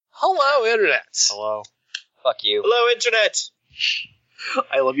Hello, Internet. Hello. Fuck you. Hello, Internet.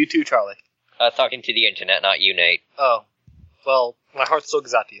 I love you too, Charlie. I was talking to the internet, not you, Nate. Oh. Well, my heart still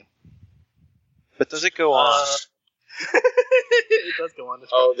goes out to you. But does it go on? It does go on.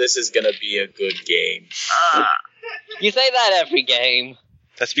 Oh, this is gonna be a good game. You say that every game.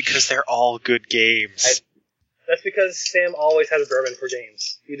 That's because they're all good games. That's because Sam always has bourbon for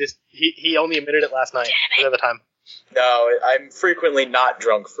games. He only admitted it last night. The other time. No, I'm frequently not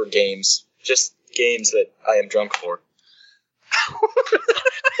drunk for games. Just games that I am drunk for.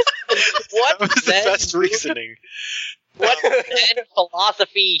 What That was the then? best reasoning. What then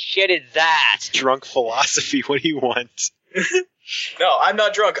philosophy shit is that? It's drunk philosophy. What do you want? No, I'm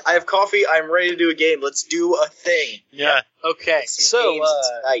not drunk. I have coffee. I'm ready to do a game. Let's do a thing. Yeah. Okay, Some so games,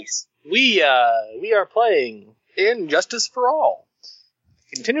 it's nice. we are playing Injustice for All.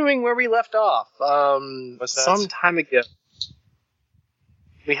 Continuing where we left off, What's that? some time ago.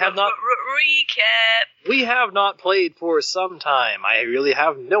 We have not Recap. We have not played for some time. I really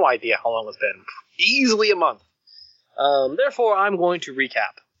have no idea how long it's been. Easily a month. Therefore, I'm going to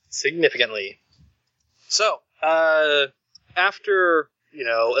recap significantly. So, after,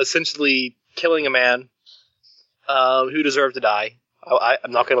 essentially killing a man who deserved to die,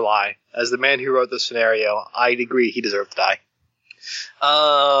 I'm not going to lie. As the man who wrote this scenario, I'd agree he deserved to die.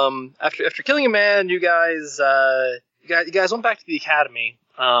 After killing a man, you guys went back to the academy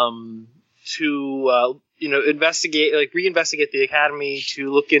to reinvestigate the academy,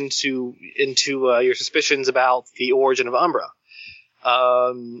 to look into your suspicions about the origin of Umbra.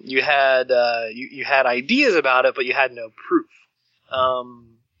 You had ideas about it, but you had no proof.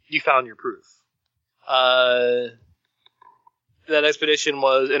 You found your proof. That expedition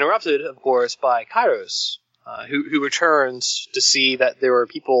was interrupted, of course, by Kairos, who returns to see that there were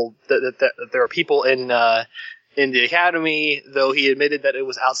people that there are people in the academy, though he admitted that it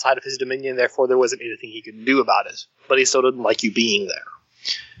was outside of his dominion, therefore there wasn't anything he could do about it. But he still didn't like you being there.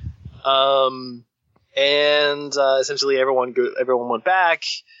 Essentially everyone went back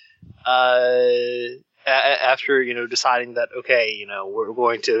after deciding that we're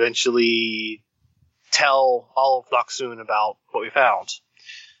going to eventually tell all of Noxun about what we found.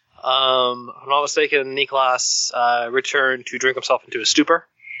 If I'm not mistaken, Niklas returned to drink himself into a stupor.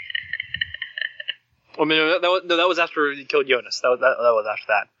 I mean, that was after he killed Jonas. That was after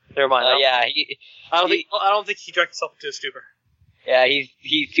that. Never mind. Yeah, I don't think he drank himself into a stupor. yeah,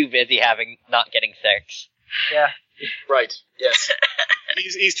 he's too busy not getting sex. Yeah, Right. Yes.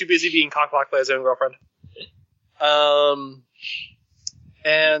 he's too busy being cockblocked by his own girlfriend.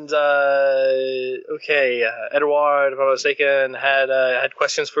 Edouard, if I'm not mistaken, had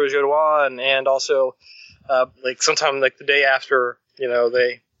questions for Jodoin, and also sometime the day after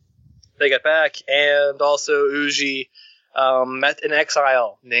they got back, and also Uji met an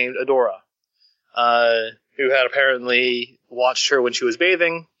exile named Adora, who had apparently watched her when she was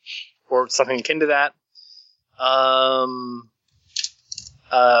bathing, or something akin to that.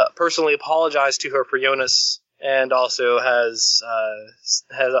 Personally apologized to her for Jonas, and also has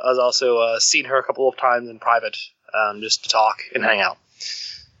also seen her a couple of times in private, just to talk and hang out.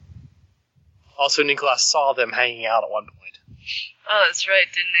 Also, Nicholas saw them hanging out at one point. Oh, that's right,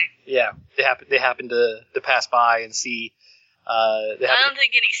 didn't he? Yeah, they happened to pass by and see. I don't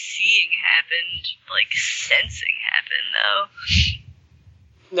think any seeing happened. Sensing happened,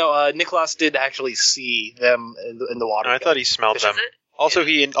 though. No, Nicholas did actually see them in the water. I thought he smelled them. Was it? Also,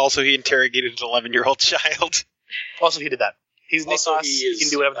 he interrogated an 11-year-old child. Also, he did that. He's Also, Nicholas. he He can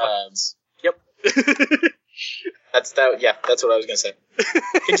do whatever the fuck he wants. Yep. That's that. Yeah, that's what I was gonna say.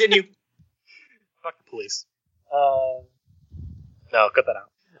 Continue. Fuck the police. No, cut that out.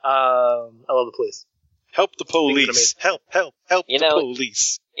 I love the police. Help the police. amazing. Help the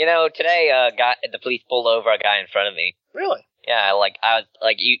police. Today, the police pulled over a guy in front of me. Really? Yeah,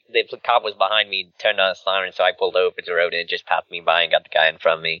 the cop was behind me, turned on a siren, so I pulled over to the road and it just passed me by and got the guy in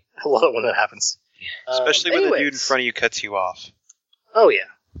front of me. I love it when that happens. Especially when the dude in Anyways. front of you cuts you off. Oh, yeah.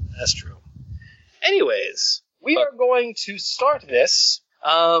 That's true. Anyways, we are going to start this,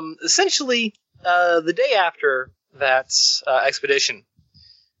 essentially, the day after that expedition.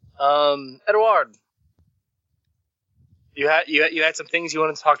 Edouard, you had some things you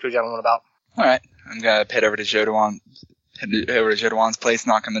wanted to talk to a gentleman about. All right, I'm gonna head over to Jodoin's place,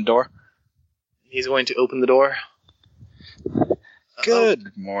 knock on the door. He's going to open the door.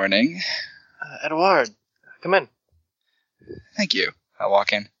 Good morning. Edouard, come in. Thank you. I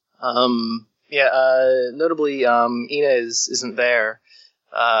walk in. Notably, Ina isn't there.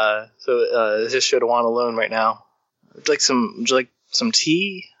 So it's just Jodoin alone right now. Would you like some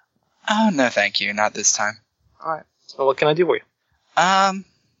tea? Oh, no thank you. Not this time. Alright. So what can I do for you?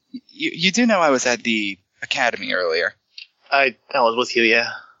 You do know I was at the academy earlier. I was with you, yeah.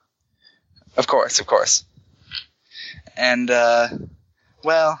 Of course. And,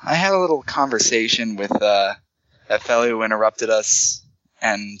 well, I had a little conversation with, that fellow who interrupted us,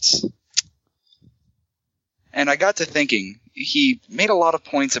 and I got to thinking. He made a lot of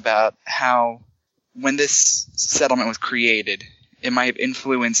points about how, when this settlement was created, it might have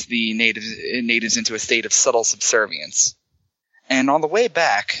influenced the natives into a state of subtle subservience. And on the way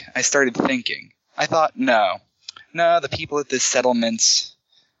back, I started thinking. I thought, no, the people at this settlement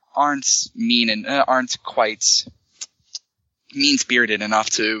aren't quite mean-spirited enough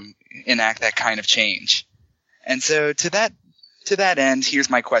to enact that kind of change. And so to that end, here's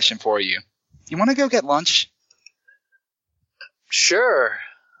my question for you. You want to go get lunch? Sure.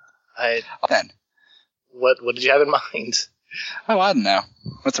 Then. What did you have in mind? Oh, I don't know.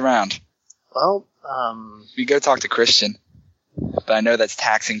 What's around? Well, we go talk to Christian, but I know that's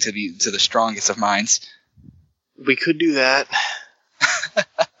taxing to the strongest of minds. We could do that.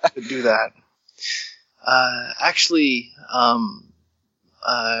 Actually,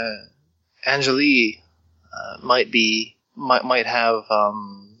 Angelique might have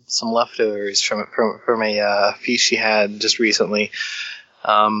some leftovers from a feast she had just recently.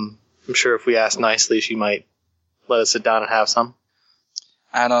 I'm sure if we ask nicely, she might let us sit down and have some.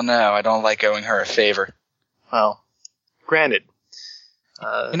 I don't know. I don't like owing her a favor. Well, granted.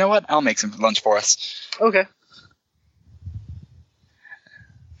 You know what? I'll make some lunch for us. Okay.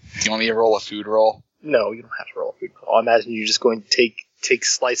 Do you want me to roll a food roll? No, you don't have to roll a food roll. I imagine you're just going to take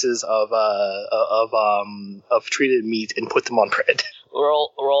slices of treated meat and put them on bread.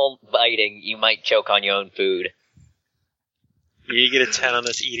 Roll biting. You might choke on your own food. You get a 10 on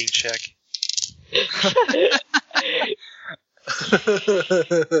this eating check.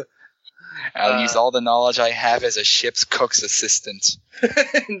 I'll use all the knowledge I have as a ship's cook's assistant.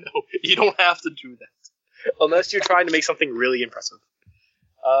 No, you don't have to do that. Unless you're trying to make something really impressive.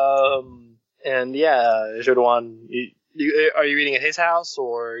 And yeah, Jodowan, are you eating at his house,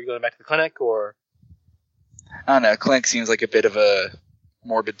 or are you going back to the clinic, or? I don't know, clinic seems like a bit of a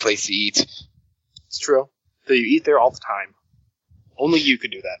morbid place to eat. It's true. So you eat there all the time. Only you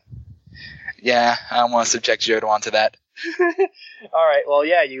could do that. Yeah, I don't want to subject Jodowan to that. Alright, well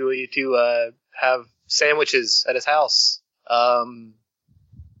yeah, you two have sandwiches at his house.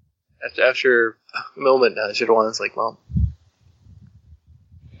 After a moment, Jodowan's like, well,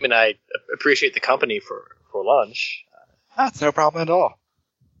 I mean, I appreciate the company for lunch. That's no problem at all.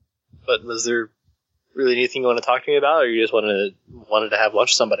 But was there really anything you want to talk to me about, or you just wanted to have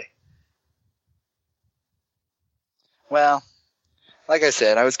lunch with somebody? Well, like I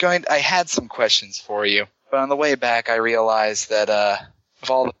said, I had some questions for you, but on the way back I realized that of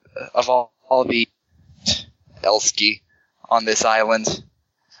all the Elski on this island,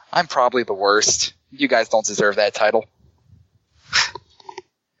 I'm probably the worst. You guys don't deserve that title.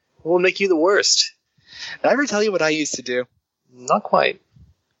 What will make you the worst? Did I ever tell you what I used to do? Not quite.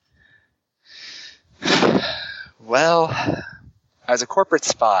 Well, I was a corporate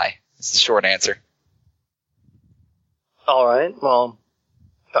spy. It's the short answer. All right. Well,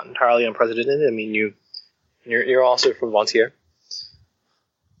 not entirely unprecedented. I mean, you're also from Vontier.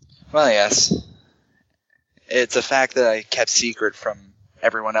 Well, yes. It's a fact that I kept secret from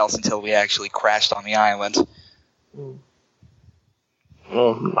everyone else until we actually crashed on the island.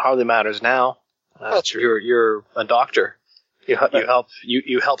 Well, hardly matters now. Well, true. You're a doctor. You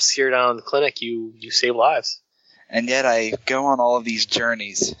help steer down the clinic. You save lives. And yet I go on all of these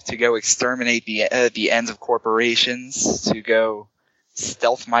journeys to go exterminate the ends of corporations, to go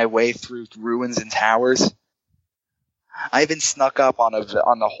stealth my way through ruins and towers. I even snuck up on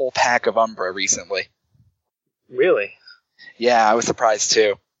the whole pack of Umbra recently. Really? Yeah, I was surprised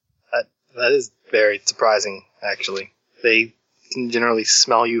too. That is very surprising, actually. They can generally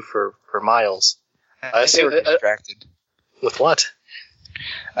smell you for miles. They were distracted. With what?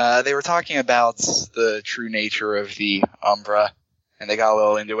 They were talking about the true nature of the Umbra, and they got a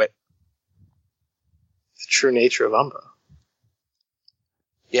little into it. The true nature of Umbra?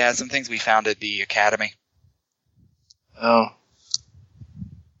 Yeah, some things we found at the academy. Oh.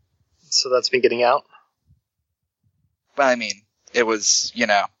 So that's been getting out? Well, I mean, it was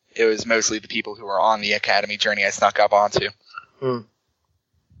mostly the people who were on the academy journey I snuck up onto. What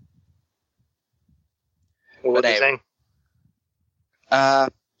were they saying? I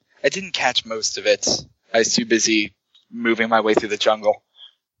didn't catch most of it. I was too busy moving my way through the jungle.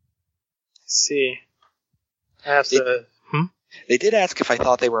 See. I have to... They did ask if I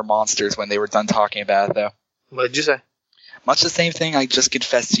thought they were monsters when they were done talking about it, though. What did you say? Much the same thing I just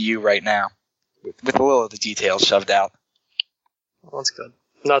confessed to you right now, with a little of the details shoved out. Well, that's good.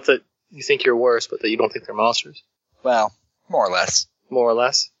 Not that you think you're worse, but that you don't think they're monsters. Well, more or less. More or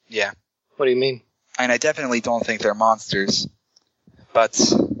less? Yeah. What do you mean? And I definitely don't think they're monsters. But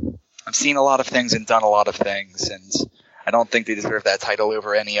I've seen a lot of things and done a lot of things, and I don't think they deserve that title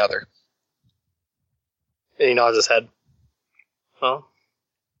over any other. And he nods his head. Well,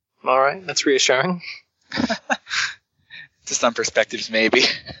 alright, that's reassuring. To some perspectives, maybe.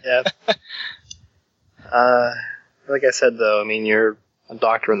 Yeah. Like I said, though, I mean, you're a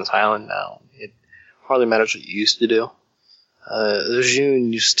doctor in this island now. It hardly matters what you used to do.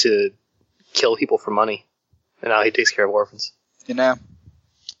 Lejeune used to kill people for money, and now he takes care of orphans. You know,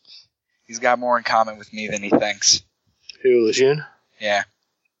 he's got more in common with me than he thinks. Who, Lejeune? Yeah.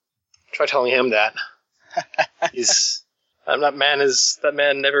 Try telling him that. That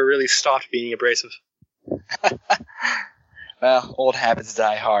man never really stopped being abrasive. Well, old habits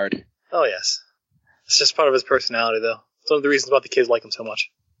die hard. Oh, yes. It's just part of his personality, though. It's one of the reasons why the kids like him so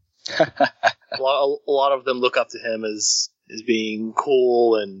much. A lot of them look up to him as being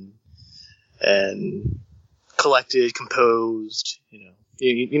cool and collected, composed.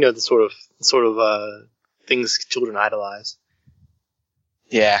 You know the sort of things children idolize.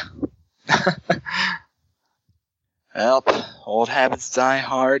 Yeah. Well, old habits die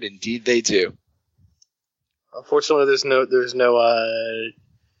hard. Indeed, they do. Unfortunately, there's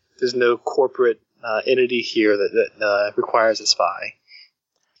no corporate entity here that requires a spy.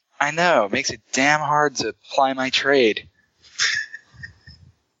 I know. It makes it damn hard to ply my trade.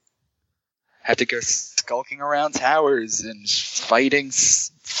 Have to go skulking around towers and fighting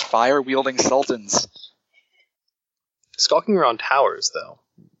fire-wielding sultans. Skulking around towers, though?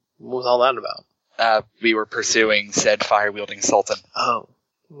 What was all that about? We were pursuing said fire-wielding sultan. Oh.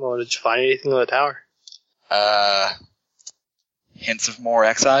 Well, did you find anything on the tower? Hints of more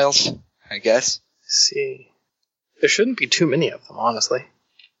exiles, I guess. See. There shouldn't be too many of them, honestly.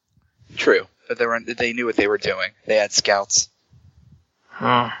 True, but they knew what they were doing. They had scouts.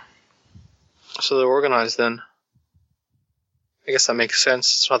 So they're organized then. I guess that makes sense.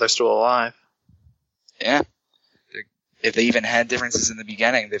 That's why they're still alive. Yeah. If they even had differences in the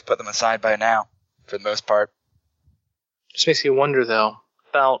beginning, they've put them aside by now, for the most part. Just makes me wonder, though,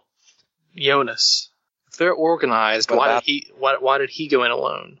 about Jonas. If they're organized, why did he go in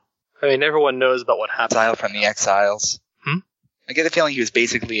alone? I mean, everyone knows about what happened. Exile from the exiles. I get the feeling he was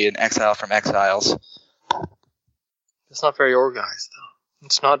basically an exile from exiles. It's not very organized, though.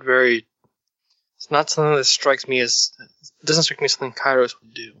 It's not something that strikes me as... It doesn't strike me as something Kairos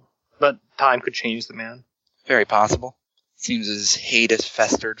would do. But time could change the man. Very possible. Seems his hate has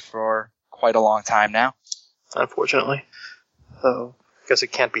festered for quite a long time now. Unfortunately. So, I guess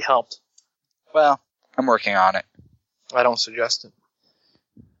it can't be helped. Well, I'm working on it. I don't suggest it.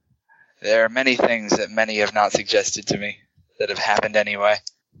 There are many things that many have not suggested to me that have happened anyway.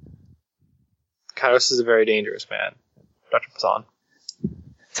 Kairos is a very dangerous man. Dr. Pazan.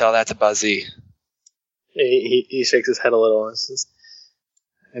 Tell that to Buzzy. He shakes his head a little.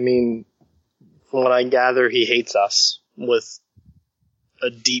 I mean, from what I gather, he hates us with a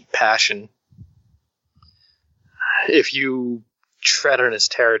deep passion. If you tread on his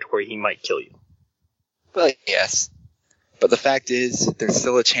territory, he might kill you. Well, yes. But the fact is, there's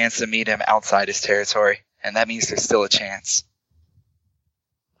still a chance to meet him outside his territory, and that means there's still a chance.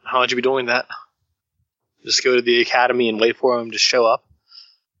 How would you be doing that? Just go to the academy and wait for him to show up?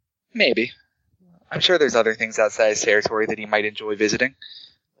 Maybe. I'm sure there's other things outside his territory that he might enjoy visiting.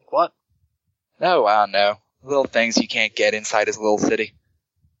 Like what? No, I don't know. Little things you can't get inside his little city.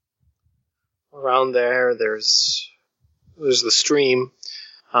 Around there's the stream.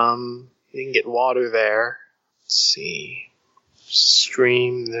 You can get water there. Let's see.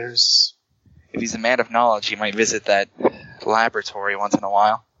 Stream, there's... If he's a man of knowledge, he might visit that laboratory once in a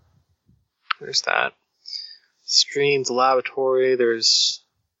while. There's that. Stream, the laboratory, there's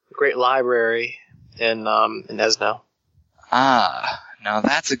a great library in Esno. Ah, now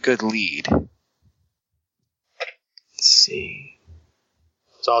that's a good lead. Let's see.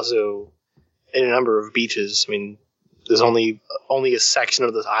 There's also a number of beaches. I mean, there's only a section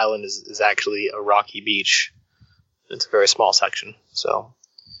of this island is actually a rocky beach. It's a very small section, so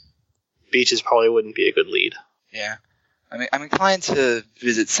beaches probably wouldn't be a good lead. Yeah. I mean, I'm inclined to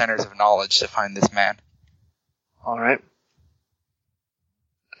visit centers of knowledge to find this man. All right.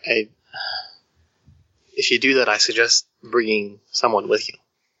 If you do that, I suggest bringing someone with you.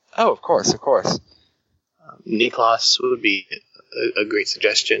 Oh, of course, of course. Niklas would be a great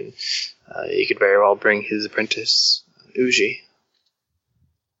suggestion. You could very well bring his apprentice, Uji.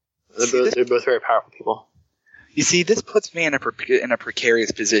 They're both very powerful people. You see, this puts me in a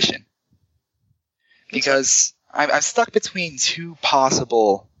precarious position. Because I'm stuck between two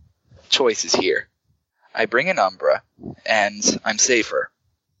possible choices here. I bring an Umbra, and I'm safer.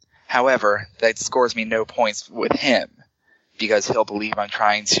 However, that scores me no points with him, because he'll believe I'm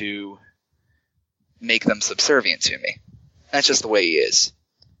trying to make them subservient to me. That's just the way he is.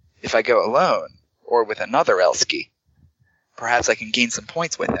 If I go alone, or with another Elski, perhaps I can gain some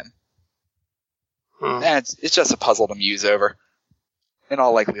points with him. It's just a puzzle to muse over. In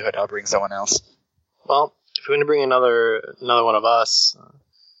all likelihood, I'll bring someone else. Well, if you're going to bring another one of us,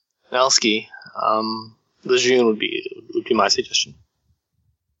 Elski, Lejeune would be my suggestion.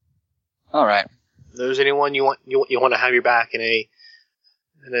 All right. If there's anyone you want to have your back in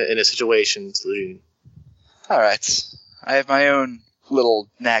a situation, it's Lejeune. All right. I have my own little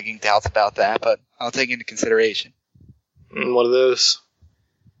nagging doubts about that, but I'll take into consideration. What are those?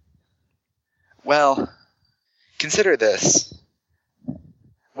 Well, consider this.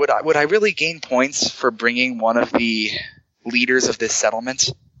 Would I really gain points for bringing one of the leaders of this settlement?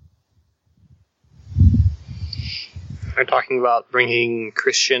 Are you talking about bringing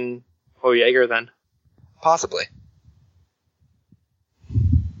Christian or Jaeger then? Possibly.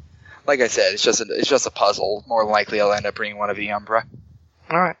 Like I said, it's just a puzzle. More than likely, I'll end up bringing one of the Umbra.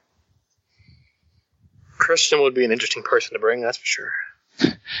 All right. Christian would be an interesting person to bring, that's for sure.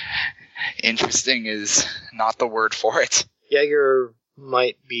 Interesting is not the word for it. Jaeger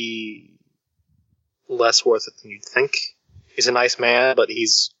might be less worth it than you'd think. He's a nice man, but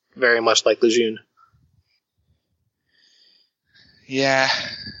he's very much like Lejeune. Yeah.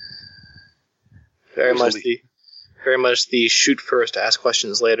 Very much the shoot first, ask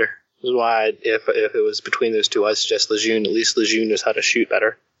questions later. This is why, if it was between those two, I'd suggest Lejeune. At least Lejeune knows how to shoot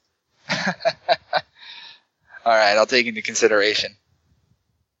better. All right, I'll take into consideration.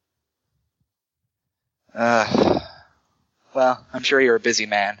 Well, I'm sure you're a busy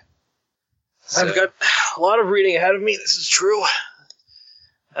man. So. I've got a lot of reading ahead of me. This is true.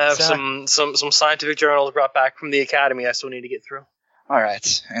 I have some scientific journals brought back from the academy I still need to get through. All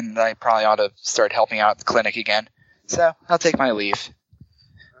right, and I probably ought to start helping out at the clinic again. So I'll take my leave.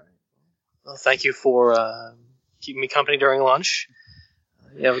 Well, thank you for keeping me company during lunch.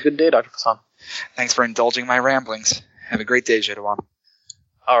 You have a good day, Dr. Fassan. Thanks for indulging my ramblings. Have a great day, Jedowan.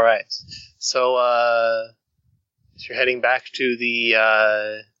 All right. So, you're heading back to the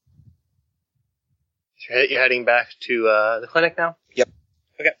you're heading back to the clinic now? Yep.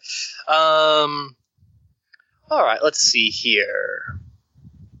 Okay. All right. Let's see here,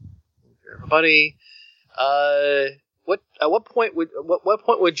 everybody. At what point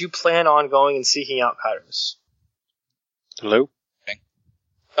would you plan on going and seeking out Kairos? Hello?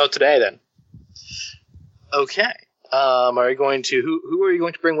 Oh, today then. Okay. Are you going to who are you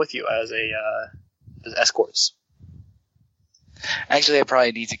going to bring with you as escorts? Actually, I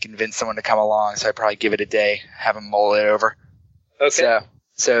probably need to convince someone to come along, so I probably give it a day, have them mull it over. Okay.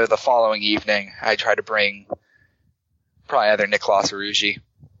 So the following evening, I try to bring probably either Niklas or Uji,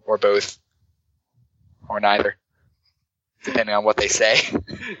 or both, or neither, depending on what they say.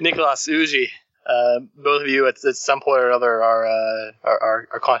 Niklas, Uji, both of you at some point or another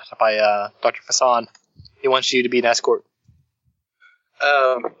are contacted by Dr. Fassan. He wants you to be an escort.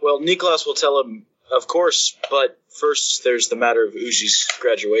 Well, Niklas will tell him, of course, but first there's the matter of Uji's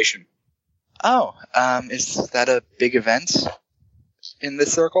graduation. Oh, is that a big event in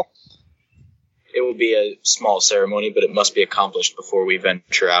this circle? It will be a small ceremony, but it must be accomplished before we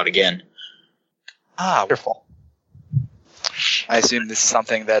venture out again. Ah, wonderful. I assume this is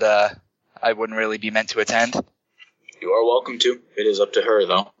something that I wouldn't really be meant to attend. You are welcome to. It is up to her,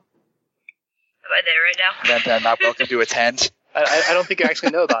 though. Am I there right now? Then I'm not welcome to attend. I don't think you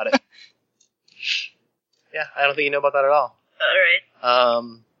actually know about it. Yeah, I don't think you know about that at all. All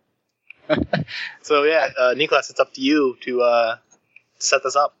right. So yeah, Niklas, it's up to you to set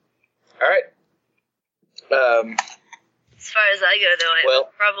this up. All right. As far as I go, though,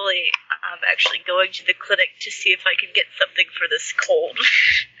 I'm actually going to the clinic to see if I can get something for this cold.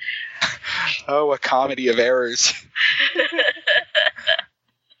 Oh, a comedy of errors.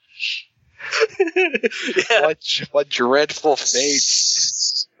 Yeah. What dreadful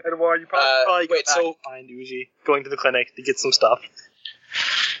fate. Edward, you probably find Uji going to the clinic to get some stuff.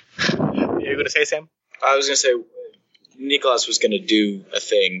 Are you going to say, Sam? I was going to say, Niklas was going to do a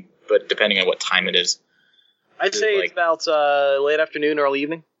thing, but depending on what time it is. I'd say it's about late afternoon, early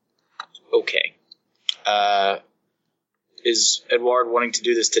evening. Okay. Is Edward wanting to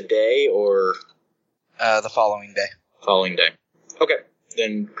do this today or? The following day. Following day. Okay.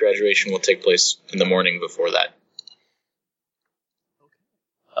 Then graduation will take place in the morning before that.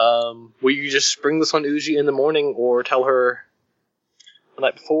 Will you just bring this on Uji in the morning, or tell her the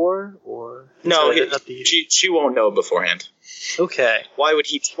night before, or No, at the... she won't know beforehand. Okay. Why would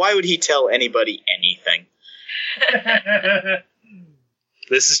he tell anybody anything?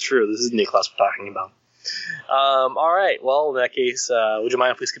 This is true. This is Niklas we're talking about. All right. Well, in that case, would you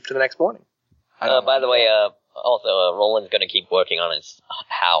mind if we skip to the next morning? By the way, also, Roland's going to keep working on his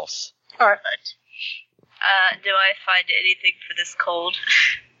house. All right. Do I find anything for this cold?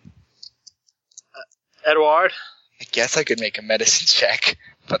 Edward? I guess I could make a medicine check,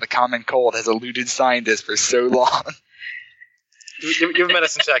 but the common cold has eluded scientists for so long. Give a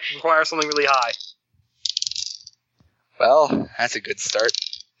medicine check. It requires something really high. Well, that's a good start.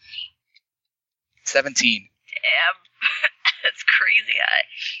 17. Damn. That's crazy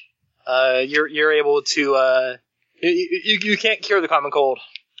high. You're able to you can't cure the common cold,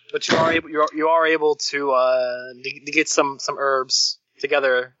 but you are able to get some herbs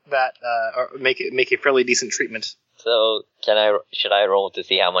together that make a fairly decent treatment. So, should I roll to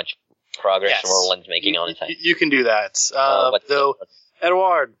see how much progress Yes. Roland's making on his house? You can do that. Though,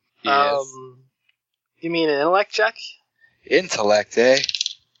 Edward, Yes. you mean an intellect check? Intellect, eh?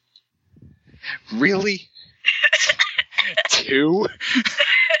 Really? 2?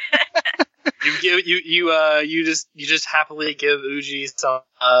 You just happily give Uji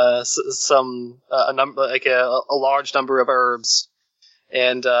a number, like a large number of herbs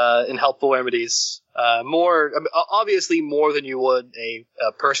and helpful remedies. Obviously more than you would a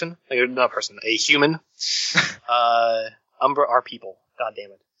person, a human. Umbra are people. God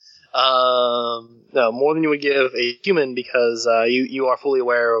damn it. No, more than you would give a human because you are fully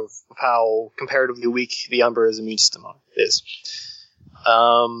aware of how comparatively weak the Umbra's immune system is.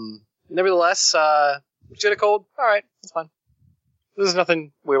 Nevertheless, you get a cold? Alright, that's fine. There's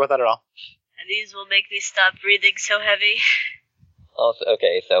nothing weird about that at all. And these will make me stop breathing so heavy. Also,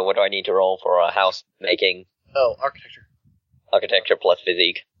 okay, so what do I need to roll for a house making? Oh, architecture. Architecture plus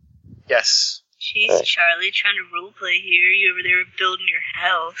physique. Yes. Jeez, Right. Charlie, trying to roleplay here. You over there building your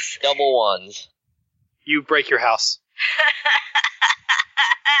house. Double ones. You break your house.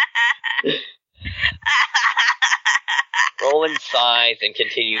 Roland sighs and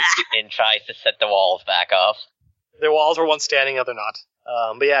continues and tries to set the walls back up. Their walls were once standing, now they're not.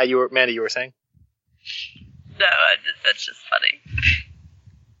 But yeah, Mandy, you were saying? No, that's just funny.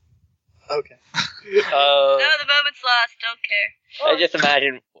 Okay. No, the moment's lost. Don't care.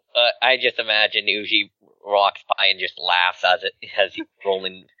 I just imagine Uji walks by and just laughs as he's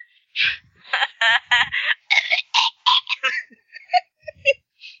rolling.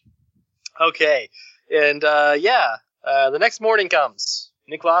 Okay. And, the next morning comes.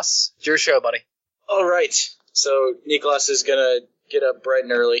 Niklas, it's your show, buddy. All right. So Niklas is gonna get up bright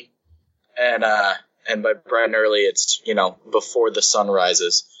and early, and by bright and early, it's before the sun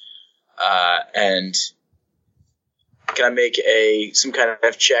rises, and gonna make some kind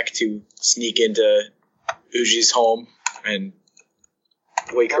of check to sneak into Uji's home and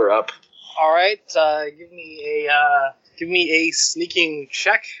wake her up. All right. Give me a sneaking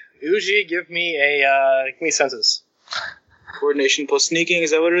check. Uji, give me senses. Coordination plus sneaking,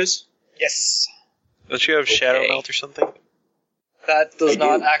 is that what it is? Yes. Don't you have Shadow Melt or something? That does I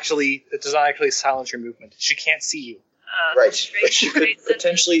not do. actually silence your movement. She can't see you. Right, Straight, but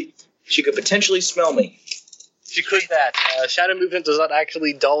she could potentially smell me. She could that. Shadow movement does not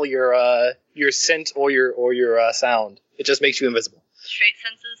actually dull your scent or your sound. It just makes you invisible. Straight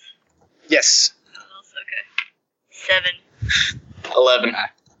senses? Yes. Oh, okay. 7. 11.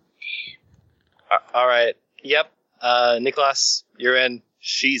 All right. Yep. Niklas, you're in.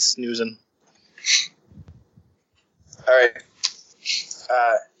 She's snoozing. All right.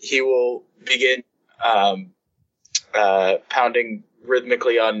 He will begin pounding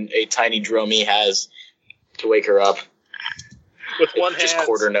rhythmically on a tiny drum he has to wake her up. With one Just hand.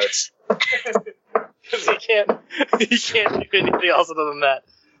 quarter notes. Because he can't do anything else other than that.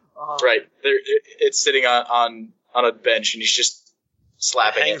 Right. It's sitting on a bench, and he's just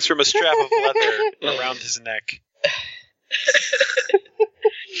slapping Hangs it. from a strap of leather around his neck.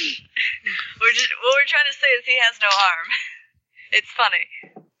 What we're trying to say is he has no arm. It's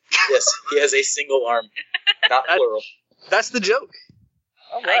funny. Yes, he has a single arm, not plural. That's the joke.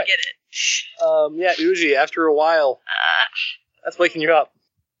 All right. I get it. Yeah, Uji, after a while, that's waking you up.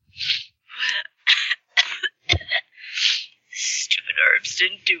 Stupid herbs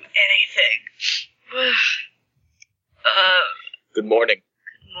didn't do anything. Good morning.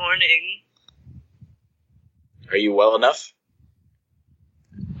 Good morning. Are you well enough?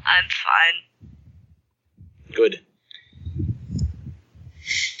 I'm fine. Good.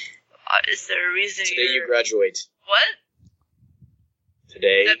 Is there a reason Today you graduate. What?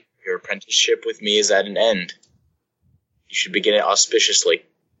 Today, That- your apprenticeship with me is at an end. You should begin it auspiciously.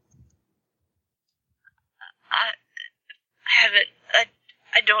 I haven't.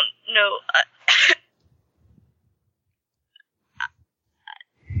 I don't know.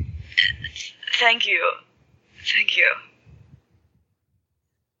 Thank you. Thank you.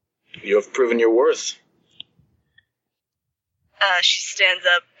 You have proven your worth. She stands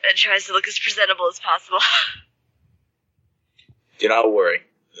up and tries to look as presentable as possible. Do not worry.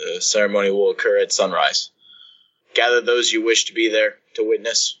 The ceremony will occur at sunrise. Gather those you wish to be there to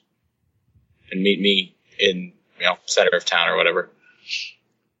witness, and meet me in, center of town or whatever.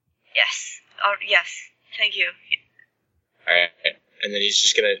 Yes. Oh, yes. Thank you. All right. And then he's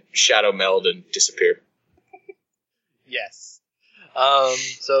just gonna shadow meld and disappear. Yes.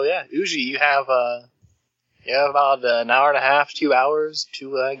 So yeah, Uji, you have about an hour and a half, 2 hours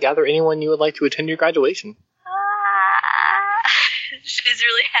to gather anyone you would like to attend your graduation. She's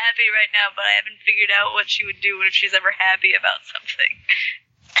really happy right now, but I haven't figured out what she would do if she's ever happy about something.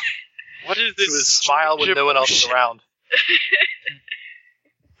 What is this? She would smile when no one else is around.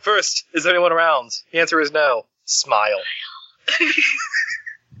 First, is there anyone around? The answer is no. Smile.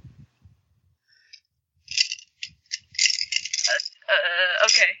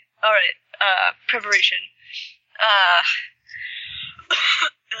 Okay. All right. Preparation. I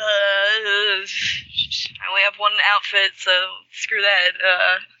only have one outfit, so screw that.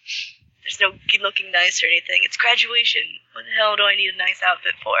 There's no looking nice or anything. It's graduation. What the hell do I need a nice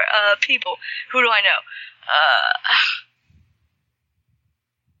outfit for? People. Who do I know?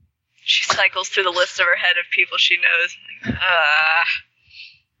 She cycles through the list of her head of people she knows.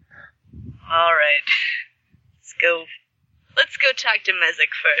 All right. Let's go talk to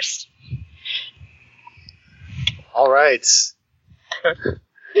Mezek first. All right.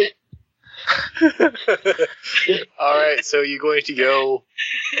 All right. So you're going to go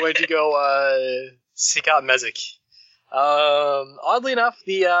seek out Mezek. Oddly enough,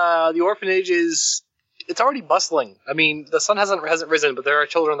 the orphanage it's already bustling. I mean, the sun hasn't risen, but there are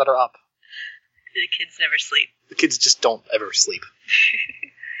children that are up. The kids never sleep. The kids just don't ever sleep.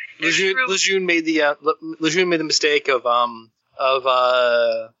 Lejeune made the mistake of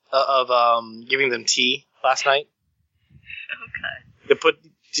giving them tea last night. Okay.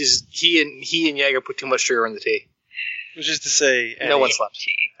 He and Jaeger put too much sugar in the tea. Which is to say, no one slept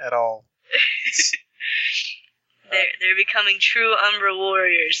at all. They're becoming true Umbra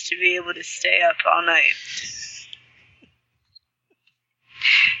warriors to be able to stay up all night.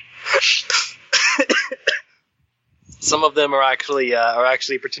 Some of them are actually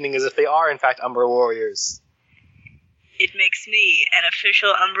pretending as if they are in fact Umbra warriors. It makes me, an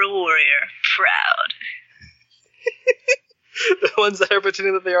official Umbra warrior, proud. The ones that are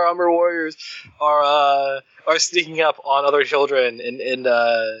pretending that they are Umbra warriors are sneaking up on other children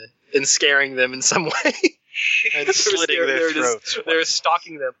and scaring them in some way. And slitting their throats. They're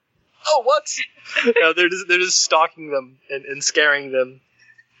stalking them. Oh, what? No, they're just stalking them and scaring them.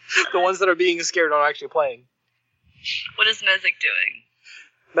 The ones that are being scared aren't actually playing. What is Mezek doing?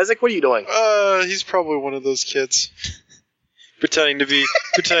 Mezek, what are you doing? He's probably one of those kids. Pretending,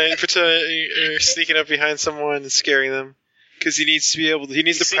 sneaking up behind someone and scaring them. Because he needs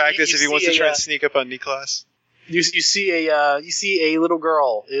to practice if he wants to try and sneak up on Niklas. You see a little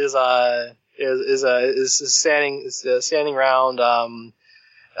girl is standing around.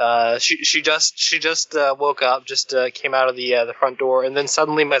 She just woke up, came out of the front door, and then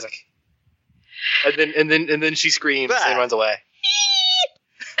suddenly Mezek. And then she screams and runs away.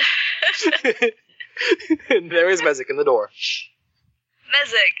 And there is Mezek in the door.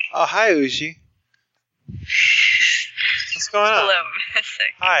 Mezek. Oh, hi, Uji. What's going on? Hello,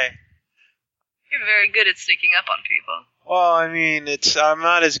 Mezek. Hi. You're very good at sneaking up on people. Well, I mean, I'm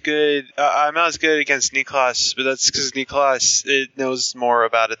not as good against Niklas, but that's because Niklas knows more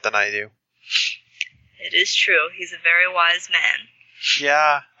about it than I do. It is true. He's a very wise man.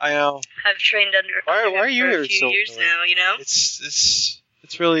 Yeah, I know. I've trained under him for a few years now, you know? It's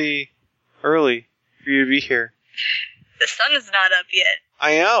really early for you to be here. The sun is not up yet.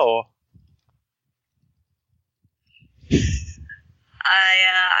 I know.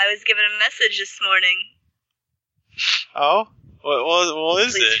 I was given a message this morning. Oh? What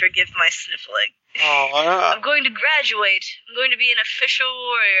is Please it? forgive my sniffling. Oh, I'm going to graduate. I'm going to be an official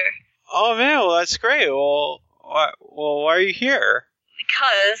warrior. Oh man, well that's great. Well, why are you here?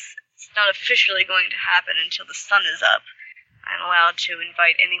 Because it's not officially going to happen until the sun is up. I'm allowed to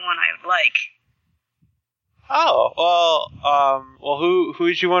invite anyone I would like. Oh, well, who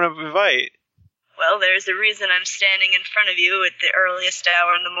did you want to invite? Well, there's a reason I'm standing in front of you at the earliest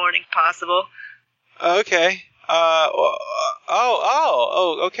hour in the morning possible. Okay.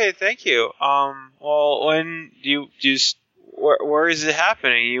 Okay, thank you. Well, when do you where is it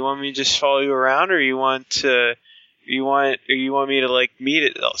happening? You want me to just follow you around, or you want me to like meet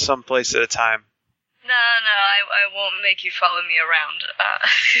it someplace at a time? No, I won't make you follow me around.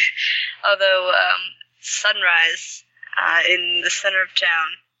 Although, sunrise in the center of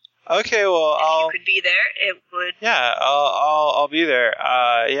town. Okay, well, If you could be there, it would. Yeah, I'll be there.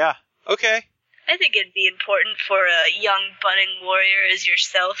 Yeah. Okay. I think it'd be important for a young budding warrior as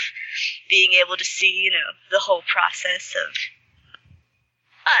yourself being able to see, the whole process of.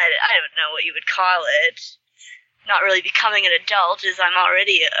 I don't know what you would call it. Not really becoming an adult, as I'm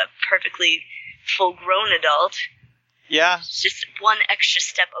already a perfectly full-grown adult. Yeah. It's just one extra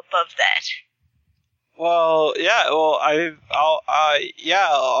step above that. Well, yeah. Well,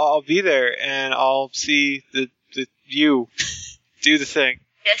 I'll be there, and I'll see you do the thing.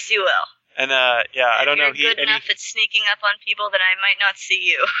 Yes, you will. And I don't know. If you're good enough at sneaking up on people, then I might not see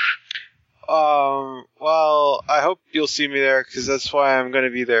you. Well, I hope you'll see me there, because that's why I'm going to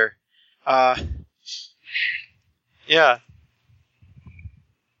be there. Yeah.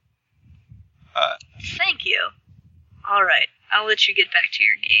 Thank you. All right, I'll let you get back to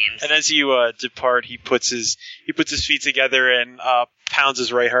your games. And as you depart, he puts his feet together and pounds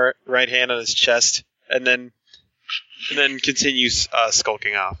his right hand on his chest, and then continues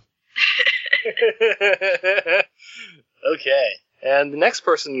skulking off. Okay, and the next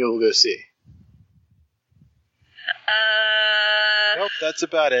person you'll go see. Nope, that's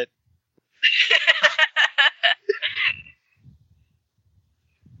about it.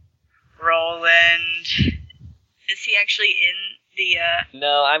 Roland. Is he actually in the,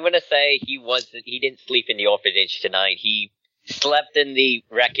 No, I'm gonna say he didn't sleep in the orphanage tonight. He slept in the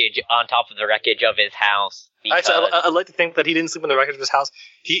wreckage, on top of the wreckage of his house. Actually, I'd like to think that he didn't sleep in the wreckage of his house.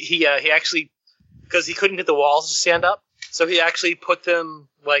 He actually, because he couldn't hit the walls to stand up, so he actually put them,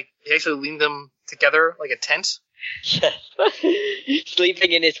 he actually leaned them together like a tent. Yes.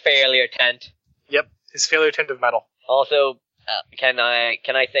 Sleeping in his failure tent. Yep, his failure tent of metal. Also, can I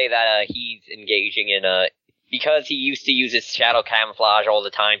say that he's engaging in because he used to use his shadow camouflage all the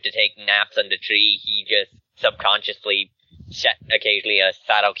time to take naps under tree, he just subconsciously occasionally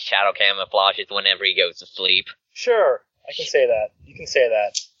shadow camouflages whenever he goes to sleep. Sure, I can say that. You can say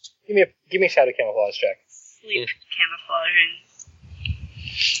that. Give me a shadow camouflage check. sleep camouflaging?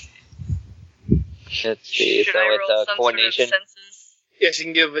 Let's see. Should So I it's roll some coordination. sort of senses? Yes, you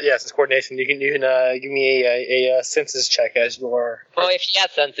can give. Yes, it's coordination. You can give me a senses check as your. Well, if she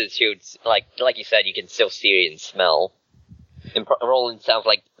has senses, she would, like you said, you can still see it and smell. And Roland sounds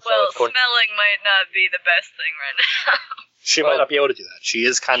like. Well, it's smelling might not be the best thing right now. She might not be able to do that. She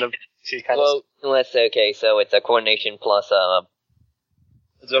is kind of. Well, let's say, okay, so it's a coordination plus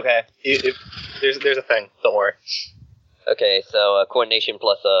It's okay. There's a thing. Don't worry. Okay, so coordination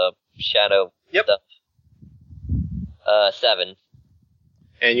plus shadow. Yep. Stuff. 7.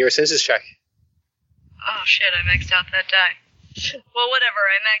 And your senses check. Oh shit, I maxed out that die. Well, whatever,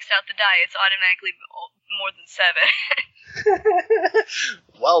 I maxed out the die, it's automatically more than 7.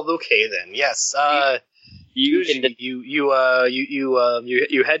 Well, okay then. Yes. You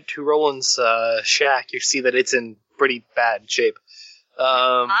head to Roland's shack. You see that it's in pretty bad shape.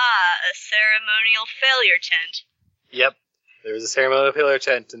 A ceremonial failure tent. Yep. There's a ceremonial failure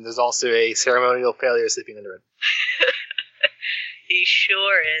tent, and there's also a ceremonial failure sleeping under it. He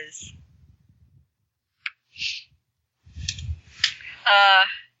sure is.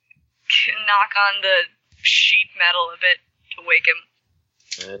 Knock on the sheet metal a bit to wake him.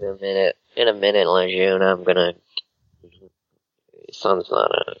 In a minute, Lejeune, I'm gonna. Sun's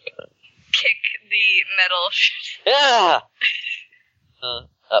not Kick the metal. Ah!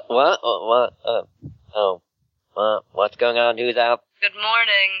 What? What's going on? Who's out? Good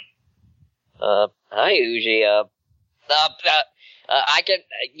morning. Hi, Uji. I can.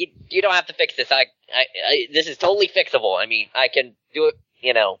 You don't have to fix this. This is totally fixable. I mean, I can do it.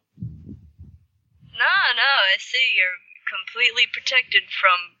 No, I see. You're completely protected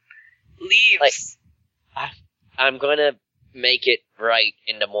from leaves. I'm gonna make it right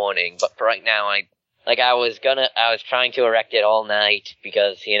in the morning, but for right now, I was trying to erect it all night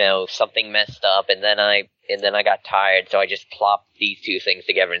because, something messed up, and then I got tired, so I just plopped these two things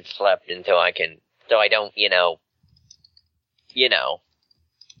together and slept until I don't.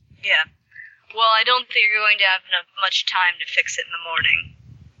 Yeah. Well, I don't think you're going to have much time to fix it in the morning.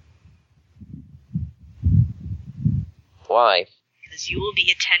 Why? Because you will be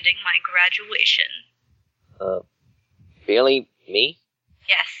attending my graduation. Really? Me?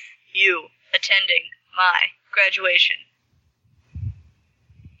 Yes, you attending my graduation.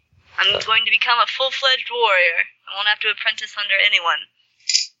 I'm going to become a full-fledged warrior. I won't have to apprentice under anyone.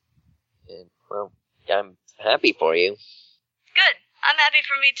 Well, I'm happy for you. Good. I'm happy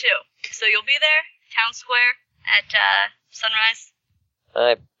for me too. So you'll be there, town square, at sunrise?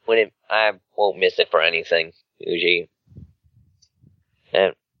 I won't miss it for anything, Uji.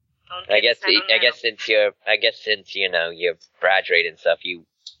 Don't I get guess since you're graduated and stuff,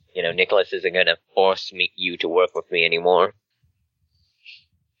 Nicholas isn't gonna force you to work with me anymore.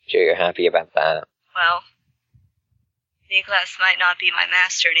 Sure you're happy about that. Well, Nicholas might not be my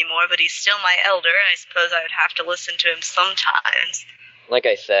master anymore, but he's still my elder. I suppose I would have to listen to him sometimes. Like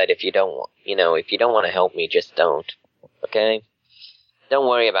I said, if you don't want to help me, just don't. Okay? Don't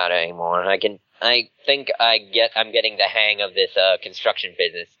worry about it anymore. I think I'm getting the hang of this construction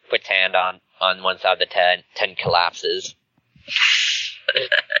business. Puts hand on one side of the tent collapses.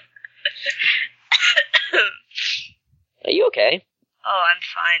 Are you okay? Oh, I'm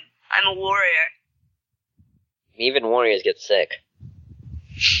fine. I'm a warrior. Even warriors get sick.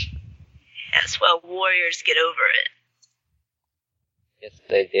 Yes, well, warriors get over it. Yes,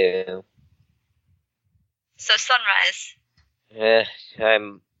 they do. So sunrise.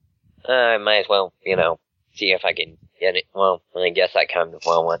 I might as well, see if I can get it. Well, I guess I kind of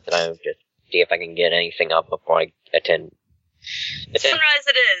want to just see if I can get anything up before I attend. Sunrise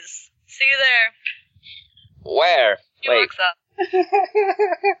it is. See you there. Where? He Wait. walks up.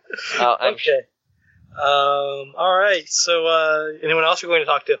 Oh, I'm Okay. All right. So, anyone else you're going to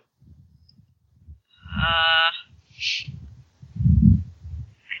talk to? I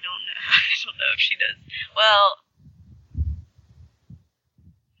don't know. I don't know if she does. Well,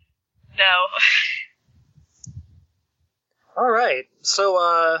 no. All right.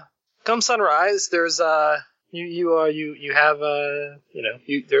 So, come sunrise, there's there are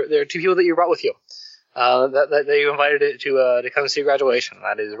two people that you brought with you. That you invited to come see your graduation.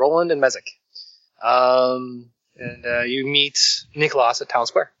 That is Roland and Mezek. And you meet Nicholas at Town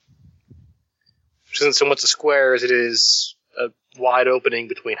Square, which isn't so much a square as it is a wide opening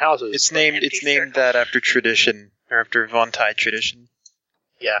between houses. It's named that after tradition, or after Vontai tradition.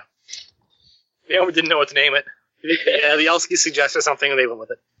 Yeah. Yeah, we didn't know what to name it. Yeah, the Elski suggested something and they went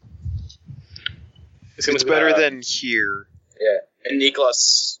with it. It's better than here. Yeah, and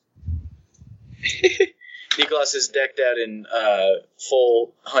Nicholas is decked out in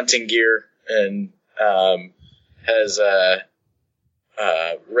full hunting gear and has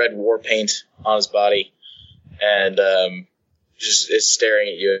red war paint on his body, and just is staring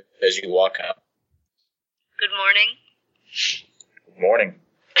at you as you walk up. Good morning. Good morning.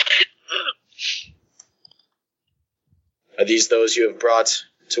 Are these those you have brought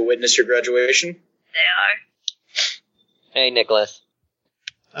to witness your graduation? They are. Hey, Nicholas.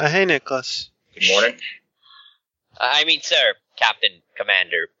 Hey, Nicholas. Good morning. I mean, sir, captain,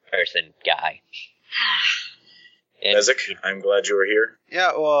 commander, person, guy. And- Mezek, I'm glad you are here.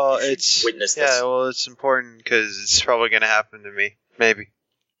 Yeah, well, You should it's witness this. yeah, well, it's important because it's probably going to happen to me. Maybe.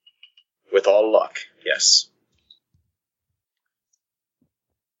 With all luck, yes.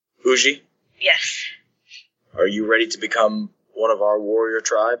 Uji, Yes. are you ready to become one of our warrior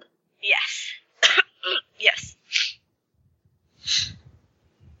tribe? Yes. Yes.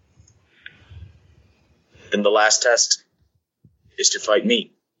 Then the last test is to fight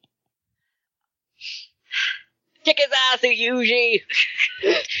me. Kick his ass, Yuji!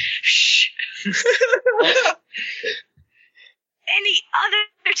 Shh. Any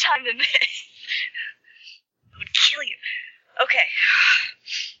other time than this, I would kill you. Okay.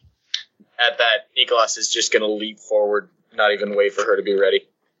 At that, Nicholas is just going to leap forward, not even wait for her to be ready.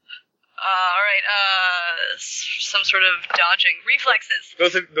 Alright, some sort of dodging. Reflexes.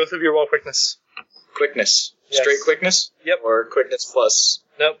 Both of you roll quickness. Quickness. Yes. Straight quickness? Yep. Or quickness plus?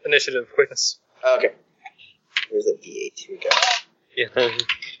 Nope, initiative, quickness. Okay. Where's that D8? Here we go. Yeah.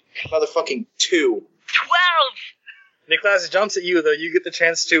 Motherfucking 2. 12! Nicholas jumps at you though. You get the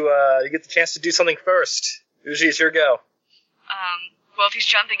chance to do something first. Usually it's your go. Well, if he's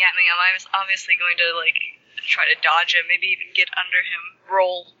jumping at me, I'm obviously going to, try to dodge him, maybe even get under him,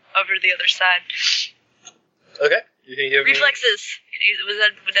 roll over to the other side. Okay. You can give Reflexes.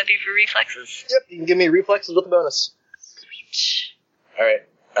 Would that be for reflexes? Yep. You can give me reflexes with a bonus. Alright.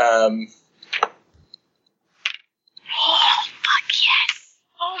 Oh, fuck yes!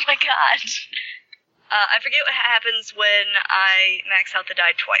 Oh my god! I forget what happens when I max out the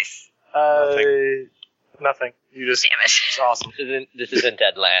die twice. Nothing. You just. Damn it. It's awesome. This isn't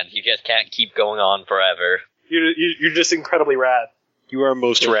Deadland. You just can't keep going on forever. You're just incredibly rad. You are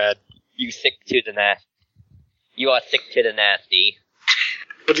most rad. You sick to the nasty. You are sick to the nasty.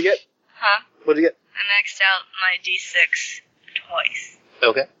 What'd you get? Huh? What'd you get? I maxed out my d6 twice.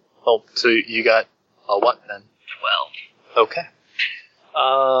 Okay. Oh, so you got a what then? 12. Okay.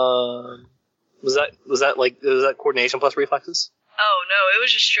 Was that coordination plus reflexes? Oh no, it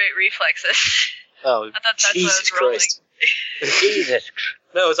was just straight reflexes. Oh, I thought that's what I Jesus was rolling. Christ. Jesus.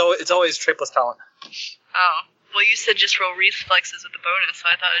 no, it's always trait plus talent. Oh. Well, you said just roll reflexes with the bonus, so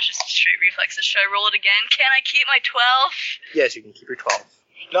I thought it was just straight reflexes. Should I roll it again? Can I keep my 12? Yes, you can keep your 12.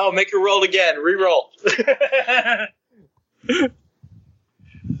 No, make her roll again. Reroll.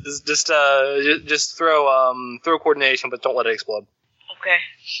 just throw coordination, but don't let it explode. Okay.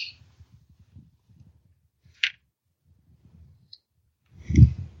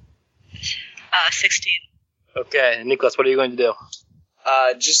 Uh, 16. Okay, Nicholas, what are you going to do?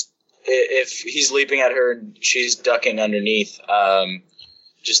 Just if he's leaping at her and she's ducking underneath,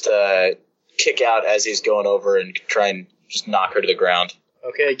 just kick out as he's going over and try and just knock her to the ground.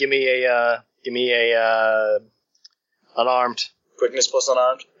 Okay, give me a unarmed. Quickness plus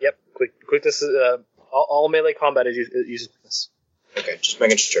unarmed. Yep, quickness. All melee combat uses quickness. Okay, just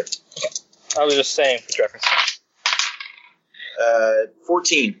making sure. I was just saying for reference.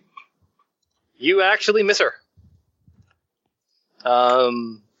 14. You actually miss her.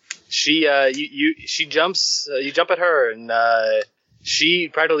 She jumps. You jump at her, and she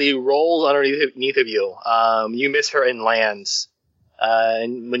practically rolls underneath of you. You miss her and lands.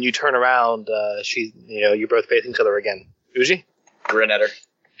 And when you turn around, you're both facing each other again. Uji? Grin at her.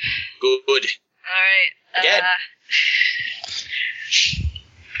 Good. Alright. Again.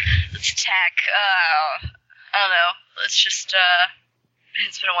 Let's attack. I don't know. Let's just,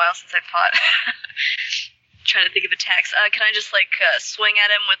 it's been a while since I fought. Trying to think of attacks. Can I just, swing at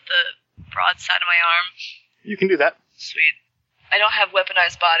him with the broadside of my arm? You can do that. Sweet. I don't have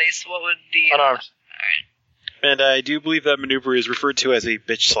weaponized bodies, so what would the... Unarmed. Alright. And I do believe that maneuver is referred to as a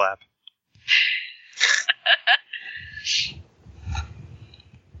bitch slap.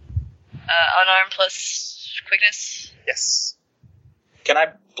 Unarmed plus quickness? Yes. Can I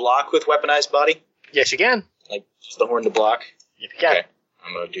block with weaponized body? Yes, you can. Like, use the horn to block? If you can. Okay,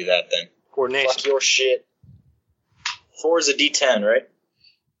 I'm gonna do that then. Coordination. Fuck your shit. 4 is a D10, right?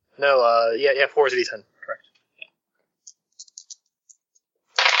 No, yeah, 4 is a D10. Correct.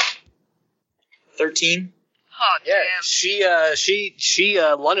 13? Oh, Yeah, damn. she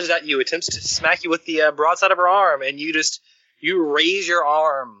lunges at you, attempts to smack you with the broadside of her arm, and you raise your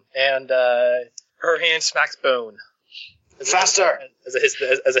arm, and her hand smacks bone. Faster! As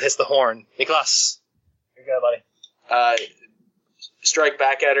it hits the horn. Nicholas. Here you go, buddy. Strike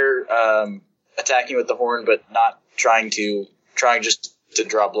back at her, attacking with the horn, but not trying just to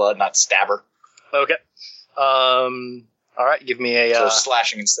draw blood, not stab her. Okay. Alright, give me a... So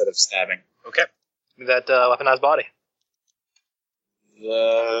slashing instead of stabbing. Okay. Give me that weaponized body.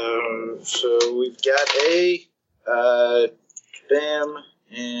 So we've got a... bam,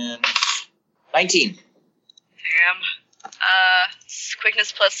 and... 19. Damn.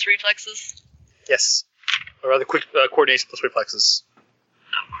 Quickness plus reflexes? Yes. Or rather, quick coordination plus reflexes.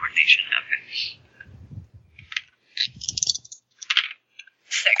 Oh, coordination, okay.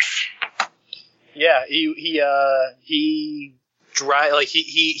 6. Yeah, he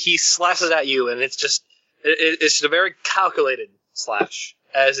slashes at you, and it's just a very calculated slash,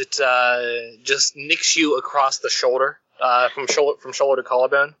 as it just nicks you across the shoulder, from shoulder to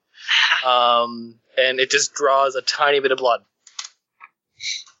collarbone, and it just draws a tiny bit of blood.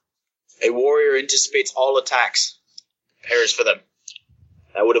 A warrior anticipates all attacks, prepares for them.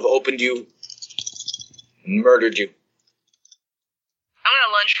 That would have opened you and murdered you. I'm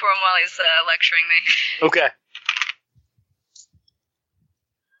gonna lunge for him while he's lecturing me. Okay.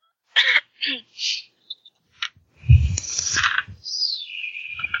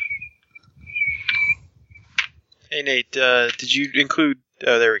 Hey, Nate, did you include...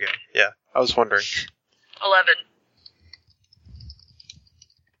 Oh, there we go. Yeah, I was wondering. 11.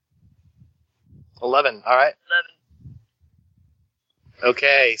 11. All right. 11.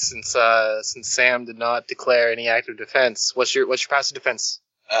 Okay. Since Sam did not declare any active defense, what's your passive defense?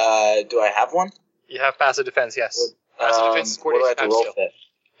 Do I have one? You have passive defense. Yes. Passive defense is What do I coordination have to times roll 2. for that?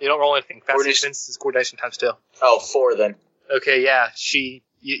 You don't roll anything. Passive Coordination- defense is coordination times 2. Oh, 4 then. Okay. Yeah.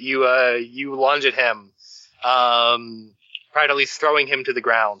 You lunge at him, practically throwing him to the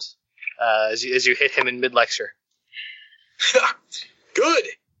ground, as you hit him in mid lecture. Good!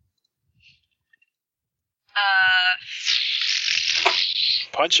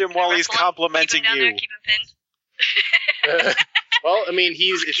 Punch him while he's wrestle him? complimenting Keep him down you. there, keep him pinned. Well, I mean,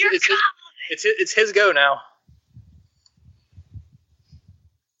 Your it's his go now.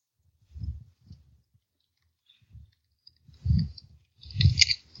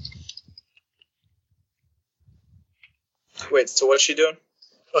 Wait, so what's she doing?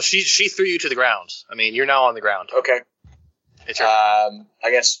 Well, she threw you to the ground. I mean, you're now on the ground. Okay. It's your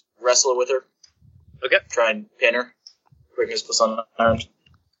I guess wrestle with her. Okay. Try and pin her. Quickness plus unarmed.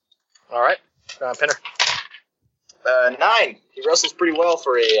 All right. Pinner. 9. He wrestles pretty well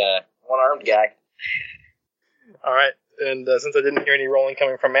for a one-armed guy. All right. And since I didn't hear any rolling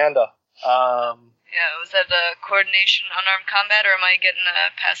coming from Amanda, Yeah, was that coordination unarmed combat, or am I getting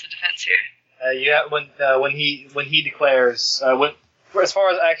a passive defense here? when he declares as far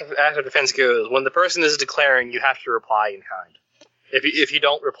as active defense goes, when the person is declaring, you have to reply in kind. If you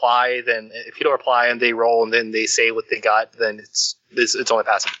don't reply, and they roll and then they say what they got, then it's only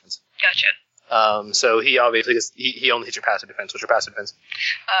passive defense. Gotcha. So he obviously he only hits your passive defense. What's your passive defense?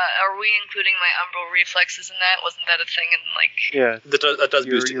 Are we including my umbral reflexes in that? Wasn't that a thing in Yeah. That does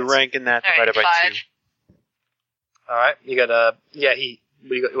boost You're against. ranking that All right, divided by 5. 2. All right, you got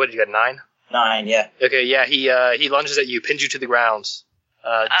what did you got? 9? 9, yeah. Okay, yeah, he lunges at you, pins you to the ground,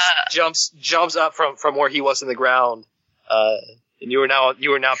 jumps up from where he was in the ground, and you are now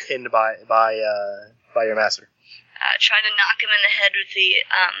pinned by your master. Trying to knock him in the head with the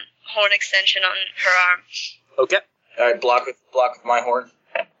horn extension on her arm. Okay. All right, block with my horn.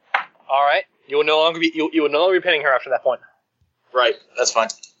 All right. You will no longer be pinning her after that point. Right, that's fine.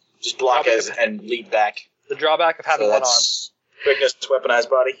 Just block and lead back. The drawback of having So one arm. that's quickness, weaponized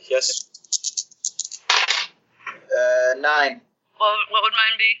body. Yes. 9. Well, what would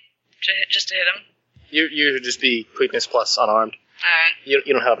mine be? Just to hit him? You should just be quickness plus unarmed. Alright.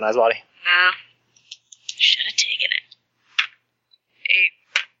 You don't have a nice body. No. Should have taken it.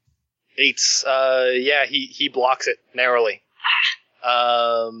 8. Yeah, he blocks it narrowly.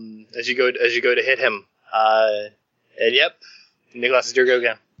 As you go to hit him. And yep, Nicholas, it's your go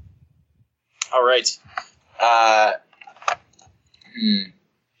again. All right. I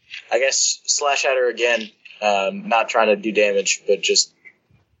guess slash at her again. Not trying to do damage, but just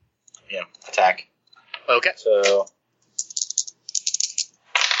attack. Okay. So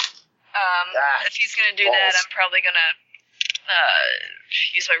If he's gonna do that, balls. I'm probably gonna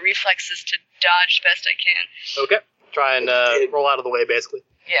use my reflexes to dodge best I can. Okay. Try and roll out of the way, basically.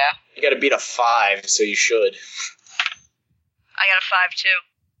 Yeah. you got to beat a 5, so you should. I got a 5 too.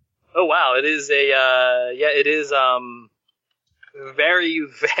 Oh wow, it is it is very,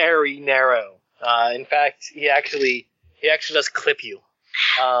 very narrow. In fact, he actually does clip you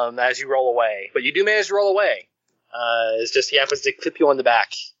as you roll away, but you do manage to roll away. It's just he happens to clip you on the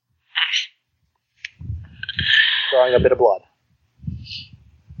back, drawing a bit of blood.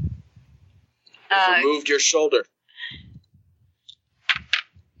 You've removed your shoulder.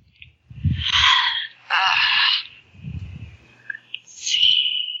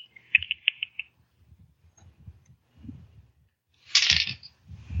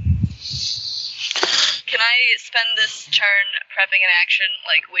 Can I spend this turn prepping an action,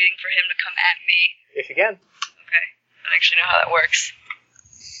 like waiting for him to come at me? If you can. Okay. I don't actually know how that works.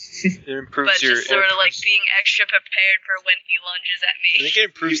 It improves But your. just sort of like being extra prepared for when he lunges at I me. think it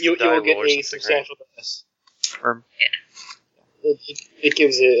improves You the die will get roll or a something, substantial bonus. Or- It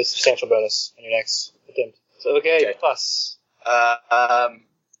gives you a substantial bonus on your next attempt. So okay. Plus.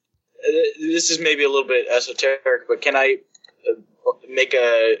 This is maybe a little bit esoteric, but can I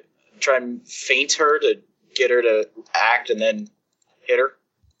try and feint her to get her to act and then hit her?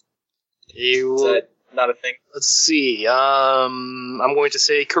 You Is will. that not a thing? Let's see. I'm going to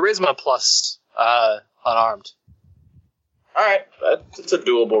say charisma plus unarmed. All right, that's a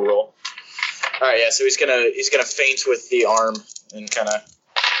doable roll. All right, yeah. So he's gonna feint with the arm and kind of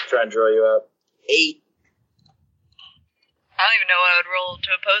try and draw you out. 8. I don't even know what I would roll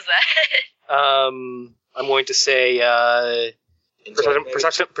to oppose that. I'm going to say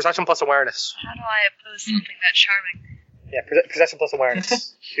perception plus awareness. How do I oppose something that charming? Yeah, perception plus awareness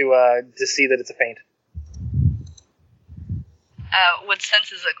to see that it's a feint. Would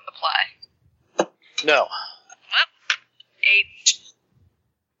senses apply? No, 8.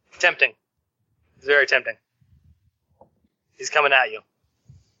 tempting. It's very tempting. He's coming at you.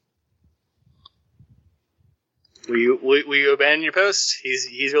 Will you abandon your post?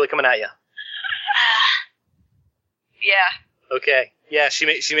 He's really coming at you. Yeah. Okay. Yeah, she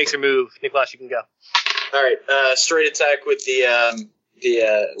makes her move. Nicholas, you can go. All right, straight attack with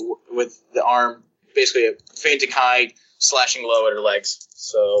with the arm, basically a feinting high, slashing low at her legs.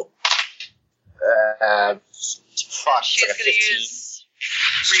 So, fuck, it's She's like a gonna 15. use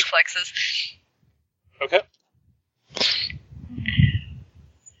reflexes. Okay.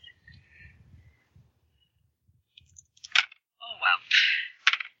 Oh wow.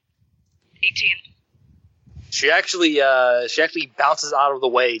 18. She actually bounces out of the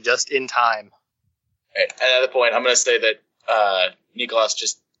way just in time. Right, at that point, I'm going to say that Nicholas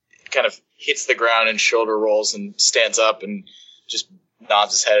just kind of hits the ground and shoulder rolls and stands up and just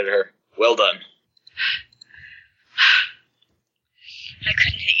nods his head at her. Well done. I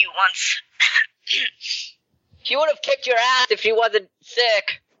couldn't hit you once. She would have kicked your ass if she wasn't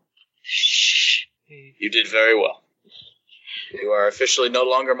sick. Shh. You did very well. You are officially no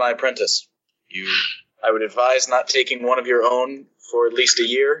longer my apprentice. I would advise not taking one of your own for at least a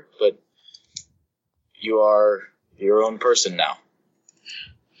year, but you are your own person now.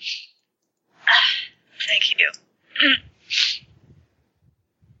 Thank you.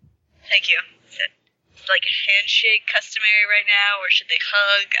 Thank you. Is it like a handshake customary right now, or should they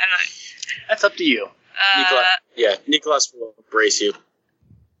hug? I'm not. That's up to you. Nicholas will embrace you.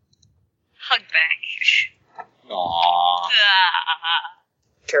 Hug back. Aww.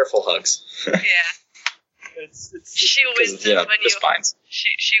 Careful hugs. Yeah. It's She winces Because, when the you. spines.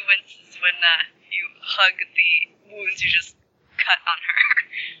 She winces when you hug the wounds you just cut on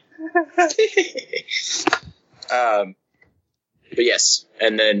her. But yes,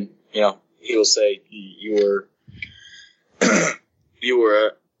 and then, he will say, you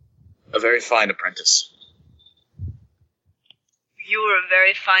were a very fine apprentice. You were a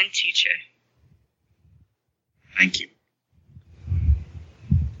very fine teacher. Thank you.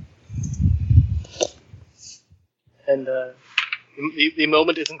 And the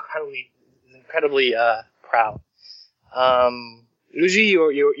moment is incredibly proud. Uji,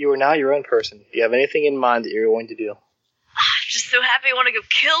 you are now your own person. Do you have anything in mind that you're going to do? I'm just so happy I want to go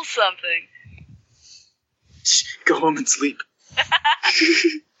kill something. Go home and sleep.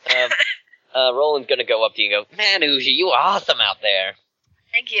 Roland's gonna go up to you and go, man, Uji, you are awesome out there.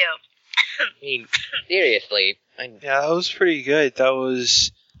 Thank you. I mean, seriously. Yeah, that was pretty good. That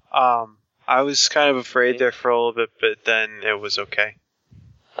was, I was kind of afraid there for a little bit, but then it was okay.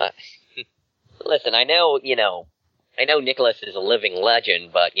 Listen, I know Nicholas is a living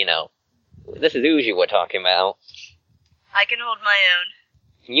legend, but, this is Uji we're talking about. I can hold my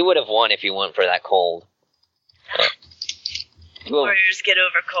own. You would have won if you weren't for that cold. Warriors get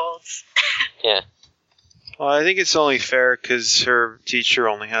over colds. Yeah. Well, I think it's only fair because her teacher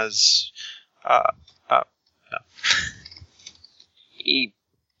only has,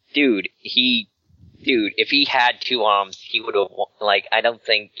 Dude, if he had two arms, he would have, I don't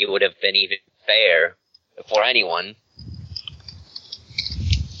think it would have been even fair for anyone.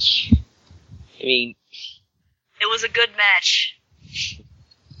 I mean... It was a good match.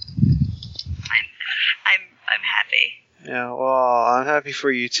 I'm happy. Yeah, well, I'm happy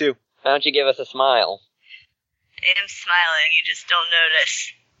for you too. Why don't you give us a smile? I am smiling, you just don't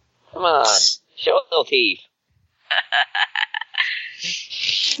notice. Come on, show a little teeth.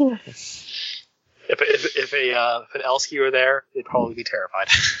 If an Elsky were there, they'd probably be terrified.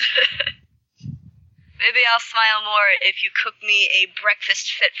 Maybe I'll smile more if you cook me a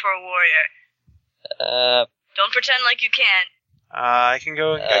breakfast fit for a warrior. Don't pretend like you can't. I can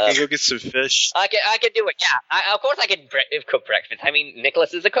go get some fish. I can do it. Yeah, of course I can cook breakfast. I mean,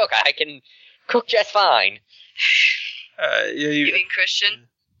 Nicholas is a cook. I can cook just fine. You mean Christian?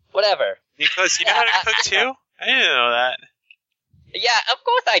 Whatever. Nicholas, you know how to cook too? I didn't know that. Yeah, of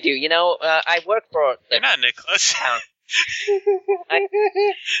course I do. I work for. You're not Nicholas. I'll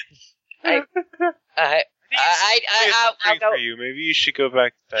go. For you. Maybe you should go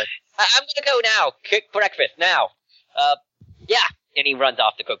back to bed. I'm gonna go now. Cook breakfast now. Yeah. And he runs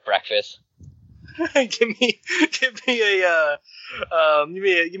off to cook breakfast. give me a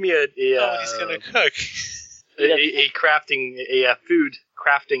He's gonna cook. a food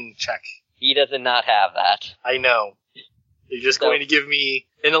crafting check. He does not have that. I know. You're just going to give me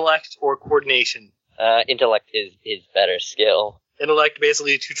intellect or coordination. Intellect is his better skill. Intellect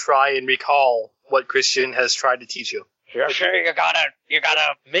basically to try and recall what Christian has tried to teach you. You're sure you gotta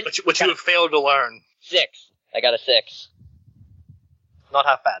What you have failed to learn. 6. I got a 6. Not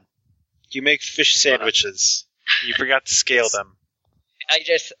half bad. You make fish sandwiches. You forgot to scale them.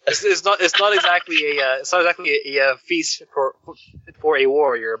 It's not exactly a feast for a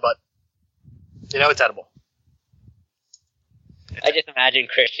warrior, but it's edible. I just imagine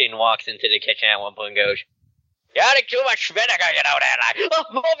Christian walks into the kitchen at one point and goes, "You're adding too much vinegar, there."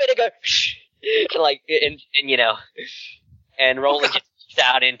 More vinegar. And Roland just sneaks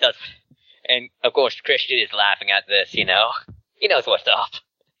out and does. And of course, Christian is laughing at this. He knows what's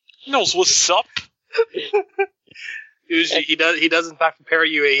up. Usually, he does in fact prepare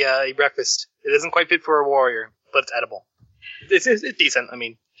you a breakfast. It isn't quite fit for a warrior, but it's edible. It's decent. I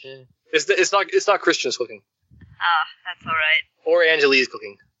mean, it's not Christian's cooking. Ah, that's all right. Or Angelique's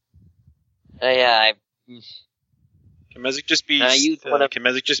cooking. Yeah. Can Mezek just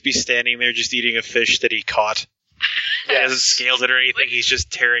be standing there just eating a fish that he caught? He hasn't scaled it or anything. He's just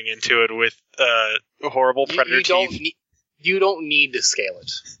tearing into it with horrible predator teeth. You don't need to scale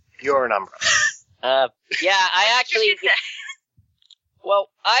it. You're an Umbra. Yeah, I actually... Well,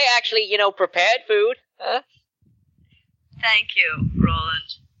 I actually, prepared food. Huh? Thank you,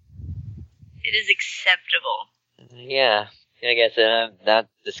 Roland. It is acceptable. Yeah, I guess that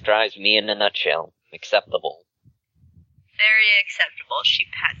describes me in a nutshell. Acceptable. Very acceptable. She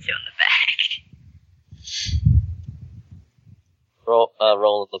pats you on the back.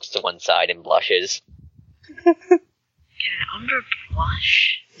 Roland looks to one side and blushes. Can an Umber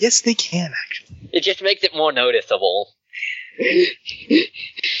blush? Yes, they can, actually. It just makes it more noticeable. It's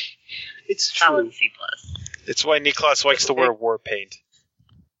Solid true. C+. It's why Niklas likes to wear war paint.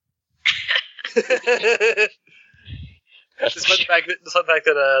 Despite the fact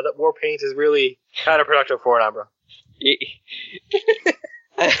that war paint is really counterproductive for an Umbra.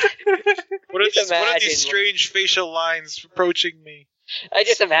 What are these imagine- strange facial lines approaching me? I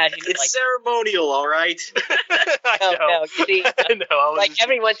just imagine, It's ceremonial, all right. I know. no, you see, I know. I was like just-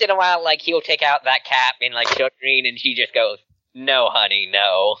 every once in a while, like he'll take out that cap in like short green, and she just goes, "No, honey,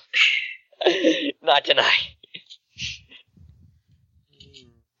 no, not tonight."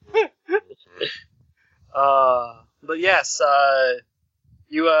 But yes,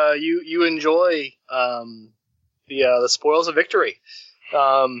 you enjoy the spoils of victory.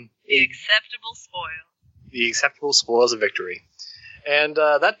 The acceptable spoil. The acceptable spoils of victory. And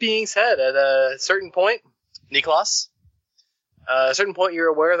that being said, at a certain point, Niklas, at a certain point, you're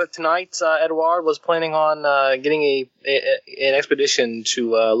aware that tonight Edouard was planning on getting an expedition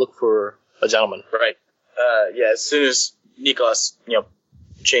to look for a gentleman. Right. Yeah, as soon as Niklas,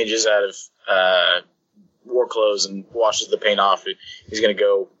 changes out of war clothes and washes the paint off, he's going to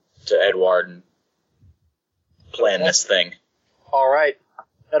go to Edward and plan this thing. All right,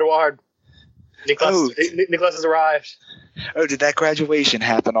 Edouard. Niklas has arrived. Oh, did that graduation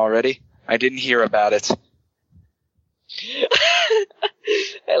happen already? I didn't hear about it.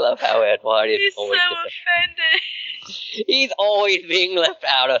 I love how Edward is He's so always offended. he's always being left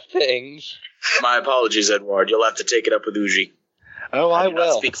out of things. My apologies, Edward. You'll have to take it up with Uji. Oh, I do not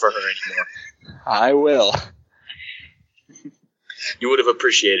will. speak for her anymore. I will. You would have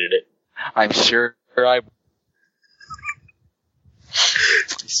appreciated it. I'm sure I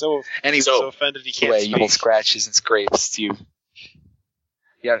He's so Anyway, so offended he can't you speak. have scratches and scrapes. You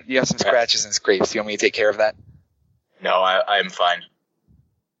have some scratches and scrapes. Do you want me to take care of that? No, I'm fine.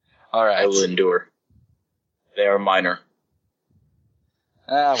 All I right. will endure. They are minor.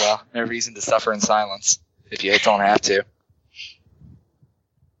 Ah, well, no reason to suffer in silence if you don't have to.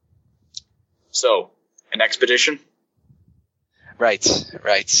 So, an expedition? Right.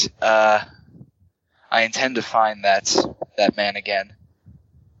 I intend to find that man again.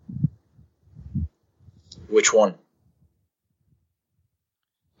 Which one?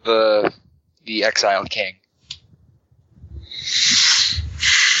 The exiled king.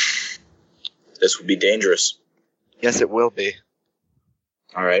 This would be dangerous. Yes, it will be.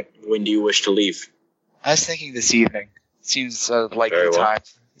 All right. When do you wish to leave? I was thinking this evening. Seems a likely Very well. time.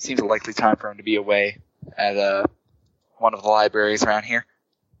 Seems a likely time for him to be away at one of the libraries around here.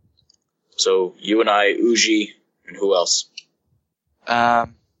 So, you and I, Uji, and who else? I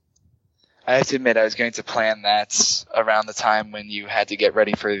have to admit, I was going to plan that around the time when you had to get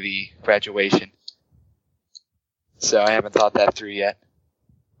ready for the graduation. So I haven't thought that through yet.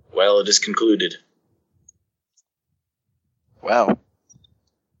 Well, it is concluded. Well,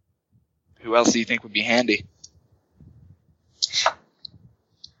 who else do you think would be handy?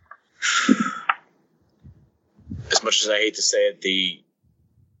 As much as I hate to say it, the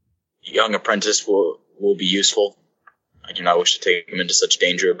young apprentice will be useful. I do not wish to take him into such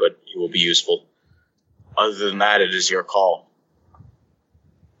danger, but he will be useful. Other than that, it is your call.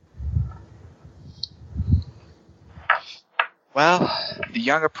 Well, the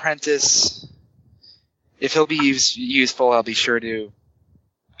young apprentice, if he'll be useful, I'll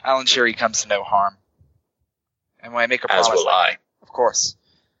ensure he comes to no harm. And when I make a As promise will I. of course.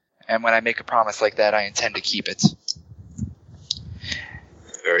 And when I make a promise like that, I intend to keep it.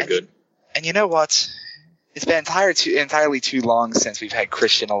 Very good. And you know what? It's been entirely too long since we've had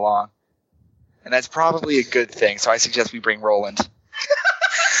Christian along. And that's probably a good thing, so I suggest we bring Roland.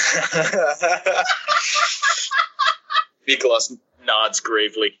 Nicholas nods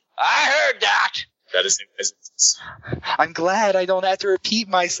gravely. I heard that. That is business. I'm glad I don't have to repeat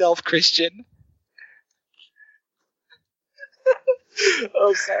myself, Christian.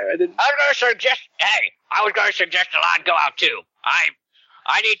 Oh, sorry, I didn't. I was going to suggest the lad go out too.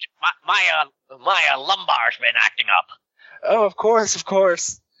 I need my lumbar's been acting up. Oh, of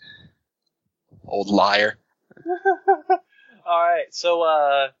course. Old liar. All right,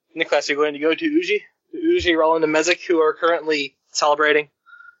 so Nicholas, you're going to go to Uji, Roland, and Mezik, who are currently celebrating.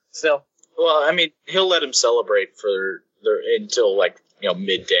 Still, Well, I mean, he'll let him celebrate until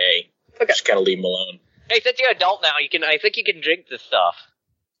midday. Okay. Just kind of leave him alone. Hey, since you're an adult now, I think you can drink this stuff.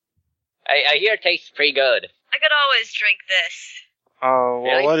 I hear it tastes pretty good. I could always drink this. Oh,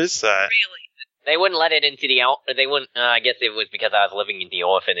 well, Really? what is that? Really. They wouldn't let it into the they wouldn't. I guess it was because I was living in the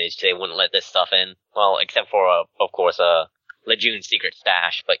orphanage. They wouldn't let this stuff in. Well, except for of course, Lejeune's secret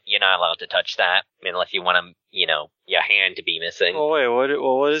stash. But you're not allowed to touch that unless you want your hand to be missing. Oh wait, what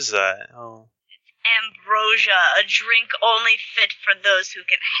is that? Oh, Ambrosia, a drink only fit for those who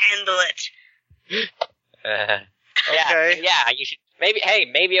can handle it. Okay. Yeah. You should maybe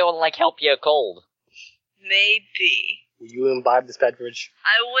it will help you cold. Maybe. Will you imbibe this beverage?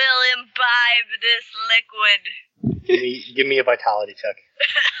 I will imbibe this liquid. Give me a vitality check.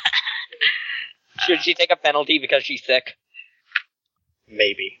 Should she take a penalty because she's sick?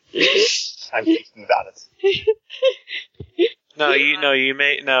 Maybe. I'm thinking about it.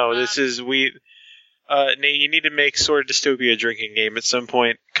 This is Nate, you need to make Sword of Dystopia a drinking game at some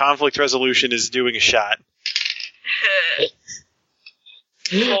point. Conflict resolution is doing a shot.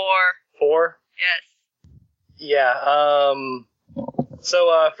 4. 4? Yes. Yeah,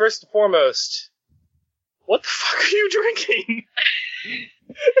 so, first and foremost, what the fuck are you drinking?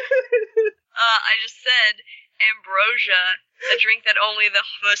 I just said ambrosia, a drink that only the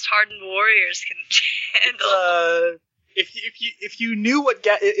most hardened warriors can handle. If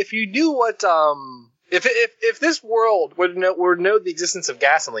this world would know the existence of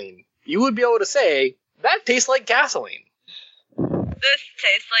gasoline, you would be able to say, that tastes like gasoline. This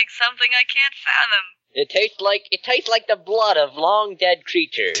tastes like something I can't fathom. It tastes like the blood of long dead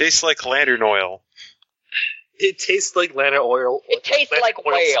creatures. Tastes like lantern oil. It tastes like lantern oil. It tastes like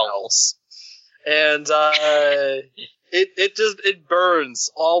whales. And it burns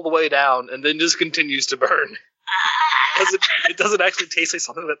all the way down and then just continues to burn. It doesn't actually taste like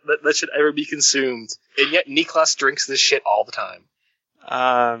something that should ever be consumed. And yet Niklas drinks this shit all the time.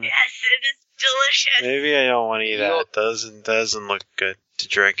 Yes, it is delicious. Maybe I don't want to eat that. It doesn't look good to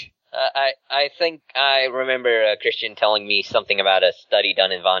drink. I think I remember Christian telling me something about a study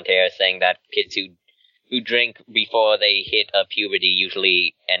done in Vontaire saying that kids who drink before they hit puberty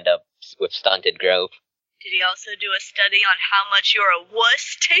usually end up with stunted growth. Did he also do a study on how much you're a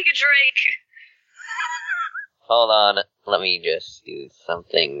wuss? Take a drink. Hold on, let me just do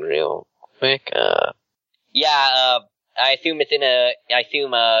something real quick. I assume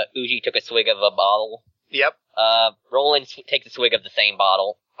Uji took a swig of a bottle. Yep. Roland takes a swig of the same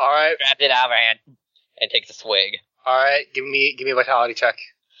bottle. Alright. Grabs it out of her hand and takes a swig. Alright, give me a vitality check.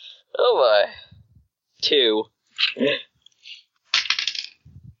 Oh boy. 2.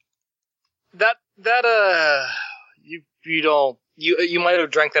 You might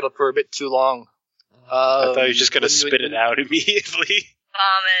have drank that for a bit too long. I thought you were just gonna spit it out immediately.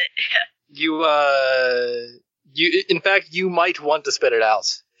 Vomit. In fact, you might want to spit it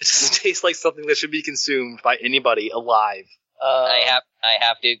out. It doesn't taste like something that should be consumed by anybody alive. I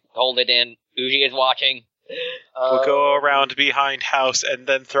have to hold it in. Uji is watching. We'll go around behind house and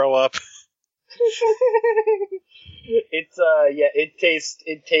then throw up. It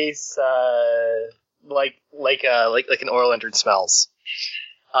tastes like an oil lantern smells.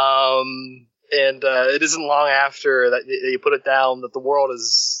 And it isn't long after that you put it down that the world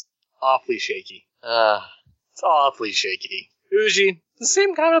is awfully shaky. It's awfully shaky. Uji, the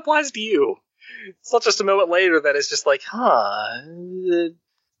same kind of applies to you. It's not just a moment later that it's just like,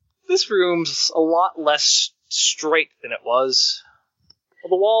 this room's a lot less straight than it was. Well,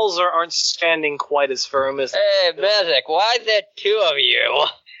 the walls aren't standing quite as firm as... Hey, Bezic, why is there 2 of you?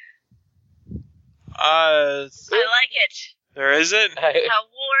 I like it. There isn't? How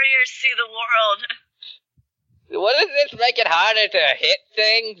warriors see the world. What does this make it harder to hit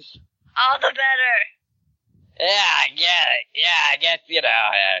things? All the better. Yeah, I get it. Yeah, I guess, yeah.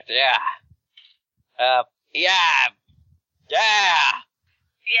 Yeah.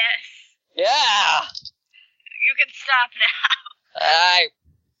 Yes. Yeah. You can stop now.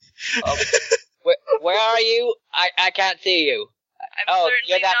 Where are you? I can't see you. I'm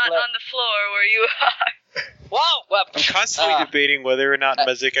certainly not on the floor where you are. Whoa! I'm constantly debating whether or not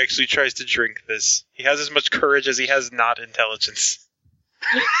Mezik actually tries to drink this. He has as much courage as he has not intelligence.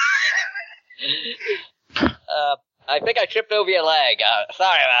 I think I tripped over your leg.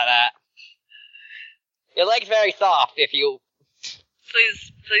 Sorry about that. Your leg's very soft if you...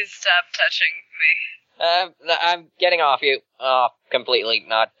 Please stop touching me. I'm getting off you. Oh, completely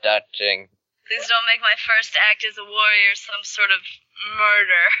not touching. Please don't make my first act as a warrior some sort of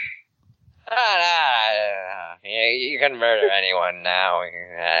murder. You can murder anyone now.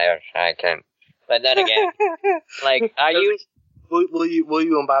 I can. But then again, are you... Will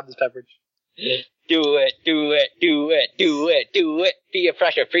you imbibe this beverage? Do it, do it, do it, do it, do it. Peer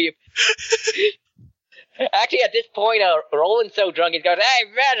pressure, peer. Actually, at this point, Roland's so drunk, he's going, "Hey,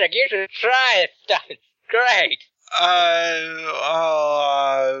 Magic, you should try this stuff. It's great."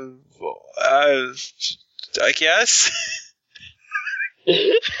 I guess.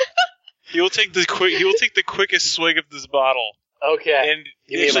 He will take the quickest swig of this bottle, Okay. and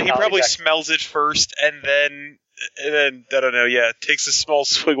actually, he probably smells it first, and then I don't know. Yeah, takes a small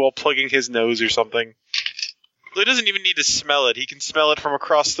swig while plugging his nose or something. He doesn't even need to smell it. He can smell it from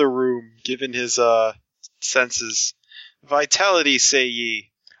across the room, given his senses. Vitality, say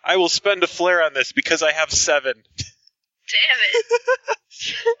ye. I will spend a flare on this because I have 7. Damn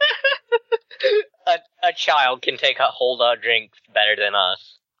it. A child can take a hold of drinks better than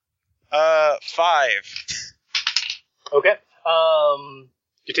us. 5. Okay.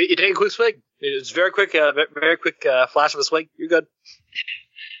 You take a quick swig. It's very quick flash of a swig. You're good.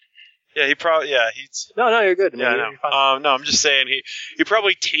 Yeah, he's. No, you're good. Yeah, You're fine. no, I'm just saying he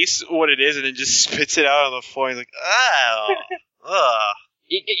probably tastes what it is and then just spits it out on the floor. He's like, oh, ugh.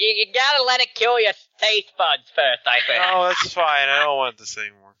 You gotta let it kill your taste buds first, I think. Oh, that's fine. I don't want this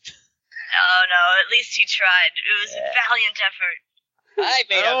anymore. Oh no, at least he tried. It was a valiant effort. I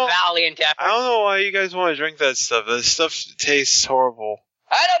made a valiant effort. I don't know why you guys want to drink that stuff. That stuff tastes horrible.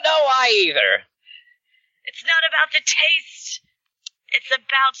 I don't know why either. It's not about the taste. It's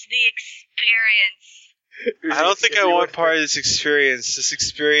about the experience. I don't think I want part of this experience. This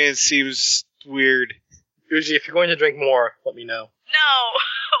experience seems weird. Usually, if you're going to drink more, let me know. No,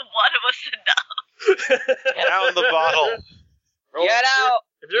 one of us enough. Down the bottle. Get out!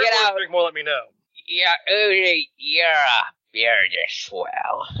 If you're going to drink more, let me know. Yeah, Uzi, you're just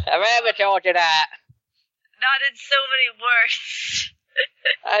swell. Have I ever told you that? Not in so many words.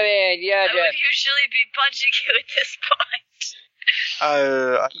 I mean, I would usually be punching you at this point.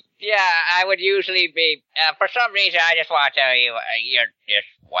 Yeah, I would usually be. For some reason, I just want to tell you, you're just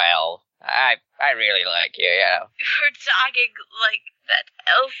swell. I really like you, yeah. You're talking like that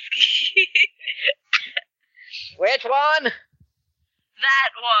Elsky. Which one?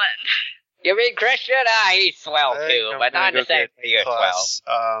 That one. You mean Christian? He's swell too, but not the same for you, swell.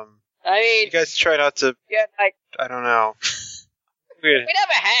 I mean, you guys try not to. Yeah, I don't know. We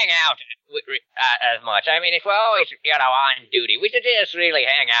never hang out as much. I mean, if we're always, on duty, we should just really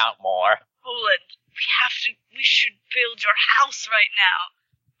hang out more. Roland, we should build your house right now.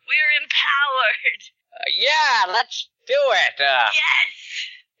 We're empowered. Yeah, let's do it. Yes.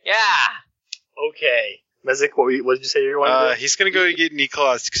 Yeah. Okay. Mezek, what did you say you wanted to do? He's going to go to get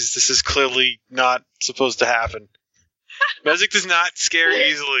Niklas because this is clearly not supposed to happen. Mezek does not scare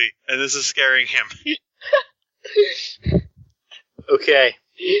easily, and this is scaring him. Okay.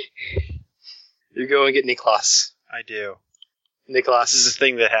 You go and get Niklas. I do. Niklas. This is a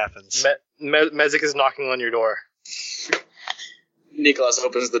thing that happens. Mezek is knocking on your door. Niklas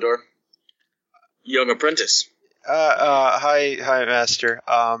opens the door. Young apprentice. Hi, master.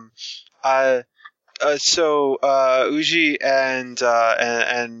 So Uji and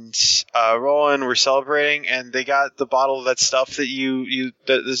Roland were celebrating, and they got the bottle of that stuff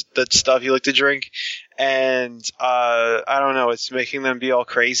that stuff you like to drink, and I don't know, it's making them be all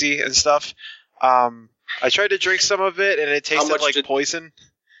crazy and stuff. I tried to drink some of it, and it tasted like poison.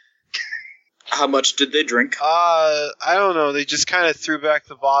 How much did they drink? I don't know. They just kind of threw back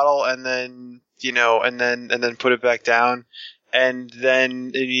the bottle, and then and then put it back down, and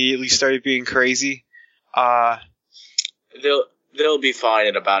then immediately started being crazy. They'll be fine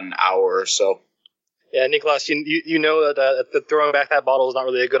in about an hour or so. Yeah, Niklas, you know that throwing back that bottle is not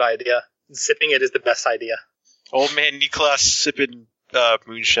really a good idea. Sipping it is the best idea. Old man Niklas sipping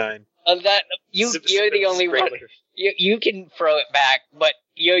moonshine. You're the only one. You can throw it back, but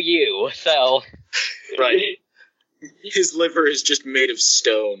you're you, so. Right. His liver is just made of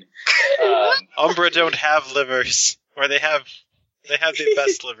stone. Umbra don't have livers, or they have the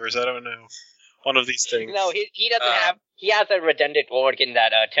best livers. I don't know. One of these things. No, he doesn't have. He has a redundant organ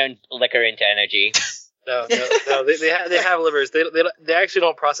that turns liquor into energy. No, they have livers. They actually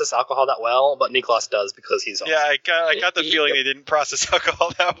don't process alcohol that well, but Niklas does because he's awesome. Yeah, I got the feeling they didn't process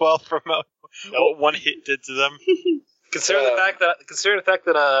alcohol that well from what one hit did to them. Considering the fact that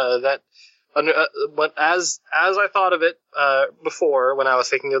as I thought of it before when I was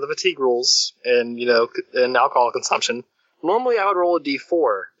thinking of the fatigue rules and and alcohol consumption, normally I would roll a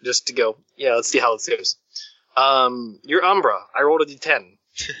d4 just to go, yeah, let's see how this goes. You're Umbra. I rolled a d10.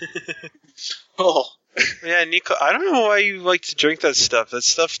 Oh. Yeah, Nico, I don't know why you like to drink that stuff. That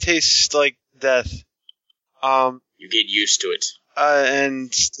stuff tastes like death. You get used to it.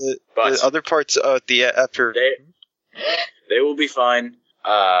 And the other parts after they will be fine.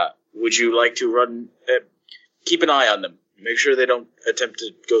 would you like to run? Keep an eye on them. Make sure they don't attempt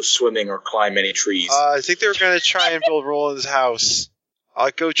to go swimming or climb any trees. I think they were going to try and build Roland's house.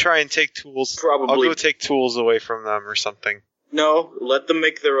 I'll go try and take tools. Probably. I'll go take tools away from them or something. No, let them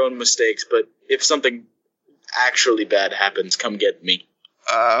make their own mistakes, but if something actually bad happens, come get me.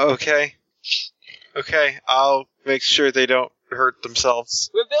 Okay. Okay, I'll make sure they don't hurt themselves.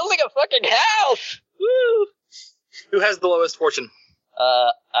 We're building a fucking house! Woo! Who has the lowest fortune?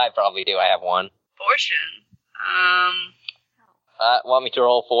 I probably do. I have one. Fortune. Want me to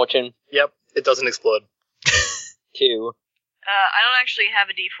roll fortune? Yep, it doesn't explode. 2. I don't actually have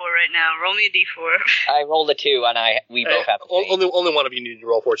a D4 right now. Roll me a D4. I rolled a 2, and we both have a 3. Only one of you needed to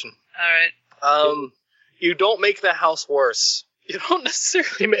roll fortune. Alright. You don't make the house worse. You don't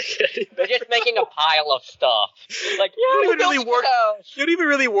necessarily make it any We're better. just making a pile of stuff. Like, You don't we're even really building work- a house. You don't even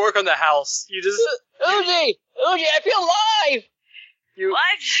really work on the house. You just Uji, I feel alive! you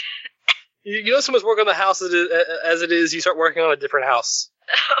What? you don't so much work on the house as it is. You start working on a different house.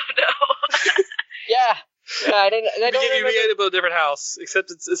 Oh no. Yeah, I didn't. I You don't get remember. to build a different house,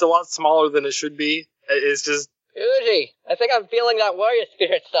 except it's a lot smaller than it should be. It's just Uji, I think I'm feeling that warrior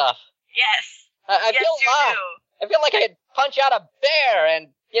spirit stuff. Yes. I Yes, feel you alive. do. I feel like I could punch out a bear, and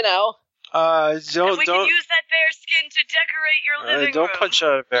And Don't we can use that bear skin to decorate your living don't room. punch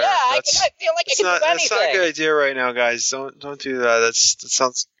out a bear. yeah, I That's, feel like I that's can not do that's not a anything. good idea right now, guys. Don't do that. That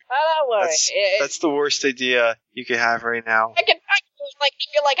sounds Don't worry. that's the worst idea you could have right now. I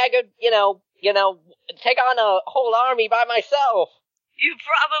feel like I could, take on a whole army by myself. You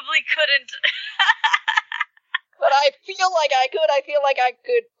probably couldn't. But I feel like I could. I feel like I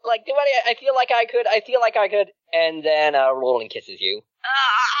could. Like, do any? I feel like I could. I feel like I could. And then Roland kisses you.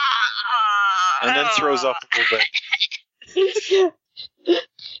 And then throws up a little bit.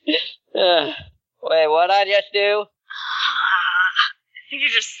 Wait, what'd I just do? I think you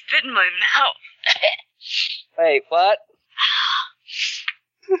just spit in my mouth. Wait, what?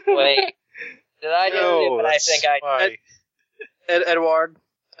 Wait, did I do it? But I that's think I. why. Edward.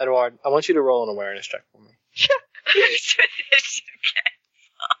 I want you to roll an awareness check for me.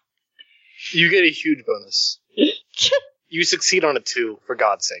 You get a huge bonus. You succeed on a 2, for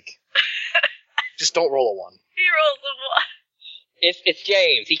God's sake. Just don't roll a 1. He rolls a 1. It's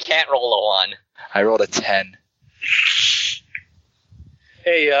James. He can't roll a 1. I rolled a 10.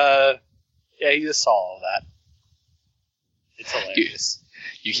 Hey, yeah, you just saw all that. It's hilarious.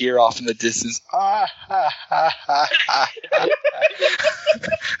 You hear off in the distance. Ah, ha, ha, ha, ha, ha.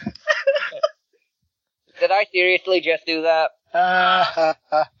 Did I seriously just do that? Ah, ha,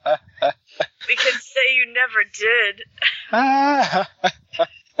 ha, ha, ha. We can say you never did. Ah, ha, ha,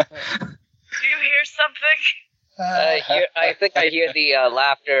 Do you hear something? I think I hear the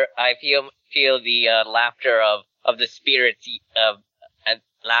laughter. I feel the laughter of the spirits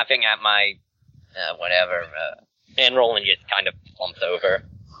laughing at my whatever. And Roland just kind of plumps over.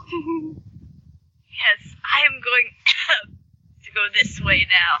 Yes, I am going to go this way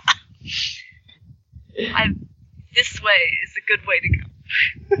now. This way is a good way to go.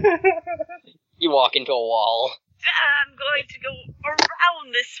 You walk into a wall. I'm going to go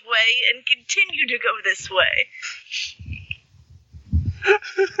around this way and continue to go this way.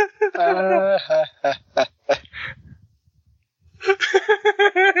 ah, ha, ha, ha.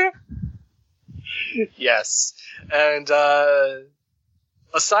 Yes. And,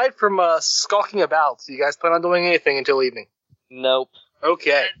 aside from, skulking about, do you guys plan on doing anything until evening? Nope.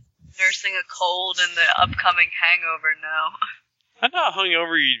 Okay. Nursing a cold and the upcoming hangover now. I know how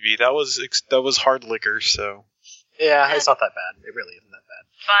hungover you'd be. That was hard liquor, so. Yeah, it's not that bad. It really isn't that bad.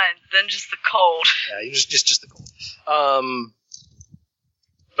 Fine, then just the cold. Yeah, you just the cold.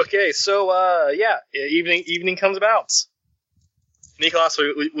 Okay, so, yeah, evening comes about. Nicholas,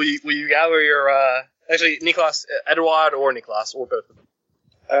 will you gather your, actually, Nicholas, Edouard or Nicholas, or both of them.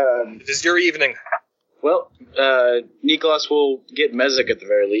 It is your evening. Well, Nicholas will get Mezek at the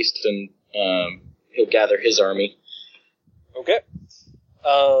very least, and he'll gather his army. Okay.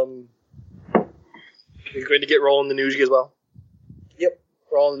 You're going to get rolling the Nuji as well? Yep.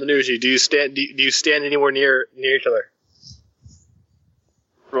 Rolling the Nuji. Do you stand anywhere near each other?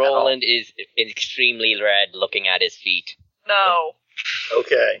 Roland is extremely red, looking at his feet. No.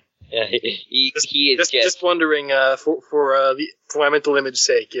 Okay. he is just wondering, for my mental image's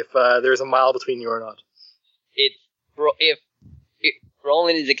sake, if there's a mile between you or not. If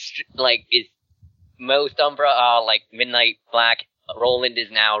Roland is is most Umbra are like midnight black, Roland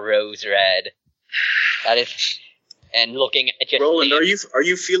is now rose red. That is, and looking at just Roland, are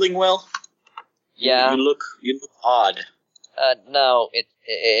you feeling well? Yeah. You look odd. No,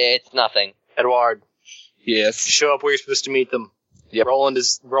 it's nothing. Edouard, Yes. show up where you're supposed to meet them. Yep. Roland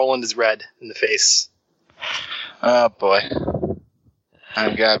is red in the face. Oh boy.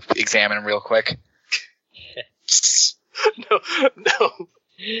 I'm gonna examine him real quick. No.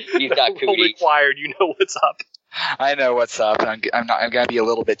 He's got Roll cooties. required. You know what's up. I know what's up. I'm gonna be a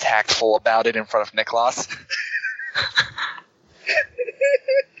little bit tactful about it in front of Niklas.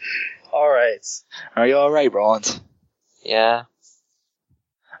 All right. Are you all right, Roland? Yeah.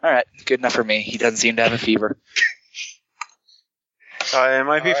 All right, good enough for me. He doesn't seem to have a fever. It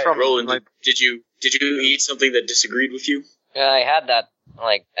might be All right, from. Roland, did you eat something that disagreed with you? Yeah, I had that.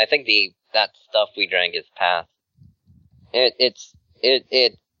 Like, I think that stuff we drank is past. It's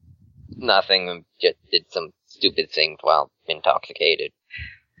nothing. Just did some stupid things while intoxicated.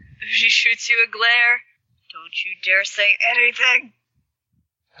 If she shoots you a glare, don't you dare say anything.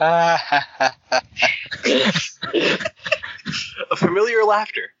 A familiar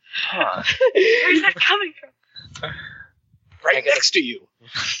laughter. Huh. Where's that coming from? Right next to you.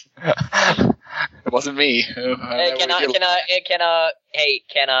 It wasn't me. Hey, can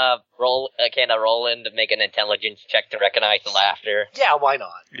Roland make an intelligence check to recognize the laughter? Yeah, why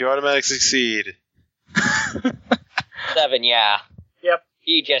not? You automatically succeed. 7, yeah. Yep.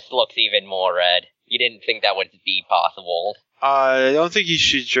 He just looks even more red. You didn't think that would be possible. I don't think you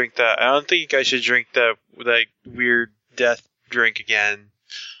should drink that. I don't think you guys should drink that weird death drink again.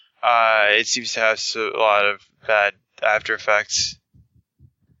 It seems to have a lot of bad after effects.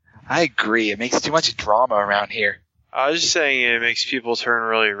 I agree. It makes too much drama around here. I was just saying it makes people turn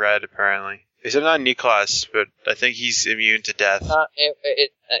really red, apparently. Except not Niklas, but I think he's immune to death.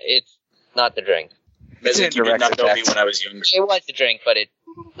 It's not the drink. It's an Mezik, you did indirect not know me effect. when I was younger. It was the drink, but it's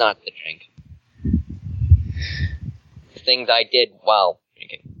not the drink. The things I did while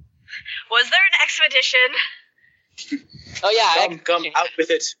drinking. Was there an expedition? Oh yeah, Come out with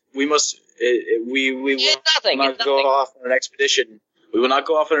it. We must. We will It's nothing. not It's go nothing. off on an expedition. We will not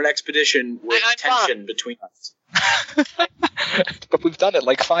go off on an expedition with I'm tension between us. But we've done it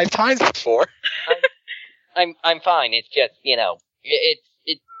like 5 times before. I'm fine. It's just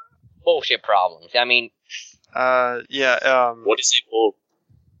it's bullshit problems. I mean, What is it? Well,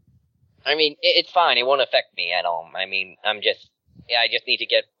 it's fine. It won't affect me at all. I mean, I just need to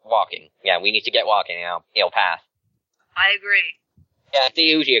get walking. Yeah, we need to get walking. It'll pass. I agree. Yeah, the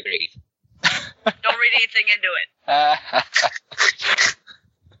Uji agrees. Don't read anything into it.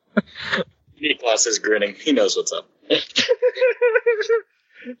 Niklas is grinning. He knows what's up.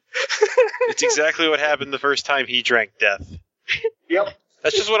 It's exactly what happened the first time he drank death. Yep.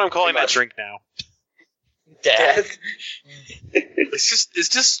 That's just what I'm calling Pretty that much. drink now. Death. It's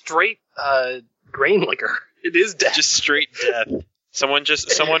just straight grain liquor. It is death. Just straight death. Someone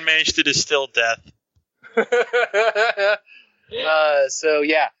managed to distill death. So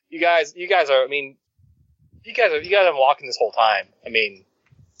yeah, you guys are. I mean, you guys have been walking this whole time. I mean,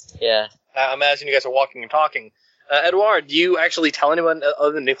 Yeah. I imagine you guys are walking and talking. Edouard, do you actually tell anyone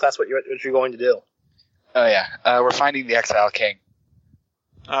other than Niklas what you're going to do? Oh yeah, we're finding the Exile King.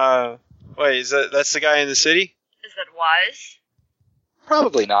 Wait, that's the guy in the city? Is that wise?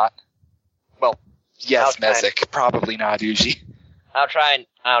 Probably not. Well, yes, Okay. Mezik. Probably not, Uji. I'll try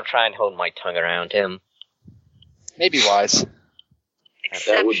and hold my tongue around him. Maybe wise.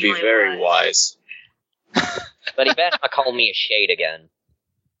 That would be Exceptionally very wise. But he better not call me a shade again.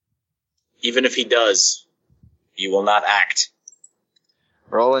 Even if he does, you will not act.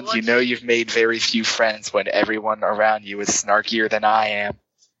 Roland, you What? know you've made very few friends when everyone around you is snarkier than I am.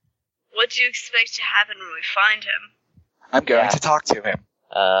 What do you expect to happen when we find him? I'm going Yeah. to talk to him.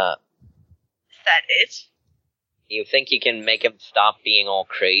 Is that it? You think you can make him stop being all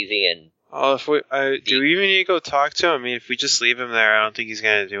crazy and... Oh, do we even need to go talk to him? I mean, if we just leave him there, I don't think he's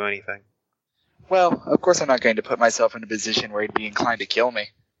going to do anything. Well, of course I'm not going to put myself in a position where he'd be inclined to kill me.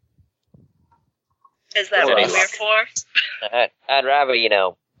 Is that Well, what that's- we're for? I'd rather,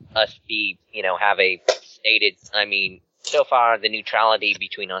 us be, have a stated... I mean, so far the neutrality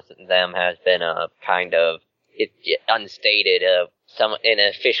between us and them has been a kind of... It's unstated. An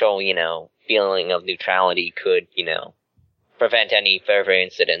official, feeling of neutrality could, prevent any further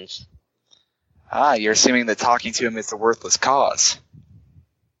incidents. Ah, you're assuming that talking to him is a worthless cause.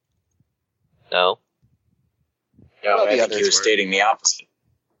 No? No, Well, the I think others he was were. stating the opposite.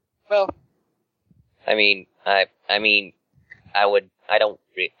 Well, I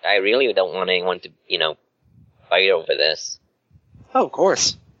really don't want anyone to, fight over this. oh, of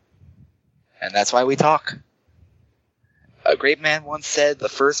course. And that's why we talk. A great man once said, the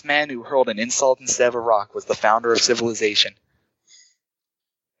first man who hurled an insult instead of a rock was the founder of civilization.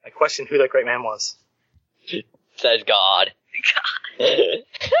 I question who that great man was. Says God. I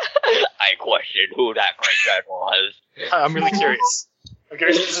question question who that great was. I'm really curious. I'm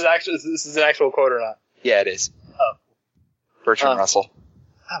curious if this is an actual quote or not. Yeah, it is. Oh. Bertrand Russell.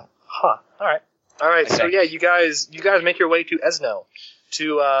 Oh, huh. All right. So Okay. yeah, you guys make your way to Esno,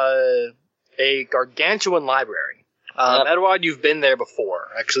 to a gargantuan library. Yep. Edward, you've been there before.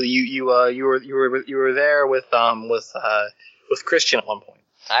 Actually, you were there with Christian at one point.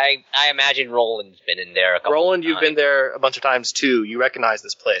 I imagine Roland's been in there a couple Roland, of you've been there a bunch of times too. You recognize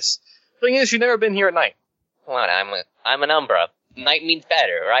this place. Thing is, you've never been here at night. What? I'm an Umbra. Night means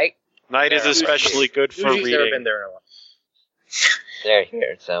better, right? Night is especially good for Uji's never been reading. there in a while. They're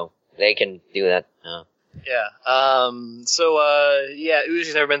here, so they can do that. Oh. Yeah.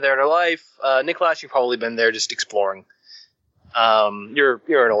 Uji's never been there in her life. Nicholas, you've probably been there just exploring. You're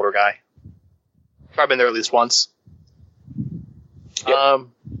an older guy. Probably been there at least once. Yep.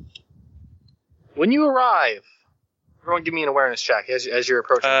 When you arrive, everyone give me an awareness check as you're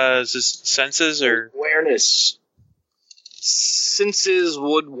approaching. Is this senses or Awareness. Senses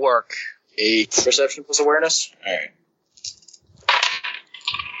would work. 8. Perception plus awareness? Alright.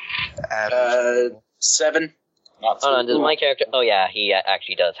 7. Not Hold on, does too- my character... Oh yeah, he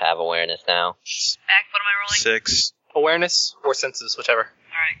actually does have awareness now. Back, what am I rolling? 6? Awareness or senses, whichever.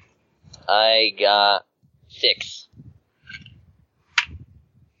 Alright. I got 6.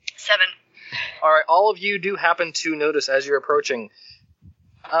 7. All right, all of you do happen to notice as you're approaching.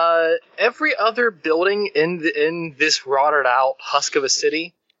 Every other building in this rotted out husk of a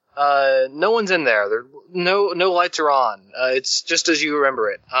city, no one's in there. No lights are on. It's just as you remember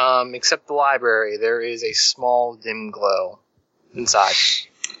it. Except the library, there is a small dim glow inside.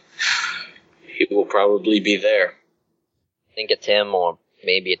 He will probably be there. I think it's him, or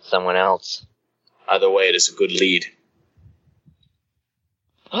maybe it's someone else. Either way, it is a good lead.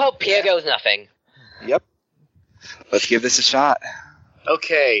 Oh, here goes nothing. Yep. Let's give this a shot.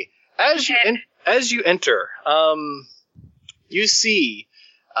 Okay, as you enter, you see,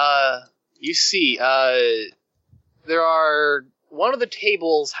 there are one of the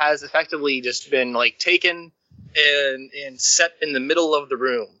tables has effectively just been like taken and set in the middle of the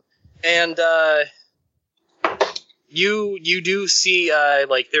room, and you do see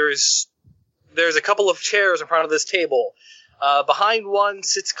like there's a couple of chairs in front of this table. Behind one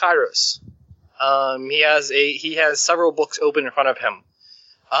sits Kairos. He has several books open in front of him.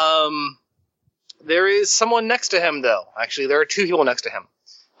 There is someone next to him, though. Actually, there are two people next to him.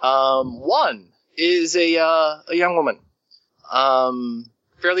 One is a young woman,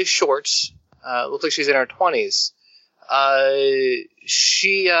 fairly short. Looks like she's in her 20s.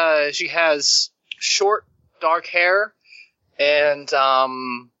 She has short, dark hair, and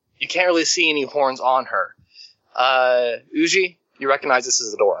you can't really see any horns on her. Uji, you recognize this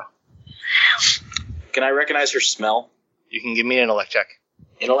as Adora. Can I recognize her smell? You can give me an intellect check.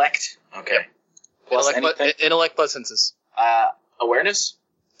 Intellect? Okay. Plus anything? Intellect plus senses. Awareness?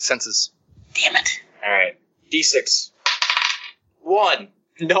 Senses. Damn it. Alright. D6. 1.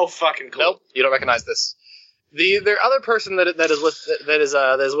 No fucking clue. Nope, you don't recognize this. The other person that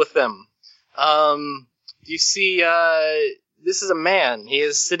is with them. You see, this is a man. He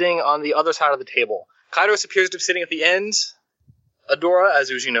is sitting on the other side of the table. Kairos appears to be sitting at the end. Adora, as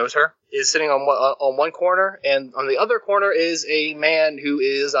Uji knows her, is sitting on one corner, and on the other corner is a man who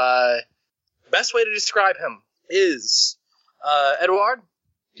is, best way to describe him is, Edouard,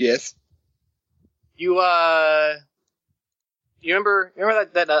 Yes. you remember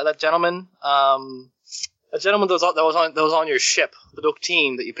that gentleman, that gentleman that was on your ship, the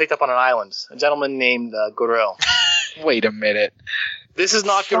Doctine, that you picked up on an island, a gentleman named, Gorel. Wait a minute. This is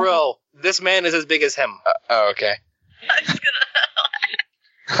not Gorel. This man is as big as him. Okay. I'm just gonna.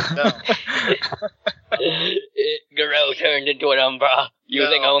 No. Garou turned into an Umbra,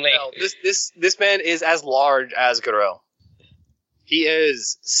 using only... No. This man is as large as Gorel. He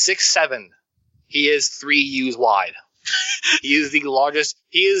is 6'7". He is 3 U's wide. He is the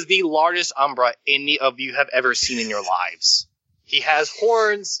largest Umbra any of you have ever seen in your lives. He has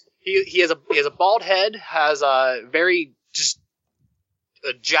horns. He has a bald head. Has a very just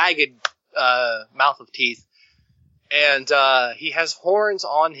a jagged mouth of teeth, and he has horns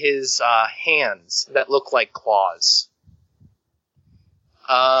on his hands that look like claws.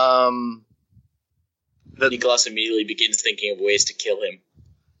 Nicholas immediately begins thinking of ways to kill him.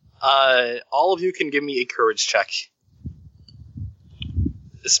 All of you can give me a courage check,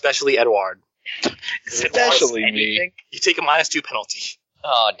 especially Edouard. Especially me. You take a -2 penalty.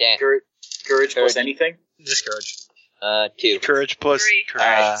 Oh, damn. Courage plus anything? Just courage. 2. Courage plus 3.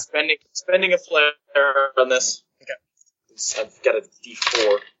 Alright, spending a flare on this. Okay. I've got a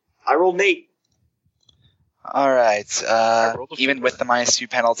D4. I rolled an 8. All right. rolled a Even 4. with the -2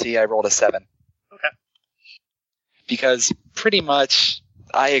 penalty, I rolled a 7. because pretty much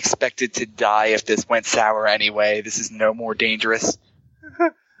I expected to die if this went sour anyway. This is no more dangerous.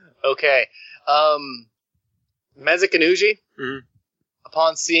 Okay. Mezek and Uji, Mhm.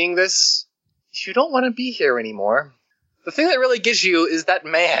 upon seeing this, you don't want to be here anymore. The thing that really gets you is that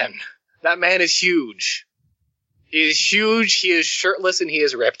man. That man is huge. He is huge, he is shirtless, and he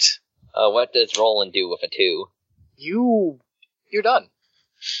is ripped. What does Roland do with a 2? You're done.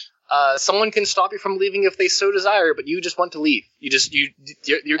 Someone can stop you from leaving if they so desire, but you just want to leave. Your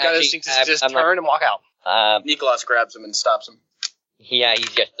gut instinct is to just turn and walk out. Nicholas grabs him and stops him. Yeah, he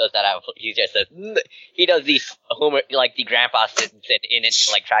just does that out. He just says, he does these Homer, like the grandpa sits in it,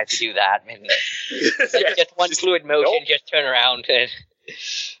 like tries to do that. And, just one fluid motion, nope. Just turn around. And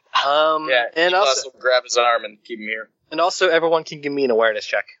and Nicholas will grab his arm and keep him here. And also, everyone can give me an awareness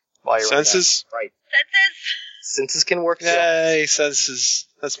check while you're Senses? Right. Senses. Senses can work too. Yay, senses.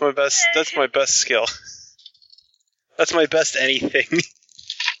 That's my best skill. That's my best anything.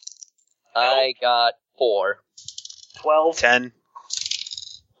 I got 4. 12. 10.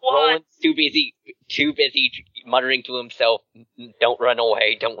 Roland's too busy muttering to himself, "Don't run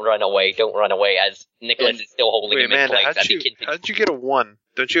away, don't run away, don't run away," as Nicholas is still holding Wait, him in Amanda, place. how'd you get a 1?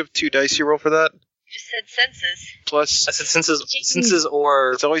 Don't you have 2 dice you roll for that? You just said senses. Plus, I said senses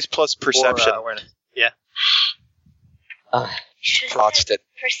or it's always plus perception. Or, awareness. Yeah. Should have Botched said it.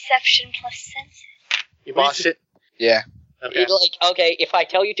 perception plus senses. You botched it? Yeah. Okay. Okay, if I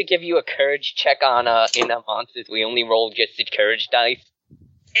tell you to give you a courage check on in the monsters, we only roll just the courage dice.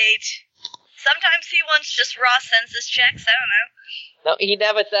 8. Sometimes he wants just raw senses checks. I don't know. No, he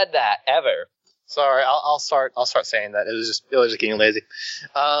never said that ever. Sorry, I'll start saying that. It was just getting lazy.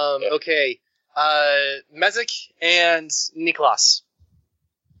 Okay. Mezek and Niklas.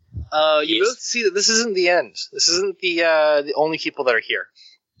 You both see that this isn't the end. This isn't the only people that are here.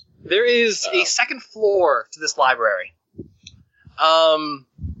 There is a second floor to this library.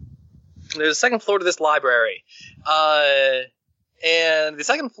 There's a second floor to this library. And the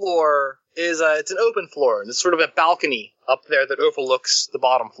second floor is it's an open floor. There's sort of a balcony up there that overlooks the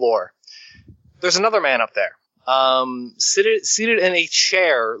bottom floor. There's another man up there. Seated in a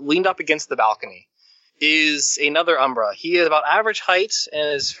chair, leaned up against the balcony, is another Umbra. He is about average height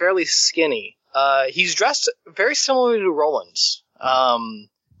and is fairly skinny. He's dressed very similarly to Roland. A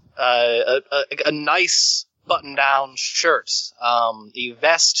nice button-down shirt, a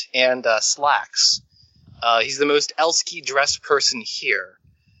vest, and slacks. He's the most Elsky dressed person here.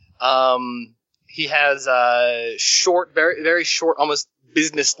 He has a short, very, very short, almost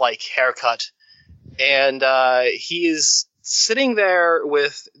business-like haircut. And he is sitting there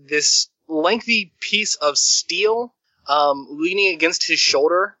with this lengthy piece of steel leaning against his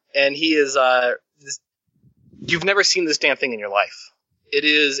shoulder. And he is... you've never seen this damn thing in your life.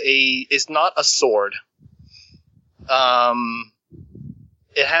 It's not a sword.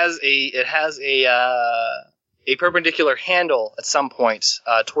 It has a perpendicular handle at some point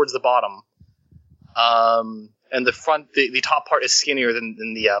towards the bottom, and the top part is skinnier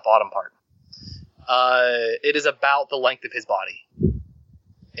than the bottom part. It is about the length of his body,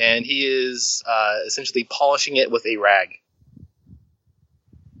 and he is essentially polishing it with a rag.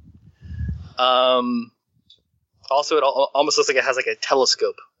 Also, it almost looks like it has like a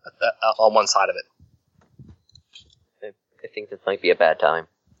telescope on one side of it. I think this might be a bad time.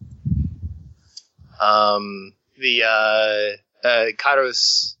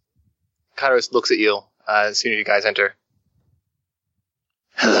 Kairos looks at you as soon as you guys enter.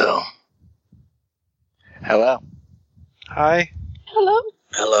 Hello. Hello. Hi. Hello.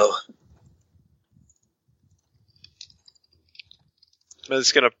 I'm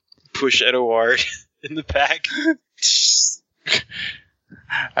just gonna push Edouard in the back.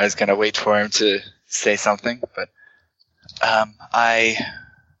 I was gonna wait for him to say something, but I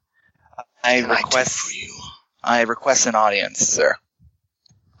request an audience, sir.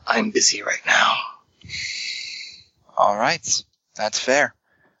 I'm busy right now. All right, that's fair.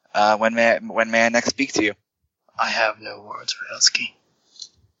 When may I next speak to you? I have no words for Elsky.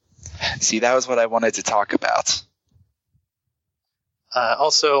 See, that was what I wanted to talk about.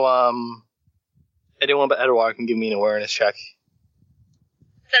 Also, anyone but Edouard can give me an awareness check.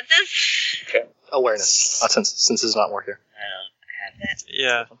 Senses? Okay. Awareness, not since it's not work here. I don't have that.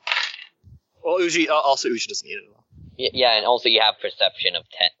 Yeah. Well, Uji doesn't need it at all. Yeah, and also you have perception of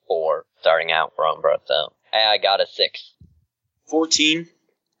 10 for starting out for Umbra, so I got a 6. 14.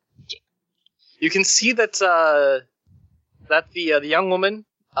 You can see that the young woman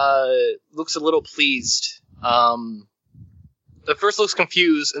looks a little pleased. At first looks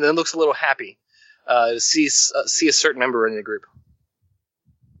confused, and then looks a little happy to see a certain member in the group.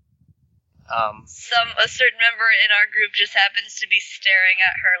 A certain member in our group just happens to be staring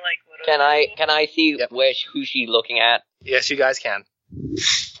at her like, what? Can I see Yep. who she's looking at? Yes, you guys can.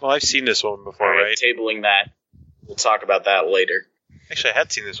 Well, I've seen this one before, Alright, right? tabling that. We'll talk about that later. Actually, I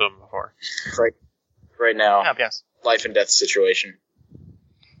had seen this one before. Right now, Yes. life and death situation.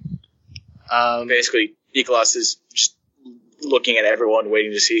 Basically, Nicholas is just looking at everyone,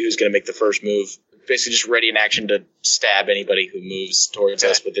 waiting to see who's going to make the first move. Basically, just ready in action to stab anybody who moves towards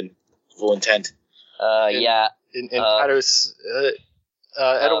us with full intent. Yeah. In Kairos,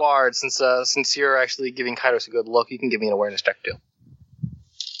 Edouard, since you're actually giving Kairos a good look, you can give me an awareness check too.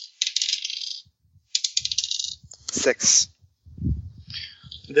 6.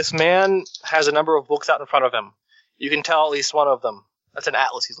 This man has a number of books out in front of him. You can tell at least one of them. That's an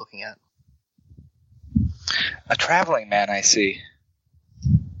atlas he's looking at. A traveling man, I see.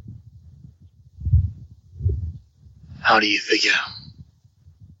 How do you figure?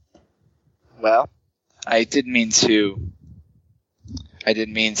 Well, I didn't mean to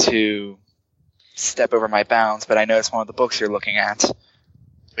step over my bounds, but I noticed one of the books you're looking at.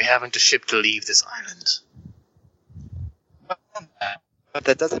 We haven't a ship to leave this island. But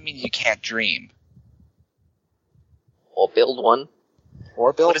that doesn't mean you can't dream. Or build one.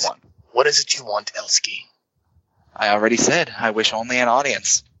 Or build What is one. What is it you want, Elsky? I already said, I wish only an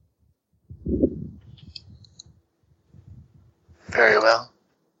audience. Very well.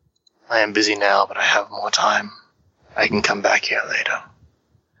 I am busy now, but I have more time. I can come back here later.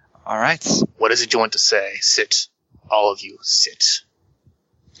 Alright. What is it you want to say? Sit. All of you, sit.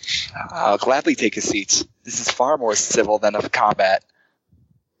 I'll gladly take a seat. This is far more civil than a combat.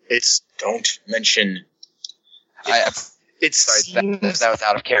 Don't mention. Sorry, Seems that was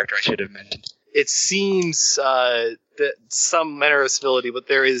out of character, I should have mentioned. it seems that some manner of civility, but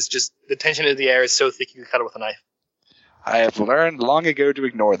there is just the tension in the air is so thick you can cut it with a knife. I have learned long ago to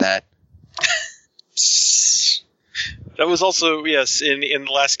ignore that. That was also, yes, in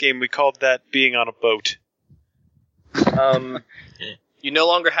the last game we called that being on a boat. You no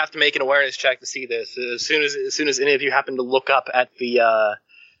longer have to make an awareness check to see this. As soon as any of you happen to look up at the,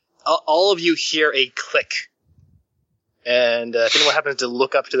 all of you hear a click, and if anyone happens to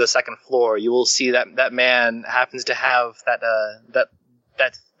look up to the second floor, you will see that man happens to have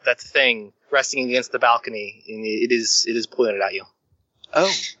that thing resting against the balcony, and it is pointed at you.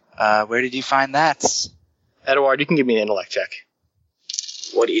 Oh, where did you find that? Edouard, you can give me an intellect check.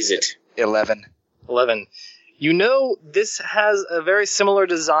 What is it? 11. 11. You know, this has a very similar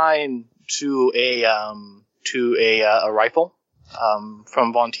design to a rifle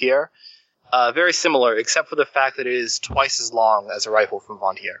from Vontier. Very similar, except for the fact that it is twice as long as a rifle from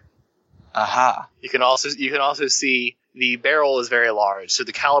Vontier. Aha. You can also see the barrel is very large, so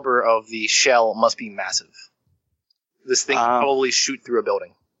the caliber of the shell must be massive. This thing can probably shoot through a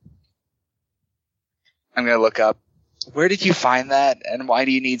building. I'm gonna look up. Where did you find that, and why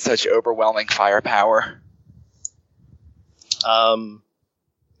do you need such overwhelming firepower?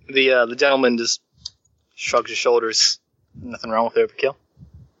 The gentleman just shrugs his shoulders. Nothing wrong with overkill.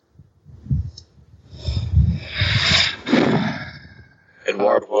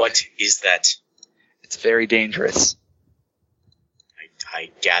 Edward, what is that? It's very dangerous. I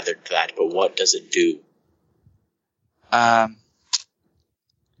gathered that, but what does it do? Have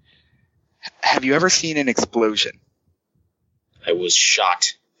you ever seen an explosion? I was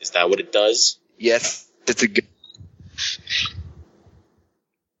shot. Is that what it does? Yes, it's a good...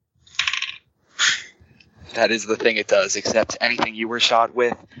 That is the thing it does, except anything you were shot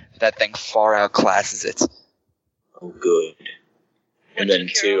with, that thing far outclasses it. Oh, good. And then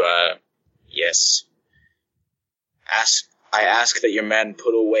yes. I ask that your man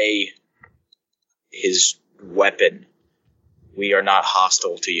put away his weapon. We are not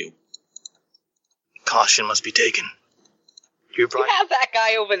hostile to you. Caution must be taken. We have that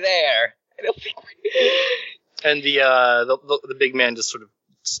guy over there. I don't think And the big man just sort of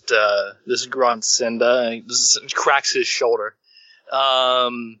just grunts and just cracks his shoulder.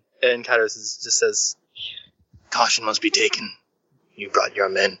 And Kairos just says, "Caution must be taken. You brought your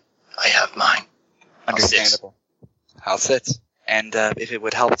men. I have mine. Understandable. I'll sit. And if it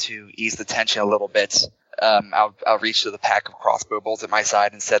would help to ease the tension a little bit, I'll reach to the pack of crossbow bolts at my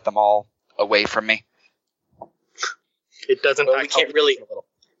side and set them all away from me. It doesn't. Well, we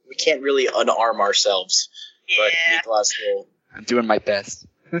can't really unarm ourselves. Yeah. But Nicholas will. I'm doing my best.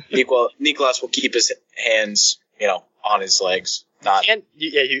 Nicholas will keep his hands, on his legs. Not. And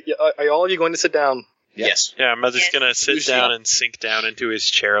are all of you going to sit down? Yes. Yeah, I'm just gonna sit Uji. down and sink down into his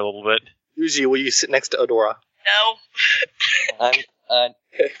chair a little bit. Usually, will you sit next to Adora? No. I'm.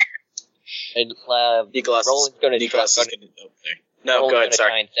 Nicholas. Roland's gonna Nicholas try. is going to. No, go ahead. Try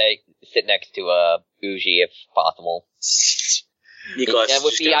Sorry. and sit next to Uji if possible. Nicholas. And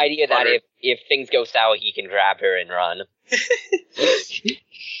with the idea that if things go sour, he can grab her and run.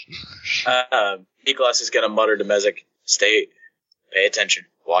 Nicholas is gonna mutter to Mezek, pay attention,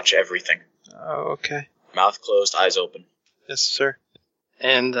 watch everything. Oh, okay. Mouth closed, eyes open. Yes, sir.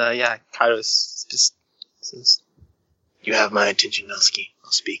 And Kairos just says, "You have my attention, Elsky.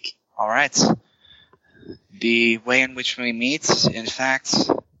 I'll speak." All right. The way in which we meet, in fact,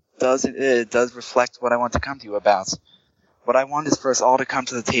 does reflect what I want to come to you about. What I want is for us all to come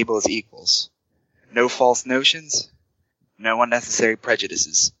to the table as equals. No false notions, no unnecessary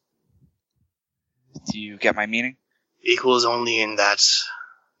prejudices. Do you get my meaning? Equals only in that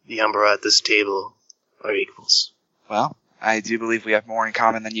the Umbra at this table are equals. Well, I do believe we have more in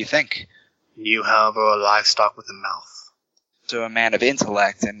common than you think. You, however, are livestock with a mouth. So a man of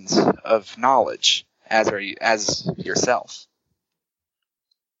intellect and of knowledge, as yourself.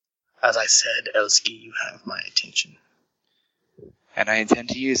 As I said, Elsky, you have my attention. And I intend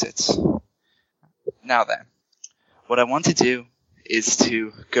to use it. Now then, what I want to do is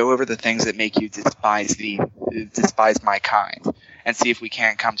to go over the things that make you despise my kind, and see if we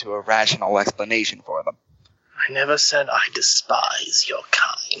can't come to a rational explanation for them. I never said I despise your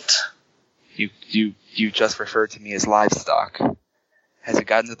kind. You just referred to me as livestock. Has it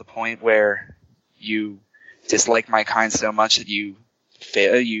gotten to the point where you dislike my kind so much that you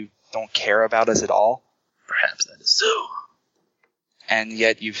don't care about us at all? Perhaps that is so. And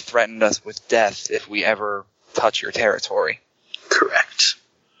yet you've threatened us with death if we ever touch your territory. Correct.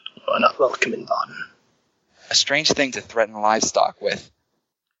 You are not welcome in Baden. A strange thing to threaten livestock with.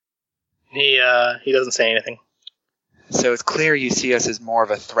 He doesn't say anything. So it's clear you see us as more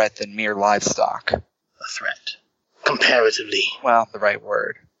of a threat than mere livestock. A threat. Comparatively. Well, the right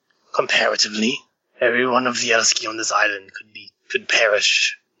word. Comparatively. Every one of the Elsky on this island could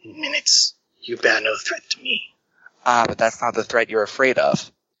perish in minutes. You bear no threat to me. Ah, but that's not the threat you're afraid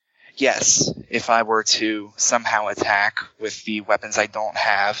of. Yes, if I were to somehow attack with the weapons I don't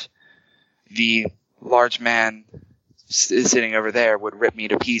have, the large man sitting over there would rip me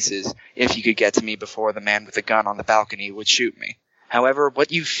to pieces if he could get to me before the man with the gun on the balcony would shoot me. However,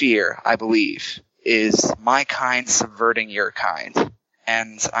 what you fear, I believe, is my kind subverting your kind.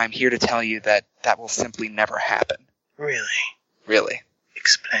 And I'm here to tell you that that will simply never happen. Really? Really.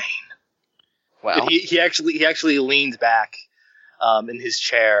 Explain. Well, he actually leans back in his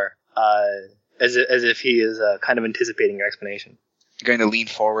chair as if he is kind of anticipating your explanation. You're going to lean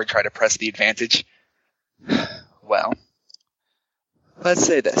forward, try to press the advantage. Well, let's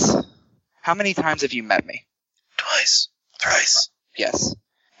say this. How many times have you met me? Twice. Thrice. Yes.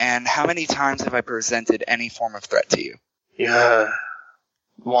 And how many times have I presented any form of threat to you?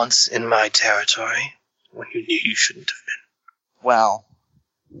 Once in my territory, when you knew you shouldn't have been. Well,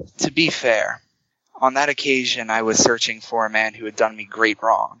 to be fair, on that occasion I was searching for a man who had done me great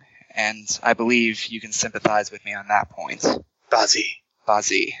wrong, and I believe you can sympathize with me on that point. Bazi.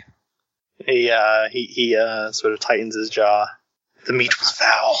 He sort of tightens his jaw. The meat was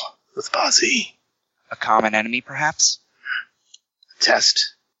foul with Bazi. A common enemy, perhaps?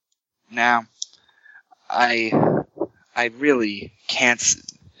 Test. Now, I really can't.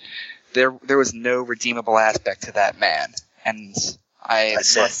 There was no redeemable aspect to that man, and I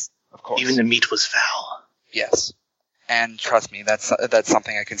said, must, of course. Even the meat was foul. Yes, and trust me, that's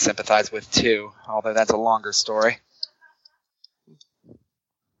something I can sympathize with too. Although that's a longer story.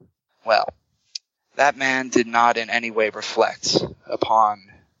 Well, that man did not in any way reflect upon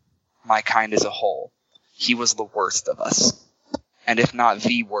my kind as a whole. He was the worst of us, and if not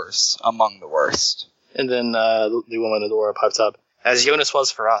the worst, among the worst. And then the woman at the door pipes up, as Jonas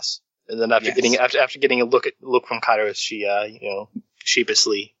was for us. And then after getting a look from Kairos, she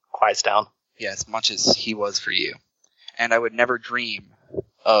sheepishly quiets down. Yes, much as he was for you. And I would never dream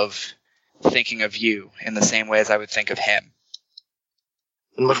of thinking of you in the same way as I would think of him.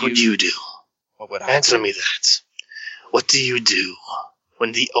 And what would you do? What would I Answer do? me that. What do you do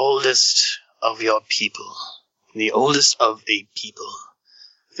when the oldest of your people, the oldest of a people,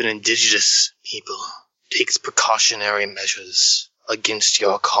 an indigenous people, takes precautionary measures against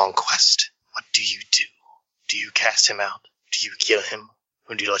your conquest? What do you do? Do you cast him out? Do you kill him?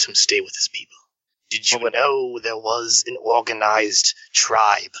 Or do you let him stay with his people? Did you know there was an organized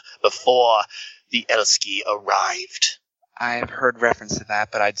tribe before the Elsky arrived? I have heard reference to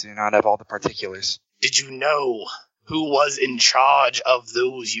that, but I do not have all the particulars. Did you know who was in charge of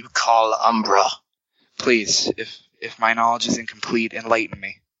those you call Umbra? Please, if my knowledge is incomplete, enlighten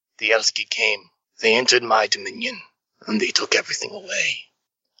me. The Elsky came. They entered my dominion, and they took everything away.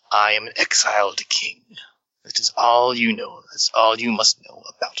 I am an exiled king. That is all you know. That's all you must know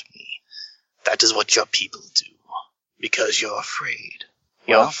about me. That is what your people do. Because you're afraid.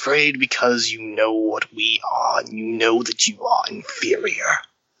 You're afraid because you know what we are, and you know that you are inferior.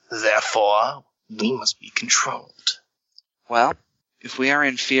 Therefore, we must be controlled. Well, if we are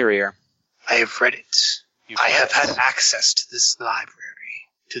inferior... I have read it. I have had access to this library,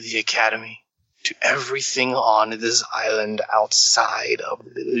 to the academy, to everything on this island outside of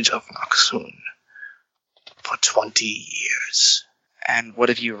the village of Noxun for 20 years. And what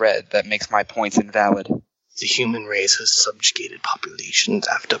have you read that makes my points invalid? The human race has subjugated populations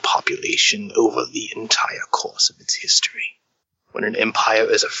after population over the entire course of its history. When an empire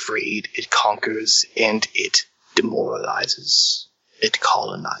is afraid, it conquers and it demoralizes. It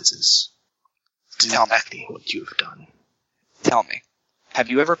colonizes. It's exactly what you have done. Tell me, have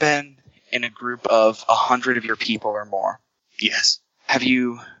you ever been in a group of 100 of your people or more? Yes. Have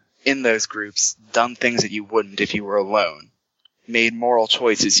you, in those groups, done things that you wouldn't if you were alone? Made moral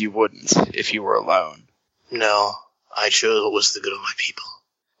choices you wouldn't if you were alone? No, I chose what was the good of my people.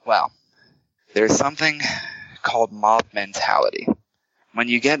 Well, there's something called mob mentality. When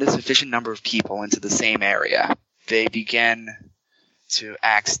you get a sufficient number of people into the same area, they begin to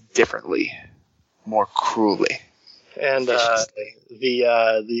act differently, more cruelly. And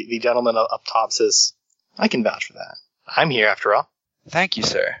the gentleman up top says, I can vouch for that. I'm here after all. Thank you,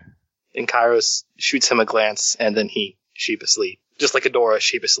 sir. And Kairos shoots him a glance, and then he sheepishly, just like Adora,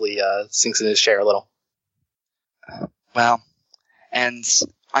 sheepishly sinks in his chair a little. Well, and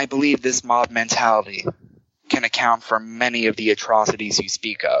I believe this mob mentality can account for many of the atrocities you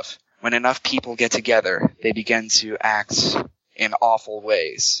speak of. When enough people get together, they begin to act in awful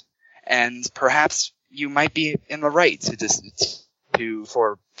ways. And perhaps you might be in the right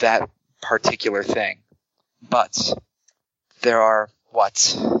for that particular thing. But there are,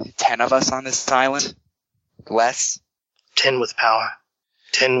 10 of us on this island? Less? 10 with power.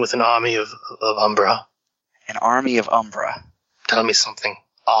 10 with an army of Umbra. An army of Umbra. Tell me something,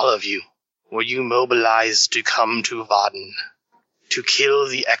 all of you. Were you mobilized to come to Vaden, to kill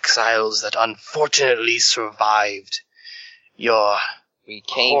the exiles that unfortunately survived your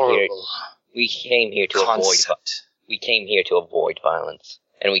horrible We came here to concept? We came here to avoid violence,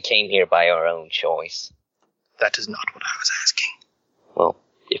 and we came here by our own choice. That is not what I was asking. Well,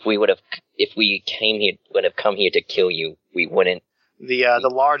 if we would have come here to kill you, we wouldn't. The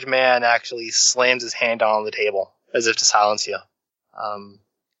large man actually slams his hand on the table as if to silence you.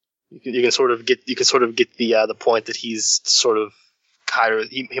 You can sort of get the point that he's sort of Kairos.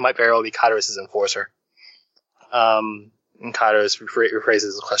 He might very well be Kairos' enforcer. And Kairos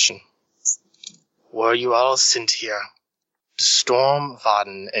rephrases the question: were you all sent here to storm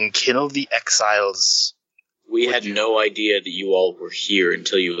Vaden and kill the exiles? We had no idea that you all were here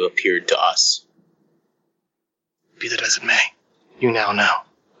until you appeared to us. Be that as it may, you now know.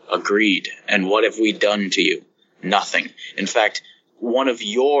 Agreed. And what have we done to you? Nothing. In fact, one of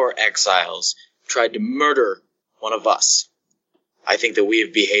your exiles tried to murder one of us. I think that we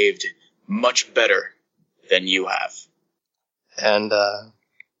have behaved much better than you have. And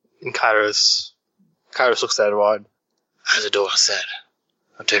Kairos looks at Edward. As Adora said,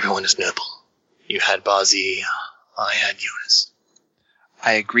 not everyone is noble. You had Bazi, I had Eunice.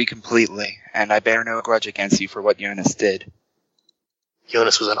 I agree completely, and I bear no grudge against you for what Eunice did.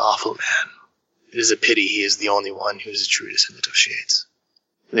 Eunice was an awful man. It is a pity he is the only one who is a true descendant of Shades.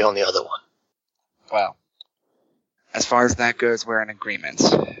 The only other one. Well, as far as that goes, we're in agreement.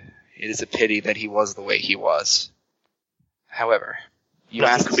 It is a pity that he was the way he was. However,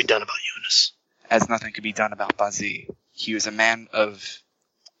 nothing could be done about Eunice. As nothing could be done about Bazi. He was a man of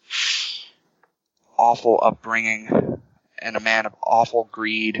awful upbringing, and a man of awful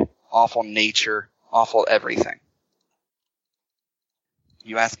greed, awful nature, awful everything.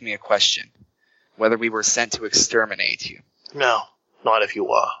 You asked me a question. Whether we were sent to exterminate you. No, not if you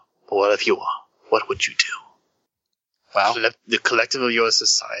were. But what if you were? What would you do? Well, the collective of your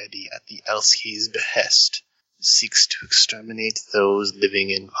society, at the Elske's behest, seeks to exterminate those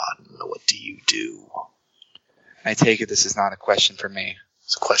living in Vaden. What do you do? I take it this is not a question for me.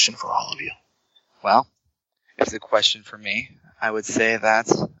 It's a question for all of you. Well, if it's a question for me, I would say that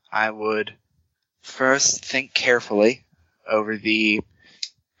I would first think carefully over the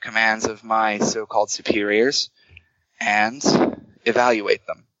commands of my so-called superiors and evaluate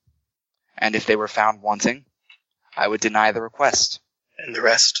them. And if they were found wanting, I would deny the request. And the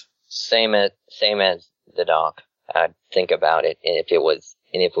rest? Same as the doc. I'd think about it, and if it was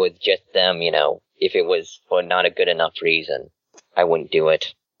just them, if it was for not a good enough reason, I wouldn't do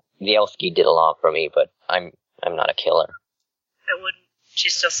it. The Elski did a lot for me, but I'm not a killer. I wouldn't.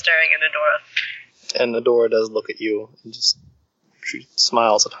 She's still staring at Adora. And Adora does look at you and she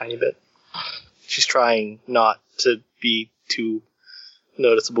smiles a tiny bit. She's trying not to be too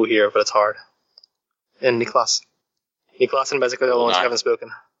noticeable here, but it's hard. And Niklas and Bezik are the only ones who haven't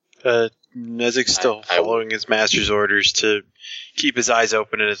spoken. Nezik's still following his master's orders to keep his eyes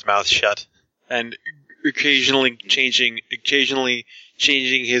open and his mouth shut, and occasionally changing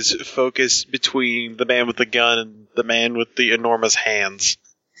his focus between the man with the gun and the man with the enormous hands.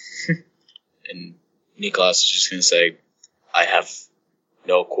 And Niklas is just going to say, I have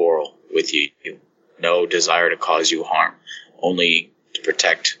no quarrel with you, no desire to cause you harm, only to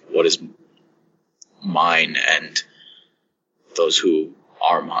protect what is mine and those who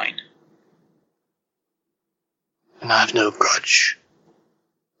are mine. And I have no grudge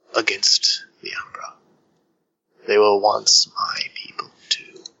against the Umbra. They were once my people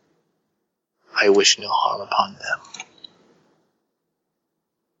too. I wish no harm upon them.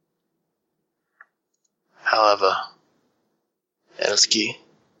 However, Elski,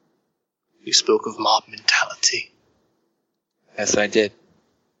 you spoke of mob mentality. Yes, I did.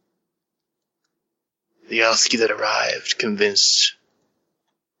 The Elski that arrived convinced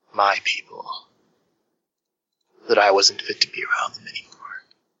my people that I wasn't fit to be around them anymore.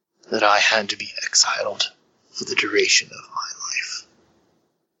 That I had to be exiled for the duration of my life.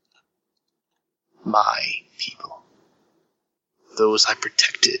 My people. Those I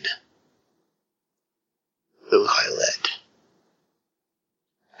protected. Those I led.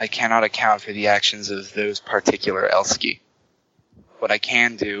 I cannot account for the actions of those particular Elski. What I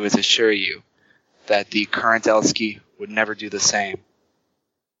can do is assure you that the current Elski would never do the same.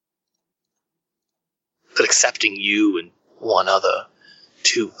 But accepting you and one other,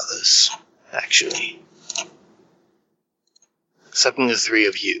 two others, actually. Accepting the three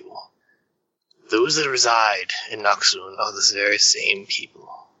of you. Those that reside in Noxun are the very same people.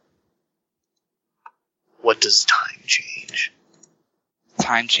 What does time change?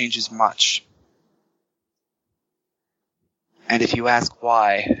 Time changes much. And if you ask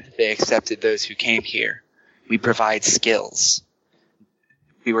why they accepted those who came here, we provide skills.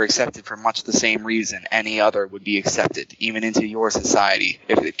 We were accepted for much the same reason any other would be accepted, even into your society,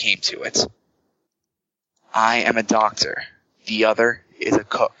 if it came to it. I am a doctor. The other is a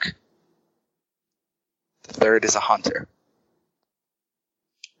cook. The third is a hunter.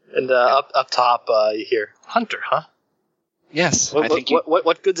 And up top, you hear, Hunter, huh? Yes,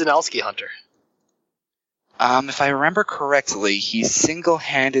 What good's an Elski hunter? If I remember correctly, he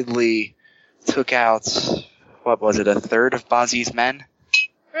single-handedly took out, what was it, a third of Bazi's men?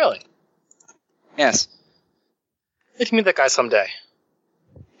 Really? Yes. I can meet that guy someday.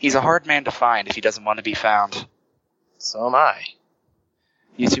 He's a hard man to find if he doesn't want to be found. So am I.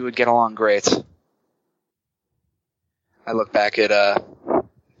 You two would get along great. I look back at,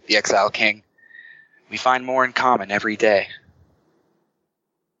 the Exile King. We find more in common every day.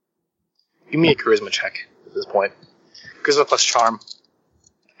 Give me a charisma check at this point. Charisma plus charm.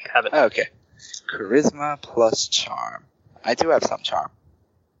 I have it. Okay. Charisma plus charm. I do have some charm.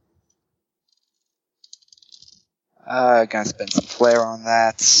 Gonna spend some flair on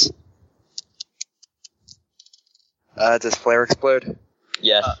that. Does flair explode?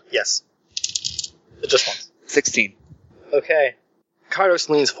 Yes. Yes. Just once. 16. Okay. Cardos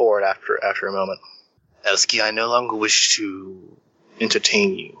leans forward after a moment. Elski, I no longer wish to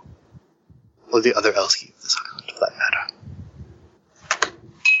entertain you. Or the other Elski of this island, for that matter.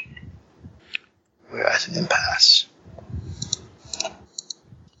 We're at an impasse.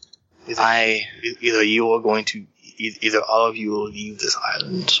 Either you are going to... Either all of you will leave this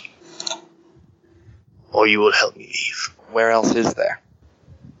island, or you will help me leave. Where else is there?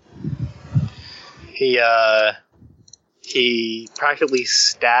 He practically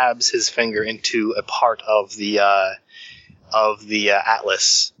stabs his finger into a part of the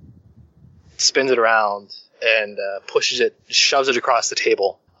atlas, spins it around, and pushes it, shoves it across the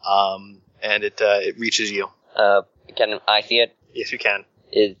table, and it reaches you. Can I see it? Yes, you can.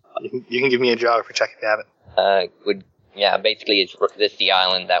 You can give me a geography check if you have it. Basically, is this the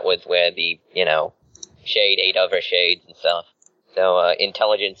island that was where the, Shade ate other shades and stuff? So,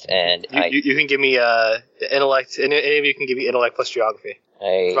 intelligence and... You can give me intellect, any of you can give me intellect plus geography.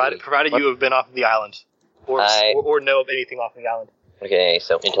 Provided you have been off of the island. Or know of anything off of the island. Okay,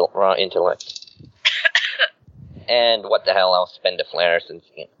 so raw intellect. And what the hell, I'll spend a flair since...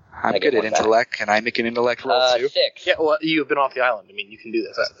 I'm good at intellect. Can I make an intellect roll too? 6. Yeah, well, you've been off the island. I mean, you can do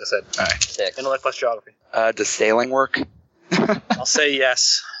this, as I said. Alright. 6. Intellect plus geography. Does sailing work? I'll say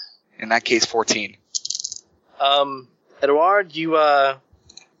yes. In that case, 14. Edouard, you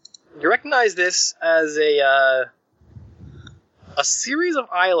recognize this as a series of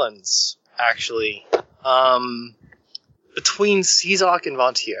islands actually. Between Cizok and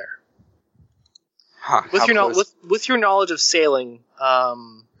Vontier. Huh, With how your close- with your knowledge of sailing,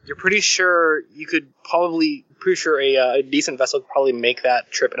 you're pretty sure you could probably a decent vessel could probably make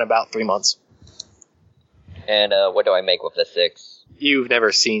that trip in about 3 months. And what do I make with the 6? You've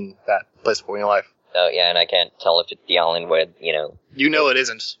never seen that place before in your life. Oh, yeah, and I can't tell if it's the island where, You know it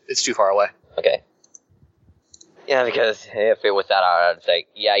isn't. It's too far away. Okay. Yeah, because if it was that hard, I'd say,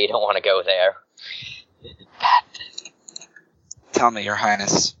 yeah, you don't want to go there. Tell me, Your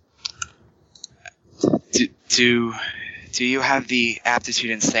Highness. Do you have the aptitude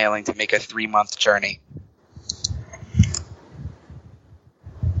in sailing to make a 3-month journey?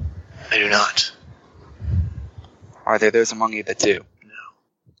 I do not. Are there those among you that do? No.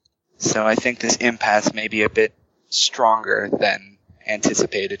 So I think this impasse may be a bit stronger than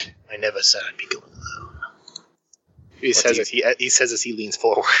anticipated. I never said I'd be going alone. He What says do he says as he leans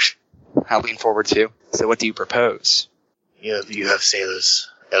forward. I'll lean forward too. So what do you propose? You have sailors,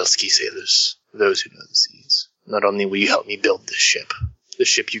 Elski sailors, those who know the seas. Not only will you help me build this ship, the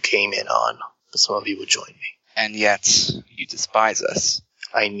ship you came in on, but some of you will join me. And yet, you despise us.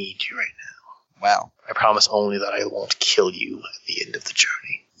 I need you right now. Well, I promise only that I won't kill you at the end of the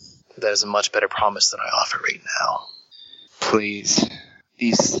journey. That is a much better promise than I offer right now. please.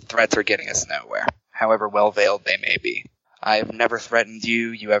 These threats are getting us nowhere, however well-veiled they may be. I have never threatened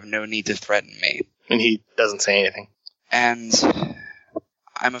you. You have no need to threaten me. And he doesn't say anything. And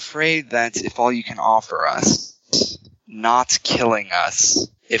I'm afraid that if all you can offer us, not killing us,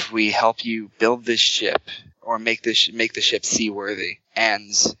 if we help you build this ship or make the ship seaworthy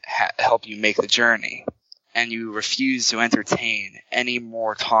and help you make the journey, and you refuse to entertain any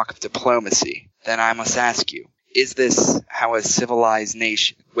more talk of diplomacy, then I must ask you, is this how a civilized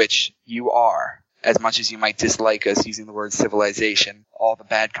nation, which you are, as much as you might dislike us using the word civilization, all the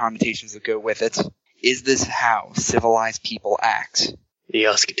bad connotations that go with it, is this how civilized people act? The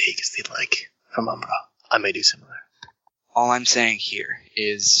else can take as they'd like from Umbra. I may do similar. All I'm saying here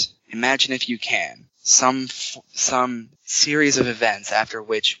is, imagine if you can, some series of events after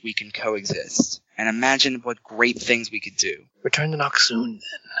which we can coexist. And imagine what great things we could do. Return to Noxoon, then.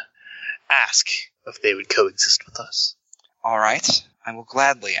 Ask if they would coexist with us. All right, I will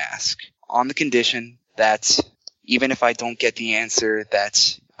gladly ask, on the condition that even if I don't get the answer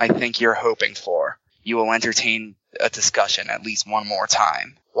that I think you're hoping for, you will entertain a discussion at least one more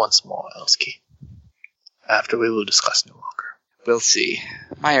time. Once more, Elski. After we will discuss no longer. We'll see.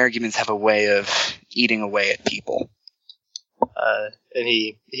 My arguments have a way of eating away at people. And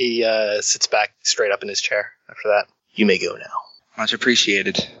he sits back straight up in his chair after that. You may go now. Much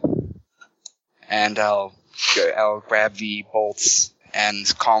appreciated. And I'll grab the bolts and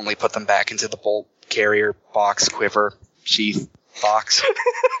calmly put them back into the bolt carrier box, quiver, sheath box.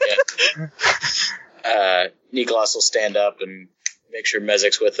 Nicholas will stand up and make sure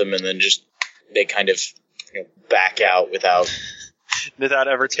Mezek's with him, and then they kind of back out without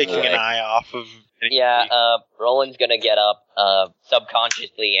ever taking an eye off of anything. Yeah, Roland's gonna get up,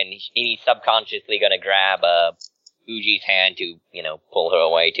 subconsciously, and he's subconsciously gonna grab, Uji's hand to, pull her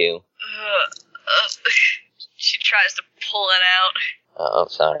away too. She tries to pull it out. Oh,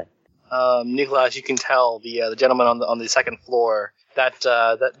 sorry. Nicholas, you can tell the gentleman on the second floor that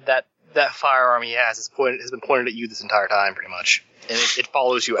firearm he has been pointed at you this entire time, pretty much, and it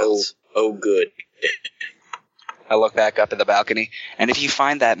follows you out. Oh, good. I look back up at the balcony, and if you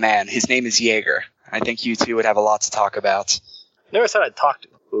find that man, his name is Jaeger. I think you two would have a lot to talk about. Never said I'd talk to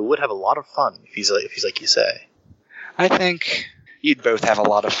him. We would have a lot of fun if he's like you say. I think you'd both have a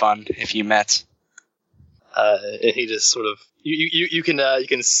lot of fun if you met. And he just sort of you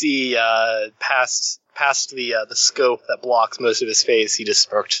can see past the scope that blocks most of his face. He just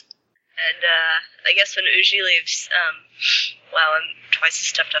smirked. And I guess when Uji leaves, wow, I'm twice as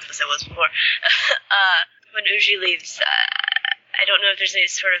stepped up as I was before. When Uji leaves, I don't know if there's any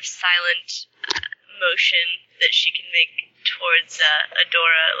sort of silent motion that she can make towards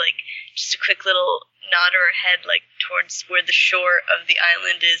Adora, like just a quick little nod of her head, like towards where the shore of the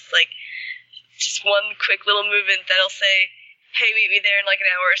island is, like just one quick little movement that'll say, "Hey, meet me there in like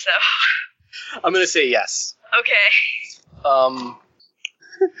an hour or so." I'm gonna say yes.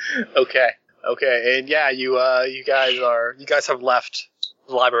 Okay. Okay, and yeah, you guys have left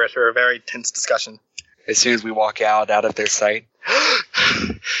the library after a very tense discussion. As soon as we walk out of their sight,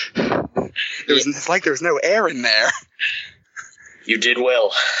 it's like there's no air in there. You did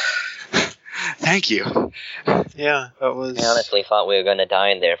well. Thank you. Yeah, that was... I honestly thought we were gonna die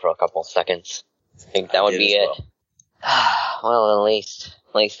in there for a couple seconds. I think that would be it. Well, at least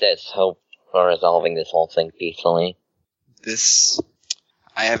there's hope for resolving this whole thing peacefully.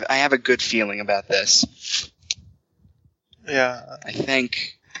 I have a good feeling about this. Yeah. I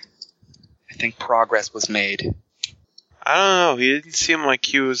think progress was made. I don't know. He didn't seem like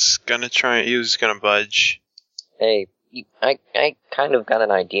he was gonna budge. Hey, I kind of got an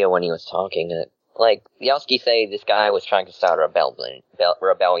idea when he was talking. Like, Yelsky say this guy was trying to start a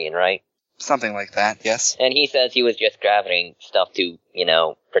rebellion, right? Something like that, yes. And he says he was just gathering stuff to,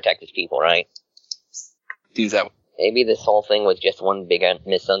 protect his people, right? Seems that way. Maybe this whole thing was just one big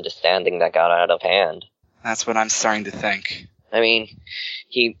misunderstanding that got out of hand. That's what I'm starting to think. I mean,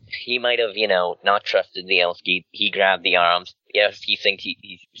 he might have, not trusted the Yelsky. He grabbed the arms. Yes, he thinks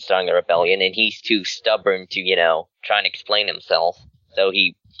he's starting a rebellion, and he's too stubborn to, try and explain himself. So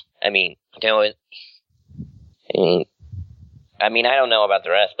I don't know about the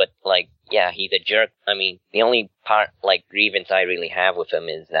rest, but, yeah, he's a jerk. I mean, the only grievance I really have with him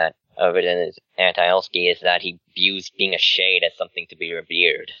is that, other than his anti-Yelsky, is that he views being a shade as something to be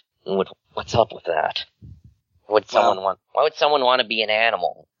revered. What's up with that? Why would someone want to be an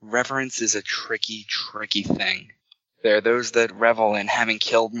animal? Reverence is a tricky, tricky thing. There are those that revel in having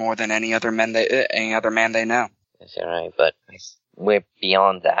killed more than any other man they know. That's alright, but we're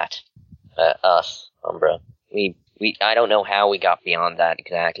beyond that. Us, Umbra. I don't know how we got beyond that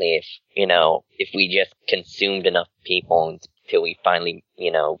exactly. If we just consumed enough people until we finally,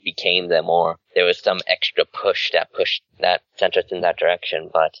 became them, or there was some extra push that sent us in that direction,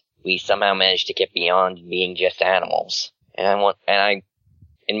 but we somehow managed to get beyond being just animals. And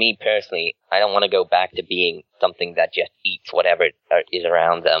me personally, I don't want to go back to being something that just eats whatever is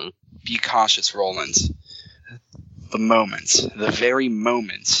around them. Be cautious, Roland. The very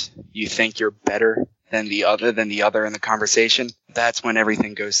moment you think you're better than the other in the conversation, that's when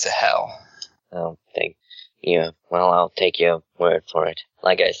everything goes to hell. I'll take your word for it.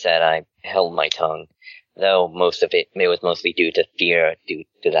 Like I said, I held my tongue, though most of it was mostly due to fear due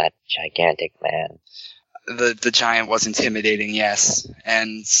to that gigantic man. The giant was intimidating, yes,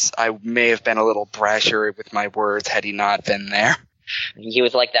 and I may have been a little brasher with my words had he not been there. He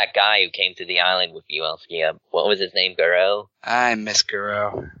was like that guy who came to the island with you, Elsky. What was his name, Garo? I miss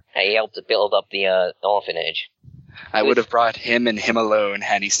Garo. He helped to build up the orphanage. I would have brought him and him alone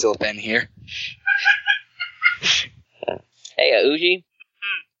had he still been here. Hey, Uji?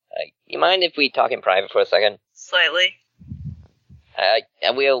 You mind if we talk in private for a second? Slightly.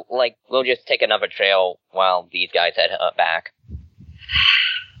 We'll just take another trail while these guys head back.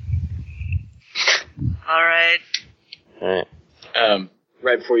 Alright. Alright.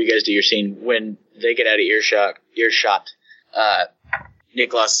 Right before you guys do your scene, when they get out of earshot,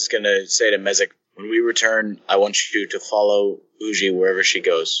 Niklas is going to say to Mezek, when we return, I want you to follow Uji wherever she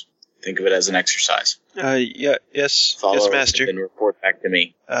goes. Think of it as an exercise. Yes. Follow yes, her Master. and then report back to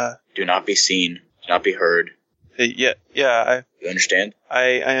me. Do not be seen. Do not be heard. You understand?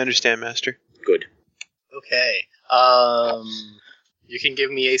 I understand, Master. Good. Okay. You can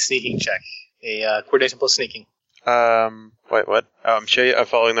give me a sneaking check. A coordination plus sneaking. Wait, what? I'm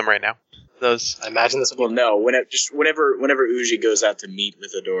following them right now. Those. I imagine this will be... Well, no. Whenever Uji goes out to meet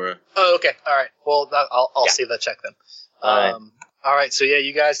with Adora. Oh, okay. All right. Well, I'll save that check then. Alright. All right. So, yeah,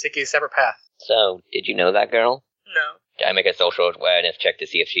 you guys take a separate path. So, did you know that girl? No. Can I make a social awareness check to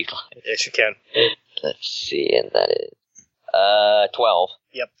see if she's live? Yes, you can. Let's see, and that is 12.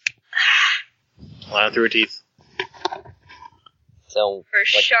 Yep. Lying through her teeth. So, Her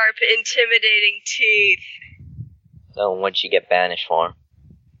sharp, intimidating teeth. So, what'd she get banished for?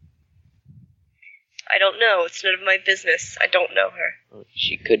 I don't know. It's none of my business. I don't know her.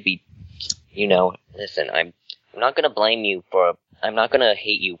 She could be, listen, I'm not gonna blame you for, I'm not gonna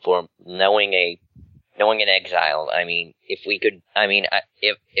hate you for knowing an exile. I mean, if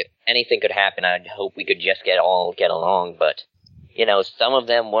anything could happen, I'd hope we could just get along, but, some of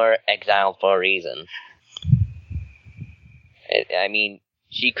them were exiled for a reason. I mean,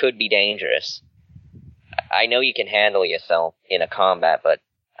 she could be dangerous. I know you can handle yourself in a combat, but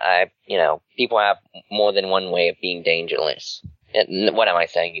people have more than one way of being dangerous. And what am I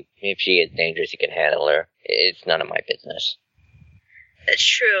saying? If she is dangerous, you can handle her. It's none of my business. That's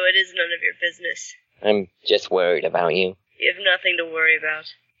true. It is none of your business. I'm just worried about you. You have nothing to worry about.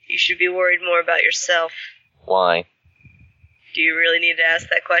 You should be worried more about yourself. Why? Do you really need to ask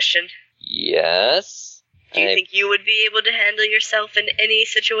that question? Yes. Do you think you would be able to handle yourself in any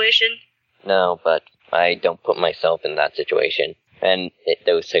situation? No, but I don't put myself in that situation. And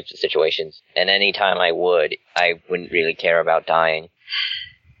those types of situations. And any time I wouldn't really care about dying.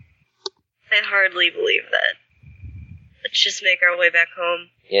 I hardly believe that. Let's just make our way back home.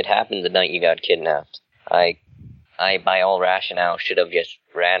 It happened the night you got kidnapped. I I by all rationale, should have just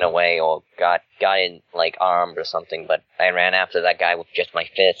ran away or got in, like, armed or something, but I ran after that guy with just my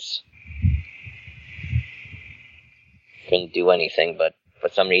fists. Couldn't do anything, but for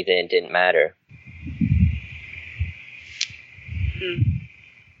some reason it didn't matter.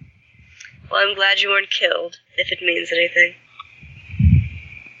 Well, I'm glad you weren't killed, if it means anything.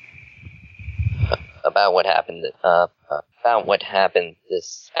 About what happened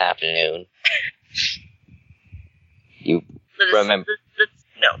this afternoon. You remember?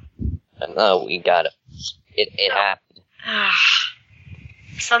 No. No, we got it. It happened.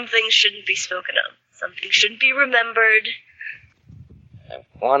 Some things shouldn't be spoken of. Some things shouldn't be remembered. I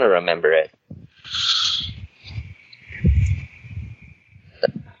want to remember it.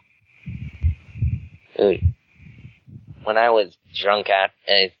 Dude, when I was drunk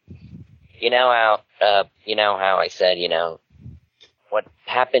you know how I said, what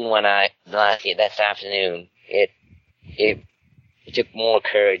happened this afternoon, it took more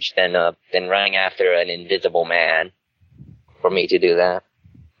courage than running after an invisible man for me to do that.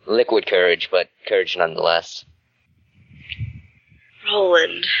 Liquid courage, but courage nonetheless.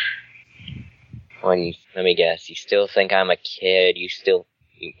 Roland. Let me guess, you still think I'm a kid,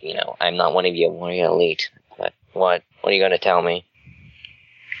 I'm not one of your warrior elite. But what are you gonna tell me?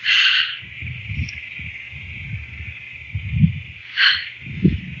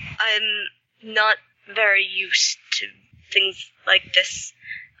 I'm not very used to things like this.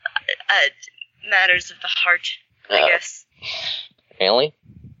 Matters of the heart, I guess. Really?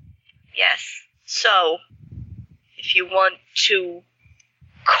 Yes. So, if you want to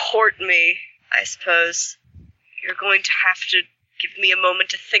court me, I suppose, you're going to have to give me a moment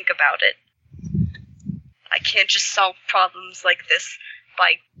to think about it. I can't just solve problems like this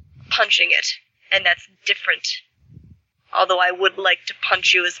by punching it, and that's different. Although I would like to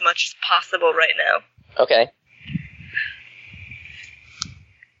punch you as much as possible right now. Okay.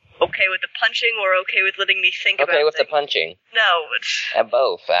 Okay with the punching, or okay with letting me think about it? Okay with the punching. No.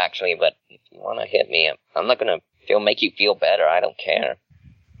 Both, actually, but if you want to hit me, I'm not going to make you feel better. I don't care.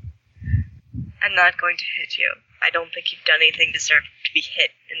 I'm not going to hit you. I don't think you've done anything deserved to be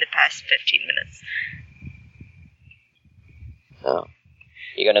hit in the past 15 minutes. Oh.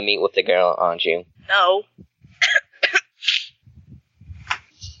 You're going to meet with the girl, aren't you? No.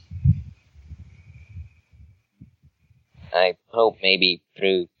 I hope maybe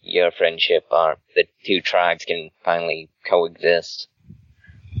through your friendship the two tribes can finally coexist.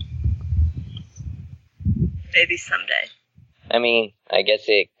 Maybe someday. I mean, I guess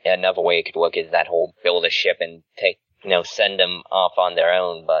another way it could work is that whole build a ship and send them off on their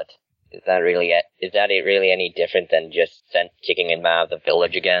own, but is that really any different than just kicking him out of the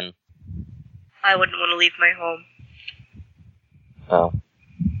village again? I wouldn't want to leave my home. Oh.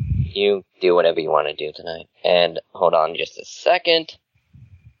 You do whatever you want to do tonight. And hold on just a second.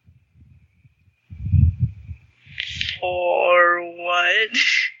 For what?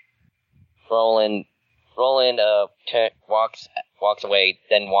 Roland walks away,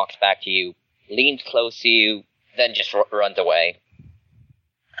 then walks back to you, leans close to you, then just runs away.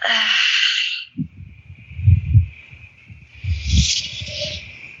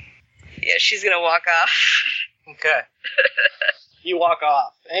 Yeah, she's gonna walk off. Okay. You walk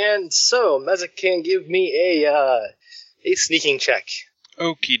off. And so, Mezek can give me a sneaking check.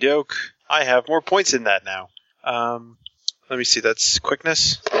 Okie doke. I have more points in that now. Let me see, that's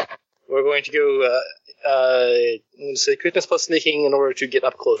quickness. We're going to go, let's say quickness plus sneaking in order to get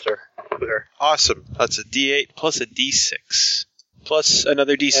up closer with her. Awesome. That's a D8 plus a D6. Plus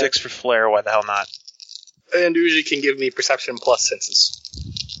another D6 for flair, why the hell not? And Uji can give me perception plus senses.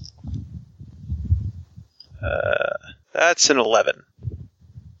 That's an 11.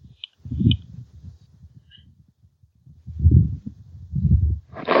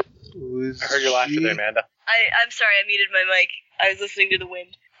 I heard your laughter there, Amanda. I'm sorry, I muted my mic. I was listening to the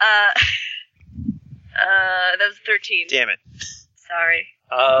wind. That was 13. Damn it. Sorry.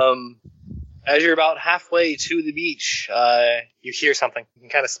 As you're about halfway to the beach, you hear something. You can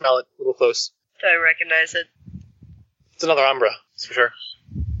kind of smell it a little close. Do I recognize it? It's another Umbra, that's for sure.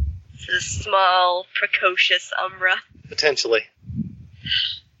 It's a small, precocious Umbra. Potentially.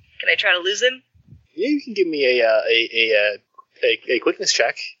 Can I try to lose him? Yeah, you can give me a quickness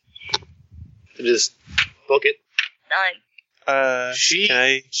check. Just book it. 9. She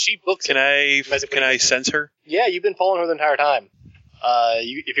books Can it. I sense her? Yeah, you've been following her the entire time.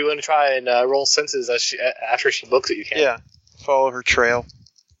 If you want to try and roll senses after she books it, you can. Yeah. Follow her trail.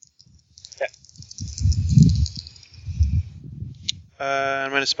 Yeah. I'm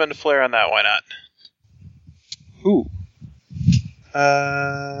going to spend a flare on that. Why not? Ooh.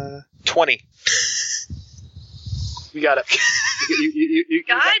 20. You got it. You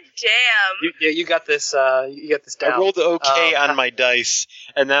God damn. You got this. You got this down. I rolled okay on my dice,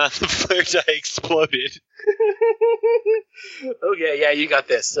 and then on the flare die exploded. Okay, yeah, you got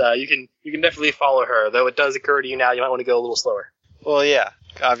this. You can definitely follow her, though it does occur to you now you might want to go a little slower. Well, yeah,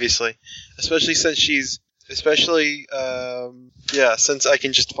 obviously, especially since since I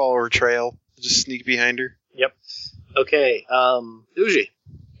can just follow her trail, just sneak behind her. Yep. Okay, Uji,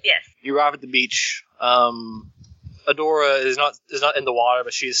 Yes. you arrive at the beach. Adora is not in the water,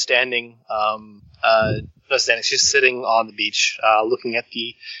 but she's standing. Not standing. She's sitting on the beach, looking at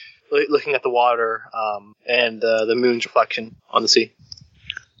the water and the moon's reflection on the sea.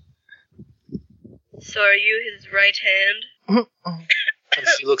 So are you his right hand? And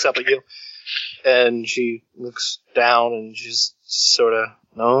she looks up at you, and she looks down, and she's sort of,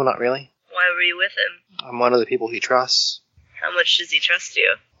 no, not really. Why were you with him? I'm one of the people he trusts How much does he trust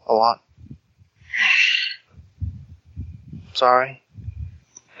you? a lot. Sorry.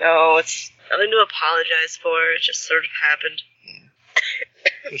 No, it's nothing to apologize for. It just sort of happened.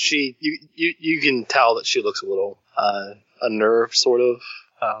 You can tell that she looks a little unnerved, sort of.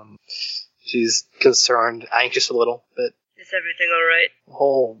 She's concerned, anxious a little bit. Is everything alright? The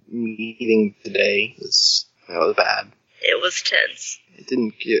whole meeting today was bad. It was tense.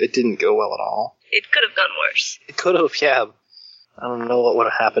 It didn't go well at all. It could have gone worse. It could have, yeah. I don't know what would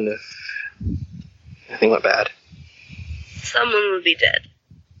have happened if anything went bad. Someone would be dead.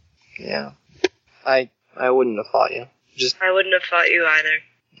 Yeah. I wouldn't have fought you. I wouldn't have fought you either.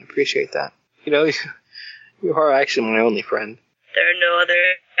 I appreciate that. You know, you are actually my only friend. There are no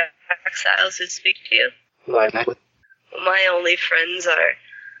other exiles who speak to you? Who I met with. My only friends are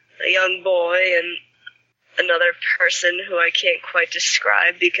a young boy and another person who I can't quite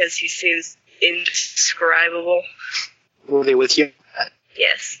describe because he seems indescribable. Were they with you?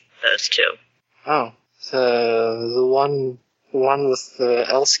 Yes, those two. Oh. The one with the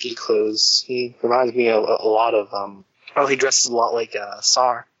Elski clothes. He reminds me a lot of, he dresses a lot like,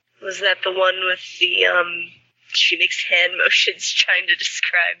 Sar. Was that the one with the, she makes hand motions trying to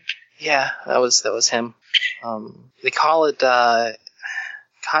describe? Yeah, that was him. They call it,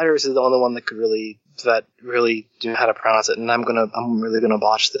 Kairos is the only one that really knew how to pronounce it, and I'm really gonna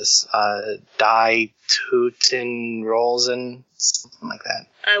botch this. Dai-Tutin Rolzen, something like that.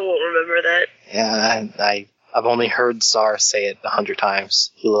 I won't remember that. Yeah, I've only heard Sar say it 100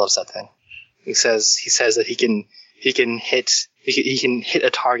 times. He loves that thing. He says that he can hit a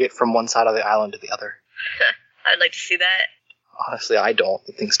target from one side of the island to the other. I'd like to see that. Honestly, I don't.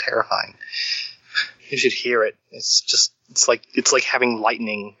 The thing's terrifying. You should hear it. It's like having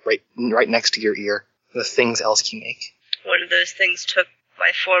lightning right next to your ear. The things Elski make. One of those things took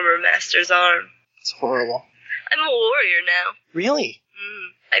my former master's arm. It's horrible. I'm a warrior now. Really?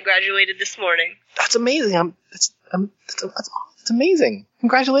 I graduated this morning. That's amazing. That's amazing.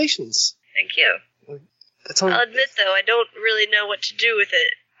 Congratulations. Thank you. I'll admit, though, I don't really know what to do with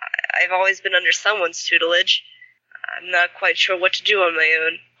it. I've always been under someone's tutelage. I'm not quite sure what to do on my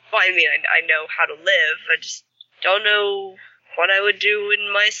own. Well, I mean, I know how to live. I just don't know what I would do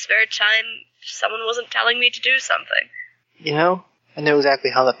in my spare time if someone wasn't telling me to do something. You know, I know exactly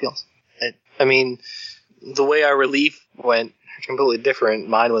how that feels. I mean, the way our relief went, completely different.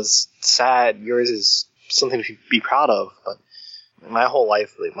 Mine was sad. Yours is something to be proud of. But my whole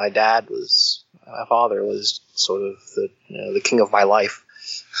life, like, my father was sort of the king of my life.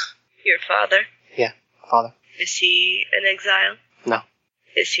 Your father? Yeah, father. Is he an exile? No.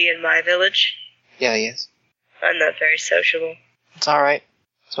 Is he in my village? Yeah, he is. I'm not very sociable. It's alright.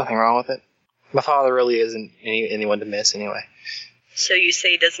 There's nothing wrong with it. My father really isn't anyone to miss anyway. So you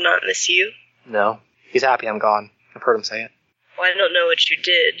say he does not miss you? No. He's happy I'm gone. I've heard him say it. Well, I don't know what you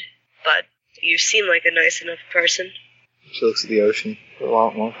did, but you seem like a nice enough person. She looks at the ocean for a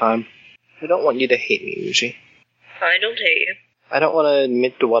long, long time. I don't want you to hate me, Uji. I don't hate you. I don't want to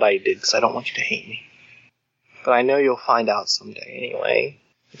admit to what I did because I don't want you to hate me. But I know you'll find out someday anyway.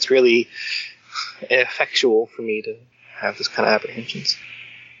 It's really effectual for me to have this kind of apprehensions.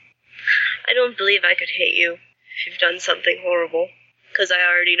 I don't believe I could hate you if you've done something horrible, because I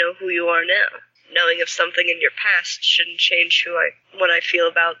already know who you are now. Knowing of something in your past shouldn't change what I feel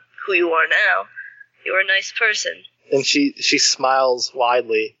about who you are now. You're a nice person. And she smiles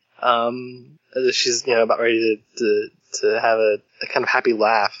widely. As she's about ready to have a kind of happy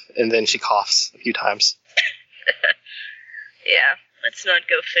laugh, and then she coughs a few times. Yeah, let's not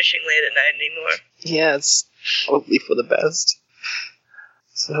go fishing late at night anymore. Yeah, it's probably for the best.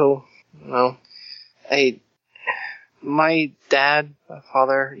 So, my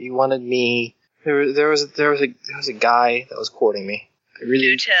father, he wanted me. There was a guy that was courting me.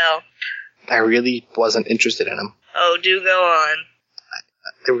 Do tell. I really wasn't interested in him. Oh, do go on.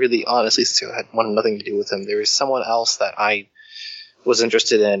 I really, honestly, still had wanted nothing to do with him. There was someone else that I was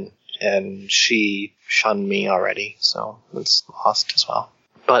interested in, and she shunned me already, so it's lost as well.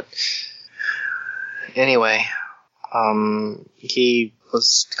 But anyway, he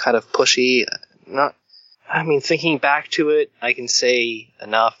was kind of pushy. Thinking back to it, I can say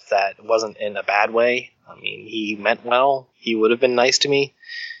enough that it wasn't in a bad way. I mean, he meant well. He would have been nice to me.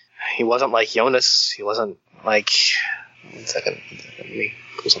 He wasn't like Jonas. He wasn't like... 1 second. Let me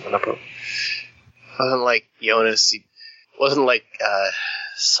pull something up. He wasn't like Jonas. He wasn't like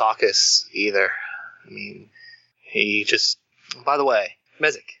Sakis either. I mean, he just... By the way,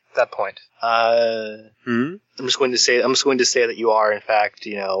 Mezek, at that point, I'm just going to say that you are, in fact,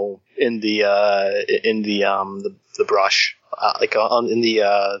 in the brush, in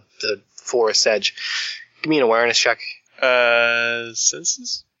the forest edge. Give me an awareness check.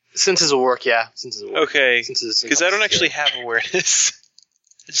 Senses? Senses will work, yeah. Senses will work. Okay, because I don't actually have awareness.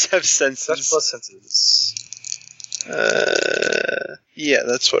 I just have senses. That's plus senses. Yeah,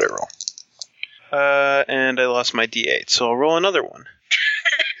 that's what I roll. And I lost my D8, so I'll roll another one.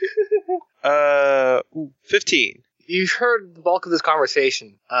 15. You heard the bulk of this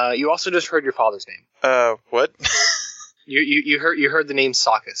conversation. You also just heard your father's name. What? You heard the name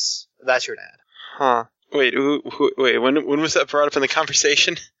Sakis. That's your dad. Huh. Wait, when was that brought up in the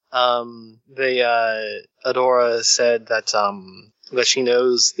conversation? Adora said that she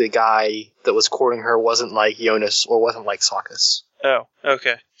knows the guy that was courting her wasn't like Jonas or wasn't like Sakis. Oh,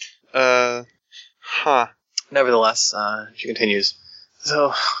 okay. Huh. Nevertheless, she continues.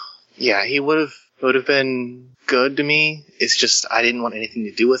 So, yeah, he would have been good to me. It's just I didn't want anything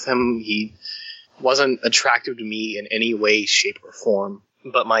to do with him. He wasn't attractive to me in any way, shape, or form.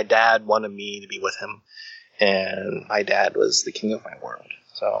 But my dad wanted me to be with him, and my dad was the king of my world.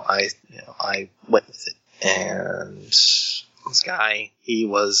 So I went with it. And this guy, he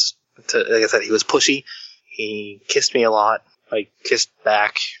was, like I said, he was pushy. He kissed me a lot. I kissed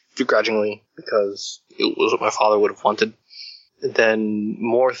back begrudgingly because it was what my father would have wanted. Then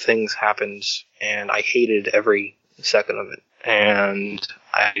more things happened, and I hated every second of it. And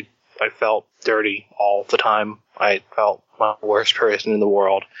I felt dirty all the time. I felt my worst person in the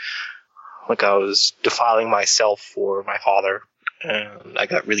world. Like I was defiling myself for my father. And I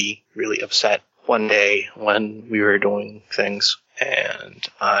got really, really upset one day when we were doing things. And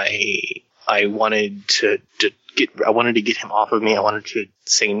I wanted to get him off of me. I wanted to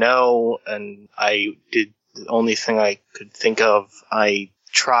say no. And I did the only thing I could think of. I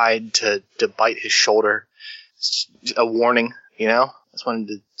tried to bite his shoulder. A warning, I just wanted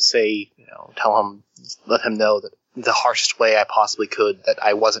to say, let him know that the harshest way I possibly could that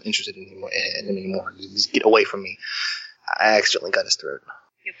I wasn't interested in him anymore. Just get away from me. I accidentally got his throat.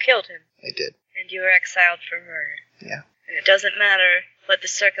 You killed him. I did. And you were exiled for murder. Yeah. And it doesn't matter what the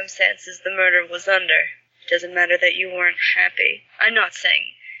circumstances the murder was under. It doesn't matter that you weren't happy. I'm not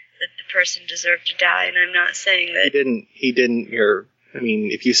saying that the person deserved to die, and I'm not saying that... He didn't,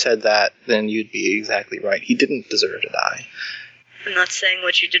 if you said that, then you'd be exactly right. He didn't deserve to die. I'm not saying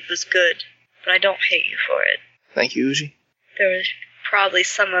what you did was good, but I don't hate you for it. Thank you, Uji. There was probably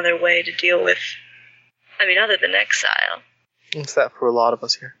some other way to deal with... other than exile. What's that for a lot of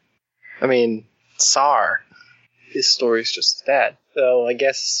us here? Tsar. His story's just sad. So I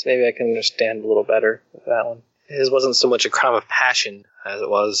guess maybe I can understand a little better with that one. His wasn't so much a crime of passion as it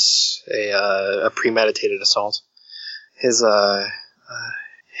was a premeditated assault. His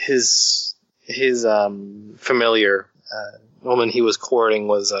familiar woman he was courting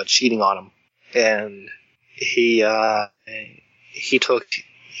was cheating on him, and he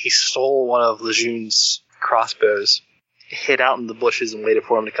stole one of Lejeune's crossbows, hid out in the bushes, and waited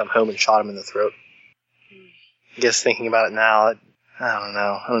for him to come home and shot him in the throat. I guess thinking about it now, I don't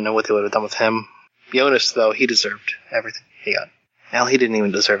know. I don't know what they would have done with him. Jonas, though, he deserved everything he got. Hell, he didn't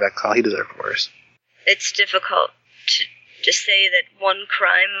even deserve exile. He deserved worse. It's difficult to say that one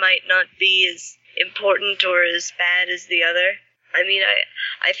crime might not be as important or as bad as the other.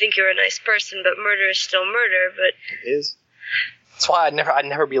 I think you're a nice person, but murder is still murder, but... It is. That's why I'd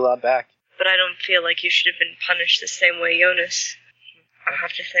never be allowed back. But I don't feel like you should have been punished the same way Jonas. I'll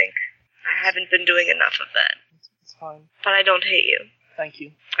have to think. I haven't been doing enough of that. It's fine. But I don't hate you. Thank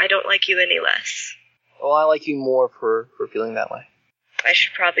you. I don't like you any less. Well, I like you more for feeling that way. I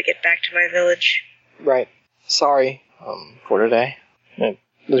should probably get back to my village. Right. Sorry for today. It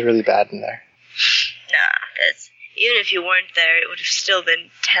was really bad in there. Nah, even if you weren't there, it would have still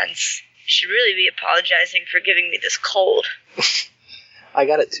been tense. You should really be apologizing for giving me this cold. I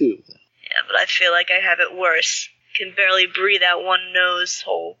got it too. Yeah, but I feel like I have it worse. Can barely breathe out one nose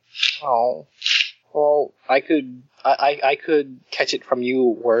hole. Oh. Well, I could catch it from you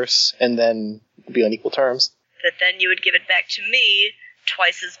worse, and then be on equal terms. But then you would give it back to me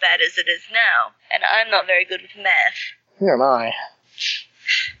twice as bad as it is now, and I'm not very good with math. Neither am I.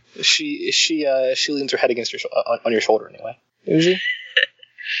 She leans her head against your on your shoulder anyway. Usually.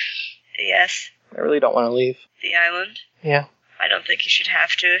 Yes. I really don't want to leave. The island? Yeah. I don't think you should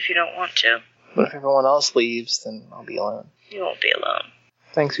have to if you don't want to. But if everyone else leaves, then I'll be alone. You won't be alone.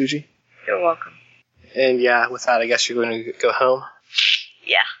 Thanks, Uji. You're welcome. And yeah, with that, I guess you're going to go home.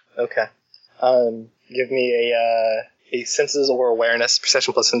 Yeah. Okay. Give me a senses or awareness,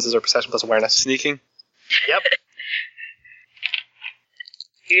 perception plus senses or perception plus awareness. Sneaking? Yep.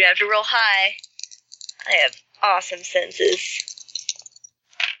 You'd have to roll high. I have awesome senses.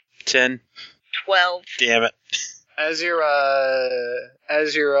 10. 12. Damn it. As you're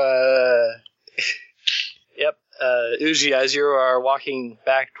Uji, as you are walking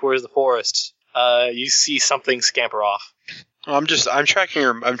back towards the forest, you see something scamper off. I'm tracking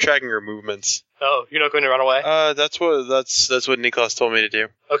her movements. Oh, you're not going to run away? That's what Nicholas told me to do.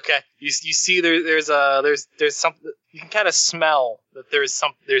 Okay. You see there's something, you can kind of smell that there's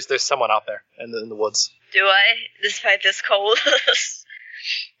someone out there in the woods. Do I? Despite this cold?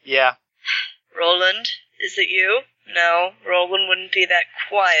 Yeah. Roland, is it you? No, Roland wouldn't be that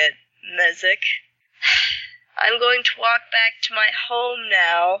quiet, Mezek. I'm going to walk back to my home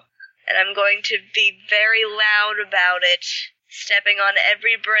now, and I'm going to be very loud about it, stepping on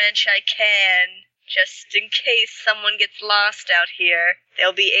every branch I can, just in case someone gets lost out here.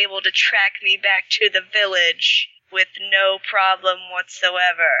 They'll be able to track me back to the village with no problem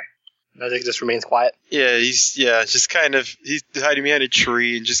whatsoever. Mezek just remains quiet. Yeah, he's hiding behind a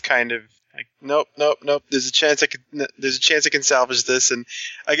tree and just kind of like, nope. There's a chance I can salvage this, and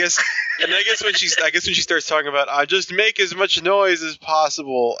I guess when she starts talking about, I just make as much noise as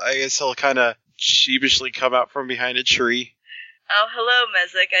possible, I guess he'll kind of sheepishly come out from behind a tree. Oh, hello,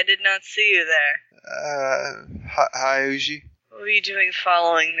 Mezek. I did not see you there. Hi, Uji. What were you doing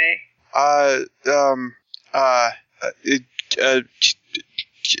following me?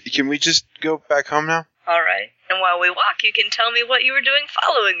 Can we just go back home now? All right. And while we walk, you can tell me what you were doing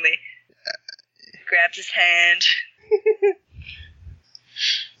following me. Grabs his hand.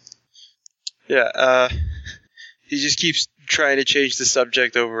 Yeah, he just keeps trying to change the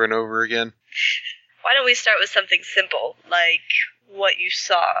subject over and over again. Why don't we start with something simple, like what you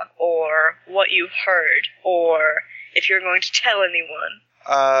saw, or what you heard, or if you're going to tell anyone.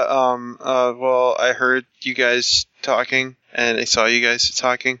 Well, I heard you guys talking, and I saw you guys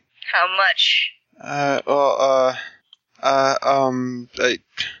talking. How much? I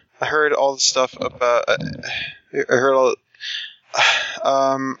heard all the stuff about, I heard all,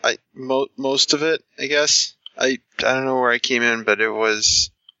 most of it, I guess. I don't know where I came in, but it was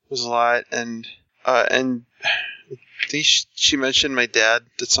a lot, and I think she mentioned my dad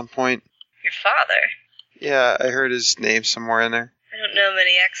at some point. Your father? Yeah, I heard his name somewhere in there. I don't know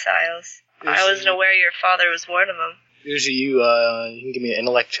many exiles. I wasn't aware your father was one of them. Usually you can give me an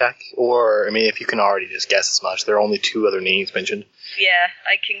intellect check, or, I mean, if you can already just guess as much. There are only 2 other names mentioned. Yeah,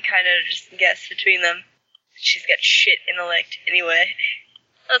 I can kind of just guess between them. She's got shit intellect anyway.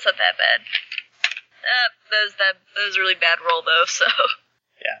 That's not that bad. That was a really bad roll, though, so...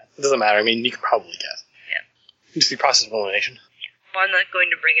 Yeah, it doesn't matter. I mean, you can probably guess. Yeah. Just the process of elimination. Well, I'm not going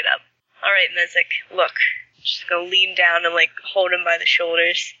to bring it up. Alright, Mezek, look. Just gonna lean down and, hold him by the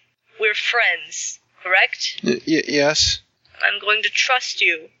shoulders. We're friends, correct? Yes. I'm going to trust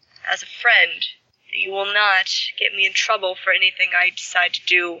you as a friend. You will not get me in trouble for anything I decide to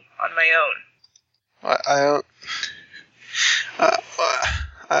do on my own. I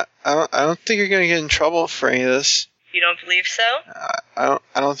don't think you're gonna get in trouble for any of this. You don't believe so? I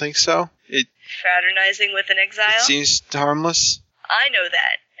don't think so. Fraternizing with an exile? It seems harmless. I know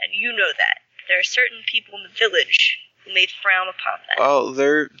that, and you know that. There are certain people in the village who may frown upon that. Well,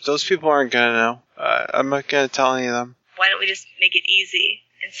 those people aren't gonna know. I'm not gonna tell any of them. Why don't we just make it easy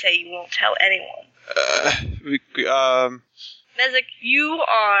and say you won't tell anyone? Mezek, you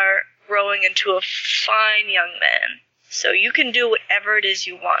are growing into a fine young man, so you can do whatever it is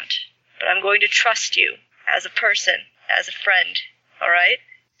you want. But I'm going to trust you as a person, as a friend. All right?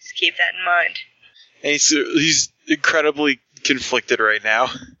 Just keep that in mind. And he's incredibly conflicted right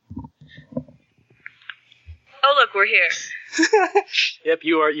now. Oh, look, we're here. Yep,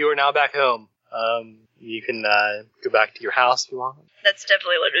 you are now back home. You can go back to your house if you want. That's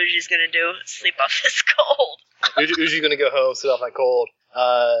definitely what Uji's gonna do. Sleep off this cold. Uji's gonna go home, sit off that cold.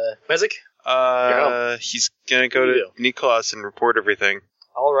 Mezek? He's gonna go to Nicholas and report everything.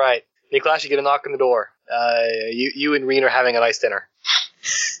 All right. Nicholas, you get a knock on the door. You and Reen are having a nice dinner.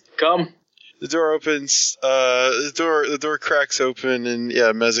 Come. The door opens. The door cracks open, and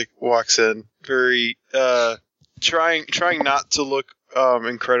yeah, Mezek walks in, very trying not to look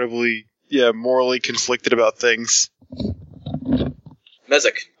incredibly morally conflicted about things.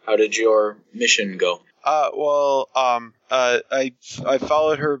 Mezek, how did your mission go? I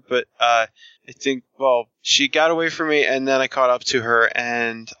followed her, but I think she got away from me, and then I caught up to her,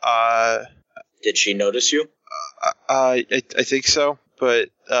 and did she notice you? I think so, but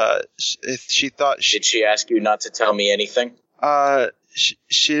she thought did she ask you not to tell me anything?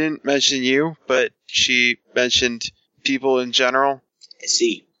 She didn't mention you, but she mentioned people in general. I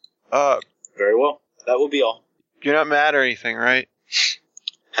see. Very well. That will be all. You're not mad or anything, right?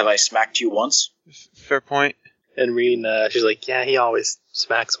 Have I smacked you once? Fair point. And Reen, she's like, yeah, he always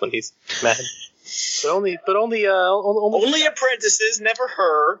smacks when he's mad. Only apprentices, never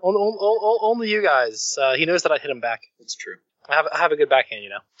her. Only you guys. He knows that I hit him back. That's true. I have a good backhand, you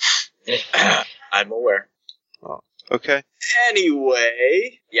know. I'm aware. Oh, okay.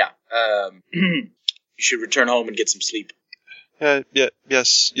 Anyway, yeah. You should return home and get some sleep.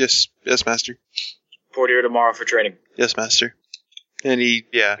 Yes, master. Report here tomorrow for training. Yes, master. And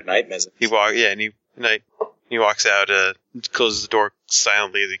Good night, Mezek. He walks out, closes the door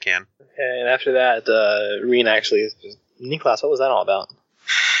silently as he can. Okay, and after that, Reen actually is just, Niklas, what was that all about?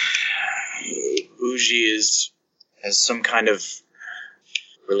 Uji has some kind of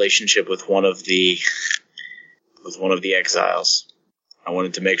relationship with one of the exiles. I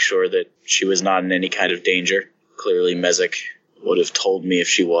wanted to make sure that she was not in any kind of danger. Clearly, Mezek would have told me if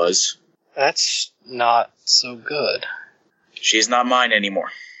she was. That's not so good. She's not mine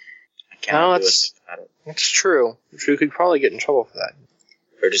anymore. I cannot do anything about it. That's true. She could probably get in trouble for that.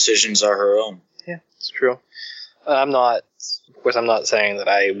 Her decisions are her own. Yeah, it's true. Of course, I'm not saying that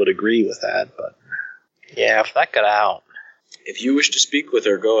I would agree with that, but yeah, if that got out. If you wish to speak with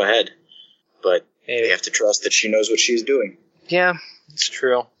her, go ahead. But you have to trust that she knows what she's doing. Yeah, it's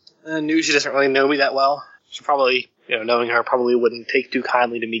true. And she doesn't really know me that well. She probably, knowing her, probably wouldn't take too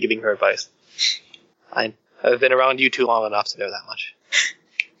kindly to me giving her advice. I've been around you too long enough to know that much.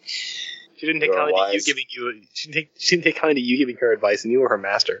 She didn't take kindly to you giving you. She didn't take kindly to you giving her advice, and you were her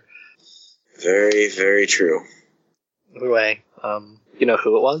master. Very, very true. Anyway, you know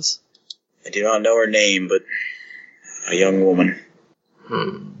who it was? I do not know her name, but a young woman.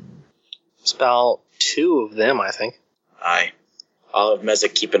 It's about 2 of them, I think. Aye. I'll have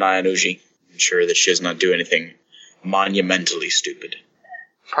Mezek keep an eye on Uji. Ensure that she does not do anything monumentally stupid.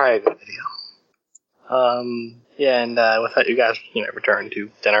 Probably a good video. Yeah, and with that, you guys, return to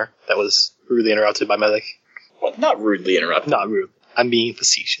dinner. That was rudely interrupted by Mezek. Well, not rudely interrupted. Not rude. I'm being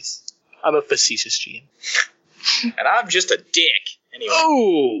facetious. I'm a facetious GM. And I'm just a dick. Anyway.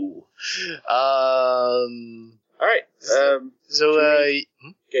 Oh! Alright. Can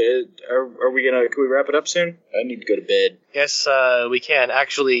we wrap it up soon? I need to go to bed. Yes, we can.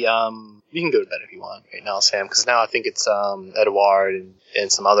 Actually, you can go to bed if you want right now, Sam, because now I think it's Edouard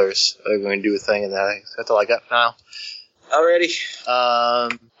and some others are going to do a thing, and that's all I got now. Alrighty.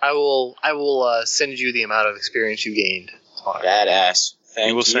 I will send you the amount of experience you gained. Badass. Thank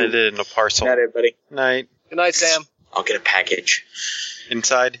you. We'll send it in a parcel. Good night, everybody. Night. Good night, Sam. I'll get a package.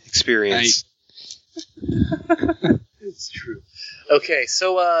 Inside experience. It's true. Okay,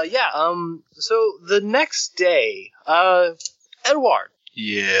 so so the next day, Edouard.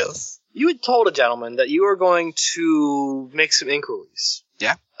 Yes. You had told a gentleman that you were going to make some inquiries.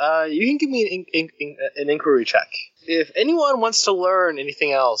 Yeah. You can give me an inquiry check. If anyone wants to learn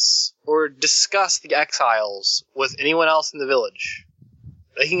anything else or discuss the exiles with anyone else in the village,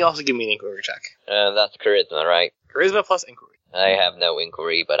 they can also give me an inquiry check. That's charisma, right? Charisma plus inquiry. I have no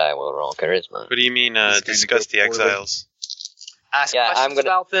inquiry, but I will roll charisma. What do you mean, discuss the exiles? Ask questions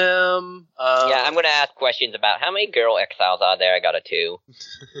about them. I'm going to ask questions about how many girl exiles are there. I got a 2.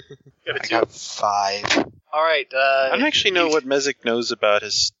 I got 5. All right. I don't actually know what Mezek knows about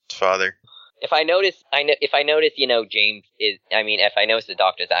his father. If I notice, James is. I mean, if I notice the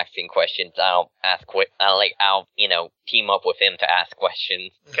doctor's asking questions, I'll team up with him to ask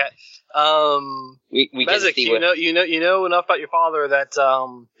questions. Okay. We Mezek, you know enough about your father that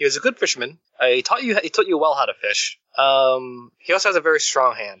he was a good fisherman. He taught you well how to fish. He also has a very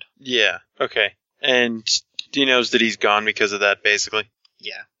strong hand. Yeah. Okay. And he knows that he's gone because of that, basically.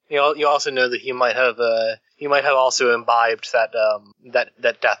 Yeah. You also know that he might have also imbibed that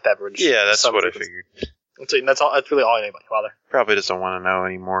death beverage. Yeah, that's what I figured. That's really all I know about your father. Probably doesn't want to know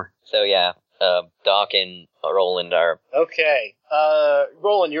anymore. So yeah, Doc and Roland are. Okay.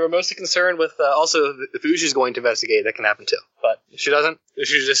 Roland, you were mostly concerned with also if Uji's going to investigate, that can happen too. But if she doesn't, if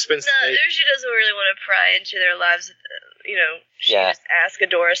she just spends. No, Uji doesn't really want to pry into their lives she Yeah. just ask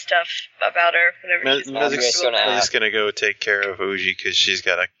Adora stuff about her whenever she's just gonna Mezik's ask. gonna go take care of Uji because she's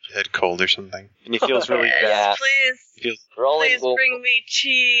got a head cold or something, and he feels really Yes, bad. Yeah. please, He feels Roland please will. bring me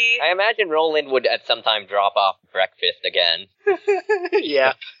tea. I imagine Roland would at some time drop off breakfast again.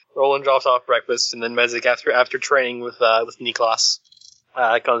 Yeah. Roland drops off breakfast, and then Mezek, after training with Niklas,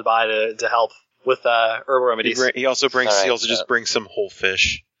 comes by to help with herbal remedies. he also brings. All right, he also just brings some whole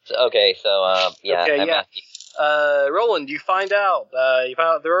fish. Okay, so yeah, Okay, I'm yeah. asking. Roland, you find out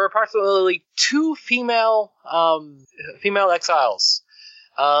there are approximately 2 female exiles.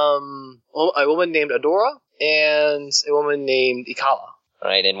 A woman named Adora and a woman named Ikala.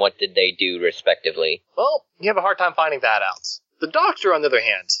 Right, and what did they do respectively? Well, you have a hard time finding that out. The doctor, on the other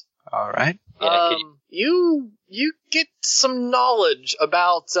hand, All right. Yeah, could you get some knowledge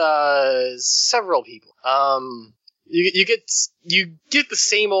about several people. You get the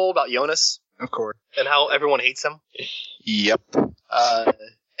same old about Jonas Of course. and how everyone hates him. Yep.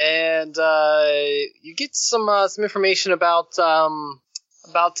 And you get some information about a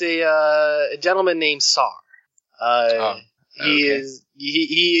gentleman named Sar. He okay. is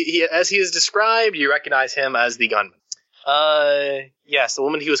he as he is described. You recognize him as the gunman. Yes, the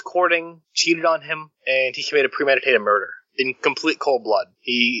woman he was courting cheated on him, and he committed premeditated murder in complete cold blood.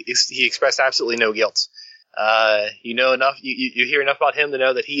 He expressed absolutely no guilt. You know enough. You hear enough about him to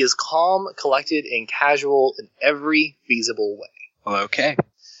know that he is calm, collected, and casual in every feasible way. Well, okay.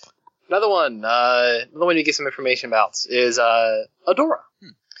 Another one you get some information about is Adora.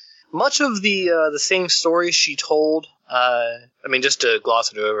 Much of the same story she told. Just to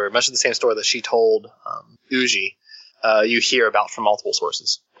gloss it over, much of the same story that she told Uji, you hear about from multiple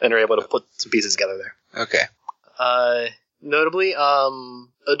sources, and are able to put some pieces together there. Okay. Notably,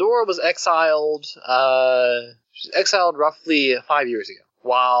 Adora was exiled. She was exiled roughly 5 years ago,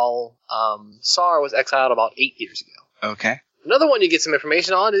 while Sar was exiled about 8 years ago. Okay. Another one you get some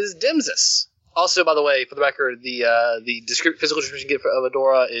information on is Dimsis. Also, by the way, for the record, the physical description you get of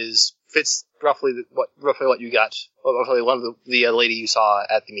Adora fits roughly what you got, roughly one of the lady you saw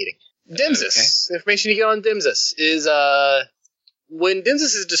at the meeting. Dimsis. The information you get on Dimsis is when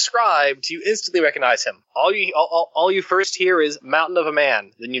Dimsis is described, you instantly recognize him. All you first hear is "Mountain of a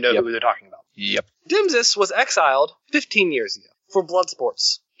Man," then you know Yep. who they're talking about. Yep. Dimsis was exiled 15 years ago for blood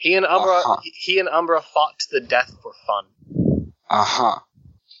sports. He and Umbra fought to the death for fun. Uh-huh.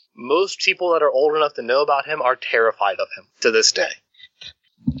 Most people that are old enough to know about him are terrified of him to this day.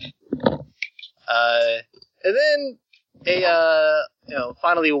 And then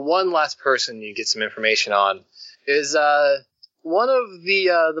finally, one last person you get some information on is one of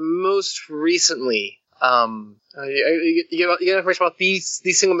the most recently you get information about the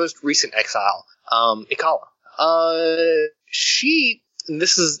single most recent exile, Ikala.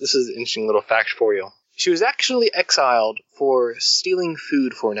 This is an interesting little fact for you. She was actually exiled for stealing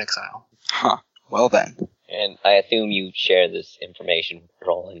food for an exile. Huh. Well then. And I assume you share this information with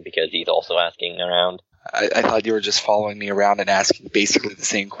Roland because he's also asking around. I thought you were just following me around and asking basically the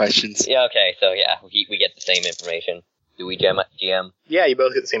same questions. Yeah, okay, so yeah, we get the same information. Do we, GM? Yeah, you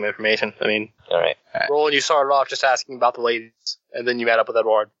both get the same information. I mean, Alright. Roland, you started off just asking about the ladies, and then you met up with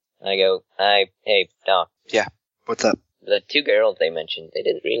Edward. I go, hey, Doc. What's up? The 2 girls they mentioned, they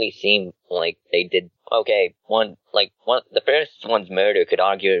didn't really seem like they did. Okay, the first one's murder could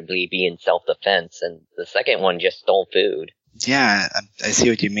arguably be in self-defense, and the second one just stole food. Yeah, I see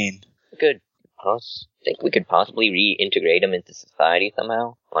what you mean. Think we could possibly reintegrate them into society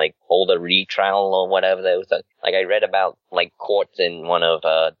somehow? Like, hold a retrial or whatever those are. Like, I read about, like, courts in one of,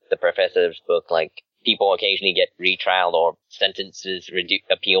 the professor's book, like, people occasionally get retrialed or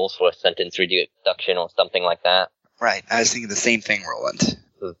appeals for sentence reduction or something like that. Right. I was thinking the same thing, Roland.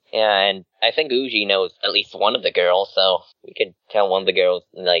 Yeah, and I think Uji knows at least one of the girls, so we could tell one of the girls,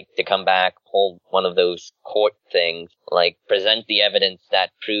 like, to come back, hold one of those court things, like, present the evidence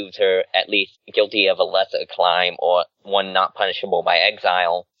that proves her at least guilty of a lesser crime or one not punishable by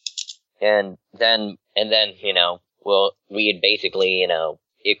exile. And then, we'd basically,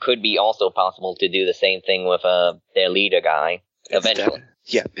 it could be also possible to do the same thing with, their leader guy, eventually.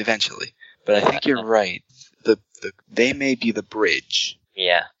 Yeah, eventually. But I think you're right. They may be the bridge.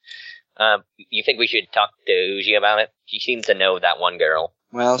 Yeah. You think we should talk to Uji about it? She seems to know that one girl.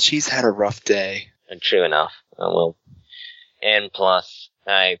 Well, she's had a rough day. True enough. And plus,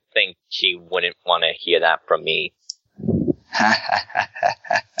 I think she wouldn't want to hear that from me.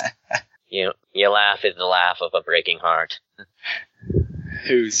 Your laugh is the laugh of a breaking heart.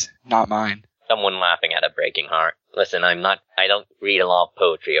 Whose? Not mine. Someone laughing at a breaking heart. Listen, I don't read a lot of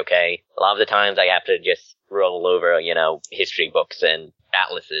poetry, okay? A lot of the times I have to just roll over, history books and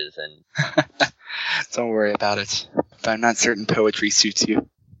atlases and... Don't worry about it. but I'm not certain poetry suits you.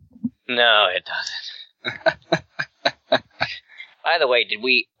 No, it doesn't. By the way,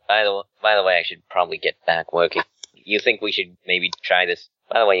 by the way, I should probably get back working. You think we should maybe try this?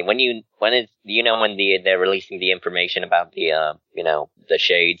 By the way, do you know when they're releasing the information about the the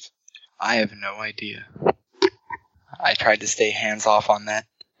shades? I have no idea. I tried to stay hands off on that.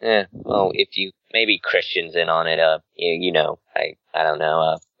 Yeah, well, if you, maybe Christian's in on it, I don't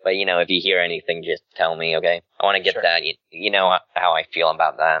know, but if you hear anything, just tell me, okay? I want to get that, you know how I feel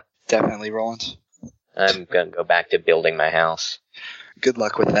about that. Definitely, Roland. I'm gonna go back to building my house. Good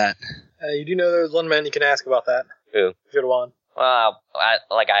luck with that. You do know there's one man you can ask about that. Who? Jodowan. Well,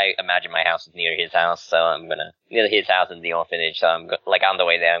 I imagine my house is near his house, so I'm gonna, near his house and the orphanage, so on the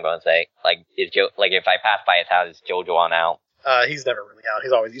way there, I'm gonna say, if I pass by his house, is Jodowan out? He's never really out.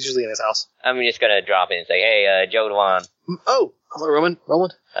 He's usually in his house. I'm just gonna drop in and say, hey, Jodowan. Oh, hello,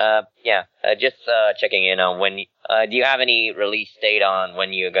 Roland. Yeah, just checking in on when, do you have any release date on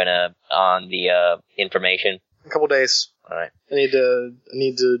when you're gonna, on the, information? A couple days. Alright. I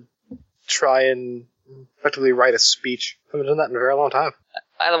need to try and effectively write a speech. I haven't done that in a very long time.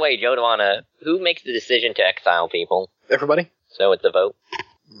 By the way, Jodowan, who makes the decision to exile people? Everybody? So it's a vote?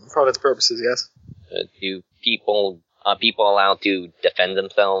 For all its purposes, yes. Are people allowed to defend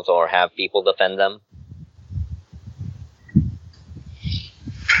themselves or have people defend them?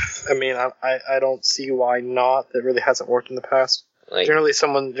 I mean, I don't see why not. That really hasn't worked in the past. Generally,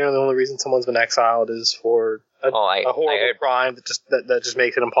 the only reason someone's been exiled is for a horrible crime that just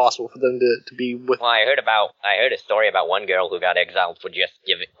makes it impossible for them to be with. Well, I heard a story about one girl who got exiled for just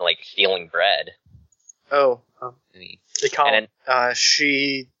stealing bread. Oh, they can't.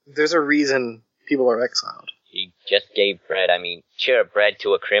 There's a reason people are exiled. She just gave bread. I mean, sure, bread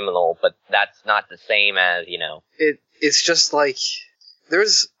to a criminal, but that's not the same as, It's just like,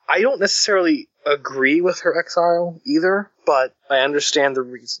 I don't necessarily agree with her exile either, but I understand the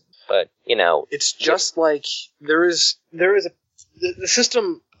reason. But, it's just like, there is the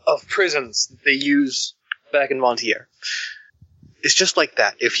system of prisons that they use back in Montier. It's just like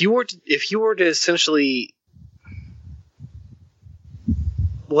that. If you were to essentially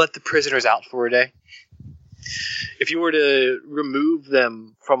let the prisoners out for a day, if you were to remove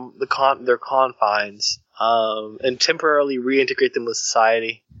them from their confines and temporarily reintegrate them with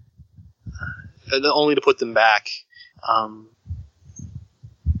society, only to put them back,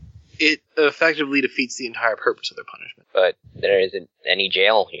 it effectively defeats the entire purpose of their punishment. But there isn't any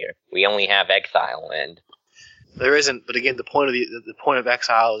jail here. We only have exile, and there isn't. But again, the point of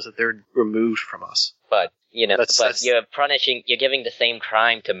exile is that they're removed from us. But you're giving the same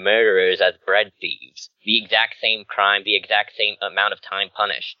crime to murderers as bread thieves. The exact same crime, the exact same amount of time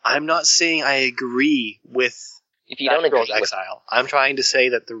punished. I'm not saying I agree with that girl's exile. I'm trying to say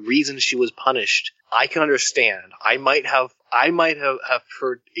that the reason she was punished, I can understand. I might have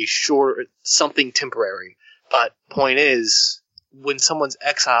heard something temporary. But point is, when someone's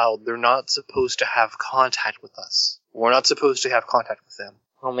exiled, they're not supposed to have contact with us. We're not supposed to have contact with them.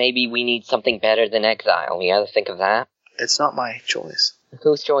 Well, maybe we need something better than exile. We gotta think of that. It's not my choice.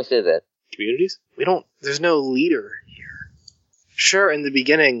 Whose choice is it? Communities? There's no leader here. Sure, in the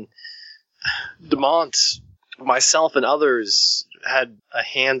beginning, Demont, myself, and others had a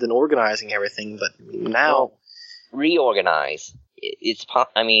hand in organizing everything, but now... reorganize.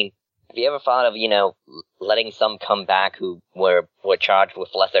 Have you ever thought of, letting some come back who were charged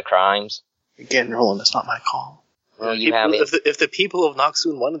with lesser crimes? Again, Roland, that's not my call. Well, if the people of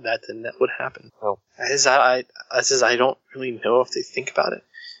Noxun wanted that, then that would happen. Oh. I don't really know if they think about it.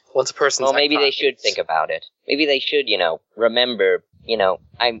 Once a person's... Well, maybe they should think about it. Maybe they should, remember,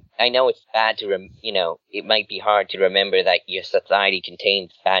 I know it's bad to, it might be hard to remember that your society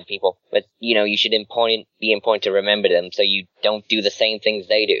contains bad people, but, you should be important to remember them so you don't do the same things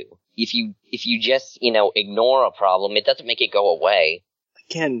they do. If you just, ignore a problem, it doesn't make it go away.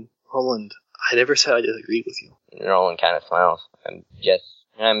 Again, Roland, I never said I disagreed with you. Roland kind of smiles. I'm just,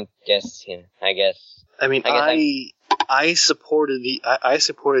 I guess. I supported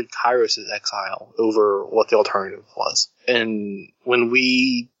Kairos' exile over what the alternative was. And when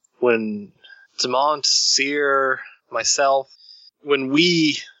Demont, Seer, myself, when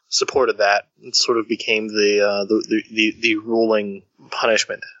we supported that, it sort of became the ruling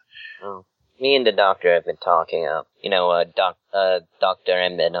punishment. Oh. Me and the doctor have been talking, Dr.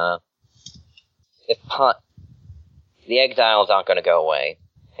 Embin, the exiles aren't going to go away,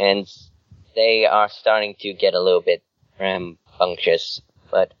 and they are starting to get a little bit rambunctious.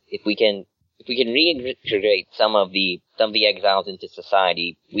 But if we can reintegrate some of the exiles into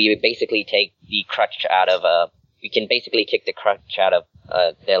society, we basically take the crutch out of we can basically kick the crutch out of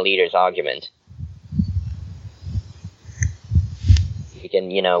their leader's argument. We can, I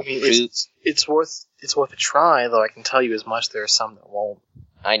mean, prove. it's worth a try, though I can tell you as much. There are some that won't.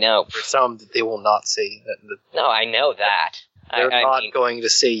 I know. There are some that they will not say that. No, I know that. They're I not mean, going to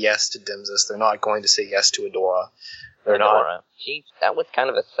say yes to Dimsus. They're not going to say yes to Adora. They're not. Adora. That was kind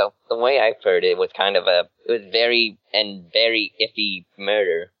of the way I heard it was kind of it was very iffy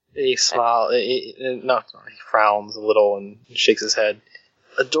murder. He smiles. He frowns a little and shakes his head.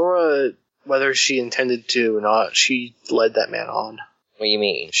 Adora, whether she intended to or not, she led that man on. What do you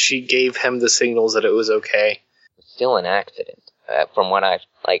mean? She gave him the signals that it was okay. It's still an accident. From what I've,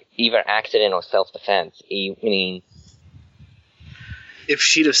 either accident or self-defense. I mean... If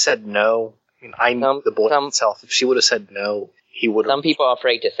she'd have said no, I know the boy himself. If she would have said no, he would have... Some people are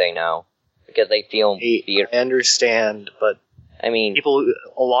afraid to say no. Because they feel fear. I understand, but... I mean...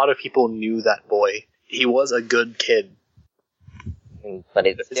 A lot of people knew that boy. He was a good kid. But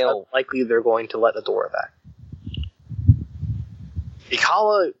it's still... unlikely they're going to let Adora back.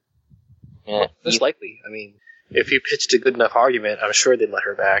 Ikala... Yeah, most likely. I mean... If you pitched a good enough argument, I'm sure they'd let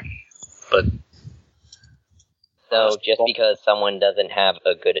her back. But so just because someone doesn't have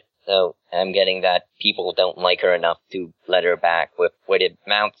a good, so I'm getting that people don't like her enough to let her back with what it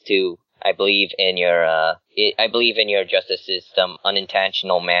amounts to. I believe in your justice system,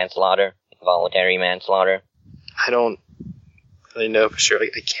 unintentional manslaughter, voluntary manslaughter. I don't really know for sure.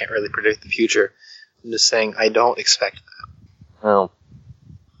 I can't really predict the future. I'm just saying I don't expect that. Well,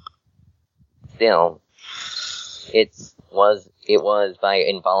 still. It was by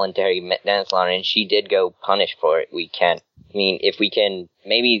involuntary manslaughter, and she did go punished for it. If we can,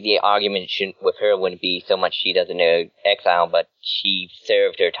 maybe the argument with her wouldn't be so much she doesn't know exile, but she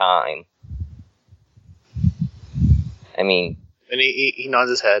served her time. I mean... And he nods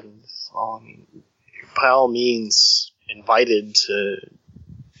his head, and by all means, invited to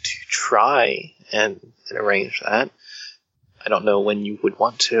try and arrange that. I don't know when you would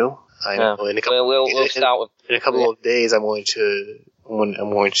want to. I know in a couple. We'll start with. In a couple of days, I'm going to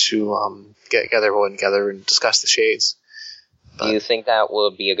get everyone together and discuss the shades. Do you think that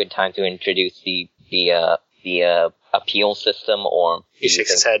would be a good time to introduce the appeal system, or he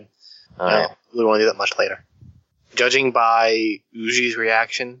shakes his head? No, we want to do that much later. Judging by Uji's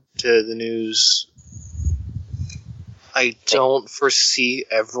reaction to the news, I don't foresee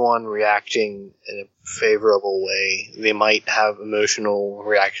everyone reacting in a favorable way. They might have emotional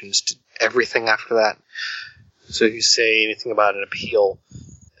reactions to everything after that. So if you say anything about an appeal,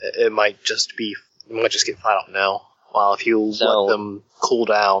 it might just get flat out no. While if you let them cool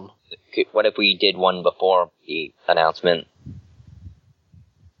down. What if we did one before the announcement?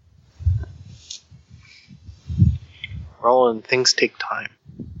 Roland, things take time.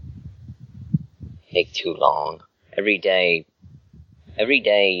 Take too long. Every day,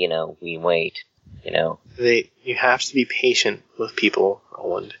 we wait, You have to be patient with people,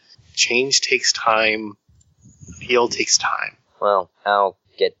 Roland. Change takes time. Appeal takes time. Well, I'll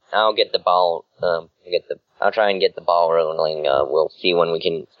get the ball, I'll try and get the ball rolling. We'll see when we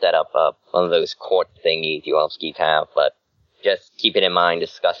can set up, one of those court thingies you Elfskis have, but just keep it in mind,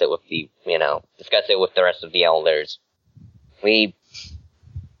 discuss it with the rest of the elders.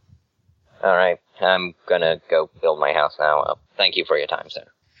 Alright, I'm gonna go build my house now. Thank you for your time, sir.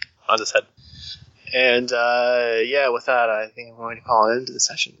 On his head. And, with that, I think I'm going to call it into the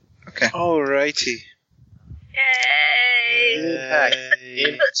session. Okay. Alrighty. Yay! In fact,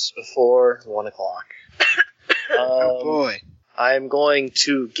 it's before 1 o'clock. Oh boy. I'm going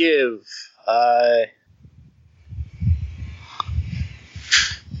to give, damn,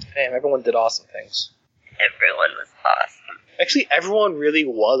 everyone did awesome things. Everyone was awesome. Actually, everyone really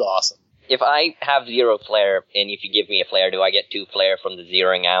was awesome. If I have 0 flair, and if you give me a flair, do I get 2 flair from the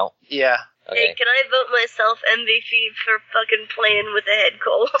zeroing out? Yeah. Okay. Hey, can I vote myself MVP for fucking playing with a head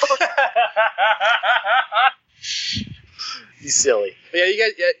cold? You silly. But yeah, you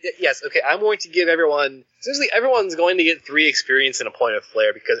guys. Yes. Okay. I'm going to give everyone. Essentially, everyone's going to get 3 experience and a point of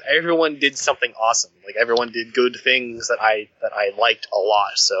flair because everyone did something awesome. Like everyone did good things that I liked a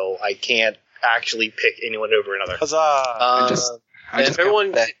lot. So I can't actually pick anyone over another. Huzzah!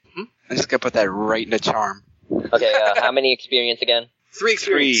 I just gotta put that right in a charm. Okay, how many experience again? 3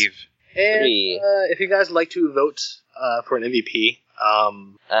 experience. 3. And 3. If you guys would like to vote for an MVP,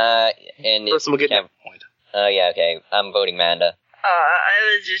 And person will get a point. Yeah, okay. I'm voting Manda.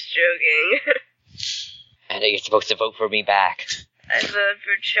 I was just joking. Manda, you're supposed to vote for me back. I vote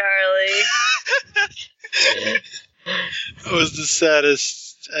for Charlie. That was the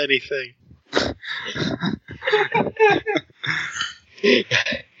saddest anything.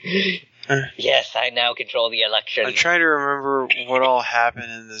 Yes, I now control the election. I'm trying to remember what all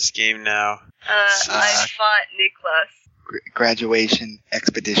happened in this game now. I fought Niklas. graduation,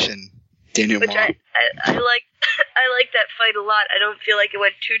 expedition, denouement. Which I like. I like that fight a lot. I don't feel like it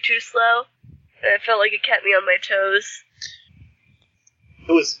went too slow. And I felt like it kept me on my toes.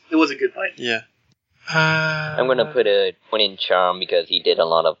 It was a good fight. Yeah. I'm gonna put a point in charm because he did a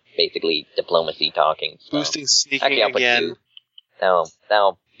lot of basically diplomacy talking. So. Boosting sneaking Actually, I'll put again. 2.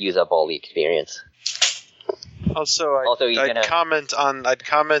 That'll use up all the experience. Also, Also, he's I'd gonna- comment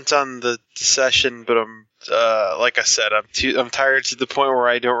on the session, but I'm like I said, I'm tired to the point where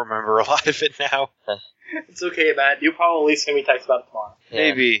I don't remember a lot of it now. It's okay, Matt. You probably send me text about it tomorrow. Yeah.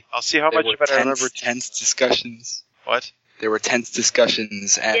 Maybe I'll see how There much were better I remember. tense discussions. What? There were tense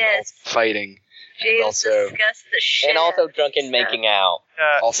discussions and Yes. fighting. James also- discussed the shit. And also out of drunken stuff. making out.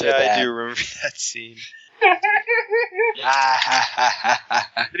 Also yeah, I that. do remember that scene. Ah,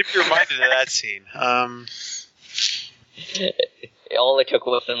 But if you're reminded of that scene, All it took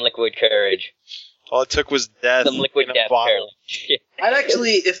was some liquid courage. all it took was death. Some liquid in a death bottle. courage. I'd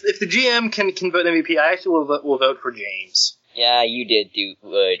actually, if the GM can vote MVP, I actually will vote for James. Yeah, you did do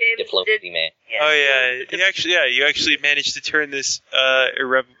diplomacy, did. man. Yeah. Oh yeah, you actually managed to turn this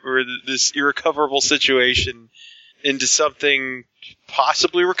this irrecoverable situation into something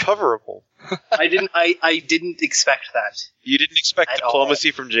possibly recoverable. I didn't expect that. You didn't expect At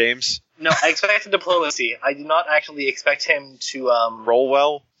diplomacy from James. No, I expected diplomacy. I did not actually expect him to Roll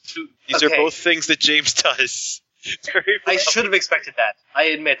well. These are okay. both things that James does. Very I well. should have expected that. I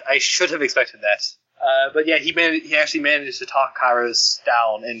admit, I should have expected that. But yeah, he actually managed to talk Kairos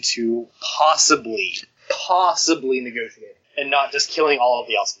down into possibly negotiating and not just killing all of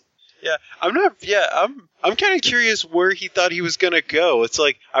the Elsen. Yeah, I'm kind of curious where he thought he was gonna go. It's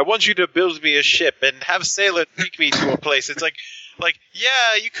like, I want you to build me a ship and have Sailor take me to a place. It's like,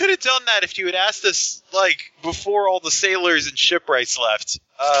 yeah, you could have done that if you had asked us, like, before all the sailors and shipwrights left.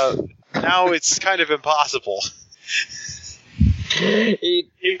 Now it's kind of impossible. He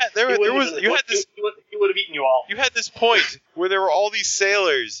You had this point where there were all these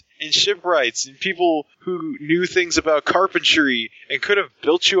sailors and shipwrights and people who knew things about carpentry and could have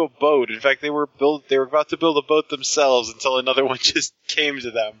built you a boat. In fact, they were about to build a boat themselves until another one just came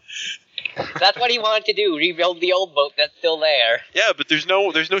to them. That's what he wanted to do, rebuild the old boat that's still there. Yeah, but there's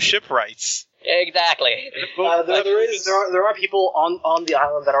no shipwrights. Exactly. There are people on the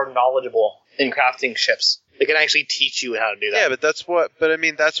island that are knowledgeable in crafting ships. They can actually teach you how to do that. Yeah, but that's why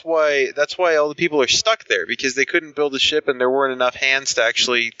all the people are stuck there, because they couldn't build a ship and there weren't enough hands to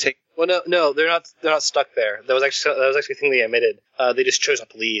actually take. Well, no, they're not stuck there. That was actually a thing they admitted. They just chose not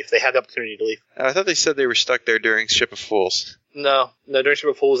to leave. They had the opportunity to leave. I thought they said they were stuck there during Ship of Fools. No, during Ship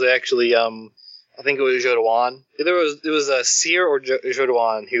of Fools, they actually, I think it was Jodowan. It was a Seer or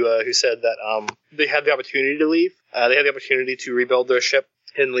Jodowan who said that they had the opportunity to leave. They had the opportunity to rebuild their ship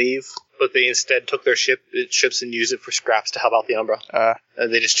and leave, but they instead took their ships and used it for scraps to help out the Umbra.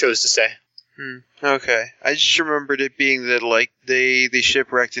 They just chose to stay. Okay. I just remembered it being that, like, they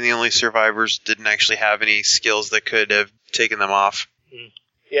shipwrecked and the only survivors didn't actually have any skills that could have taken them off.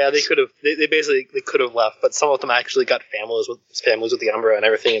 Yeah, they could have. They basically could have left, but some of them actually got families with the Umbra and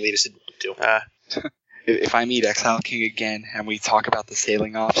everything, and they just didn't do. if I meet Exile King again and we talk about the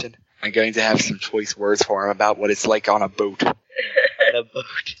sailing option, I'm going to have some choice words for him about what it's like on a boat. On a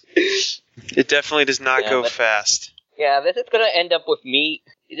boat. It definitely does not go but- fast. Yeah, this is gonna end up with me.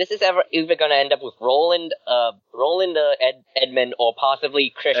 This is either gonna end up with Roland, Edmund, or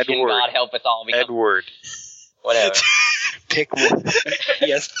possibly Christian. Edward. God help us all. Because Edward. whatever. Pick one.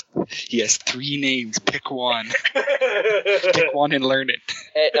 He has 3 names. Pick one. Pick one and learn it.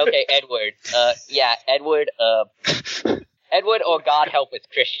 Okay, Edward. Edward. Edward or God help us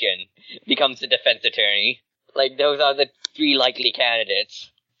Christian becomes the defense attorney. Like, those are the 3 likely candidates.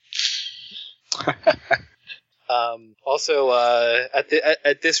 Also, at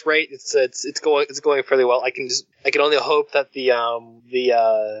this rate, it's going fairly well. I can only hope that the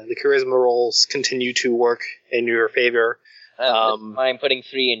charisma rolls continue to work in your favor. I'm putting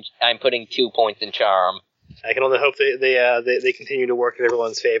 2 points in charm. I can only hope they continue to work in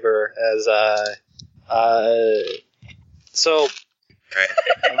everyone's favor as so. Right.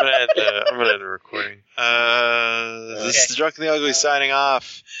 I'm gonna end the recording. This is Drunk and the Ugly signing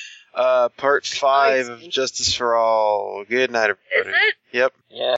off. Part 5 of Justice for All. Good night, everybody. Is it? Yep. Yeah.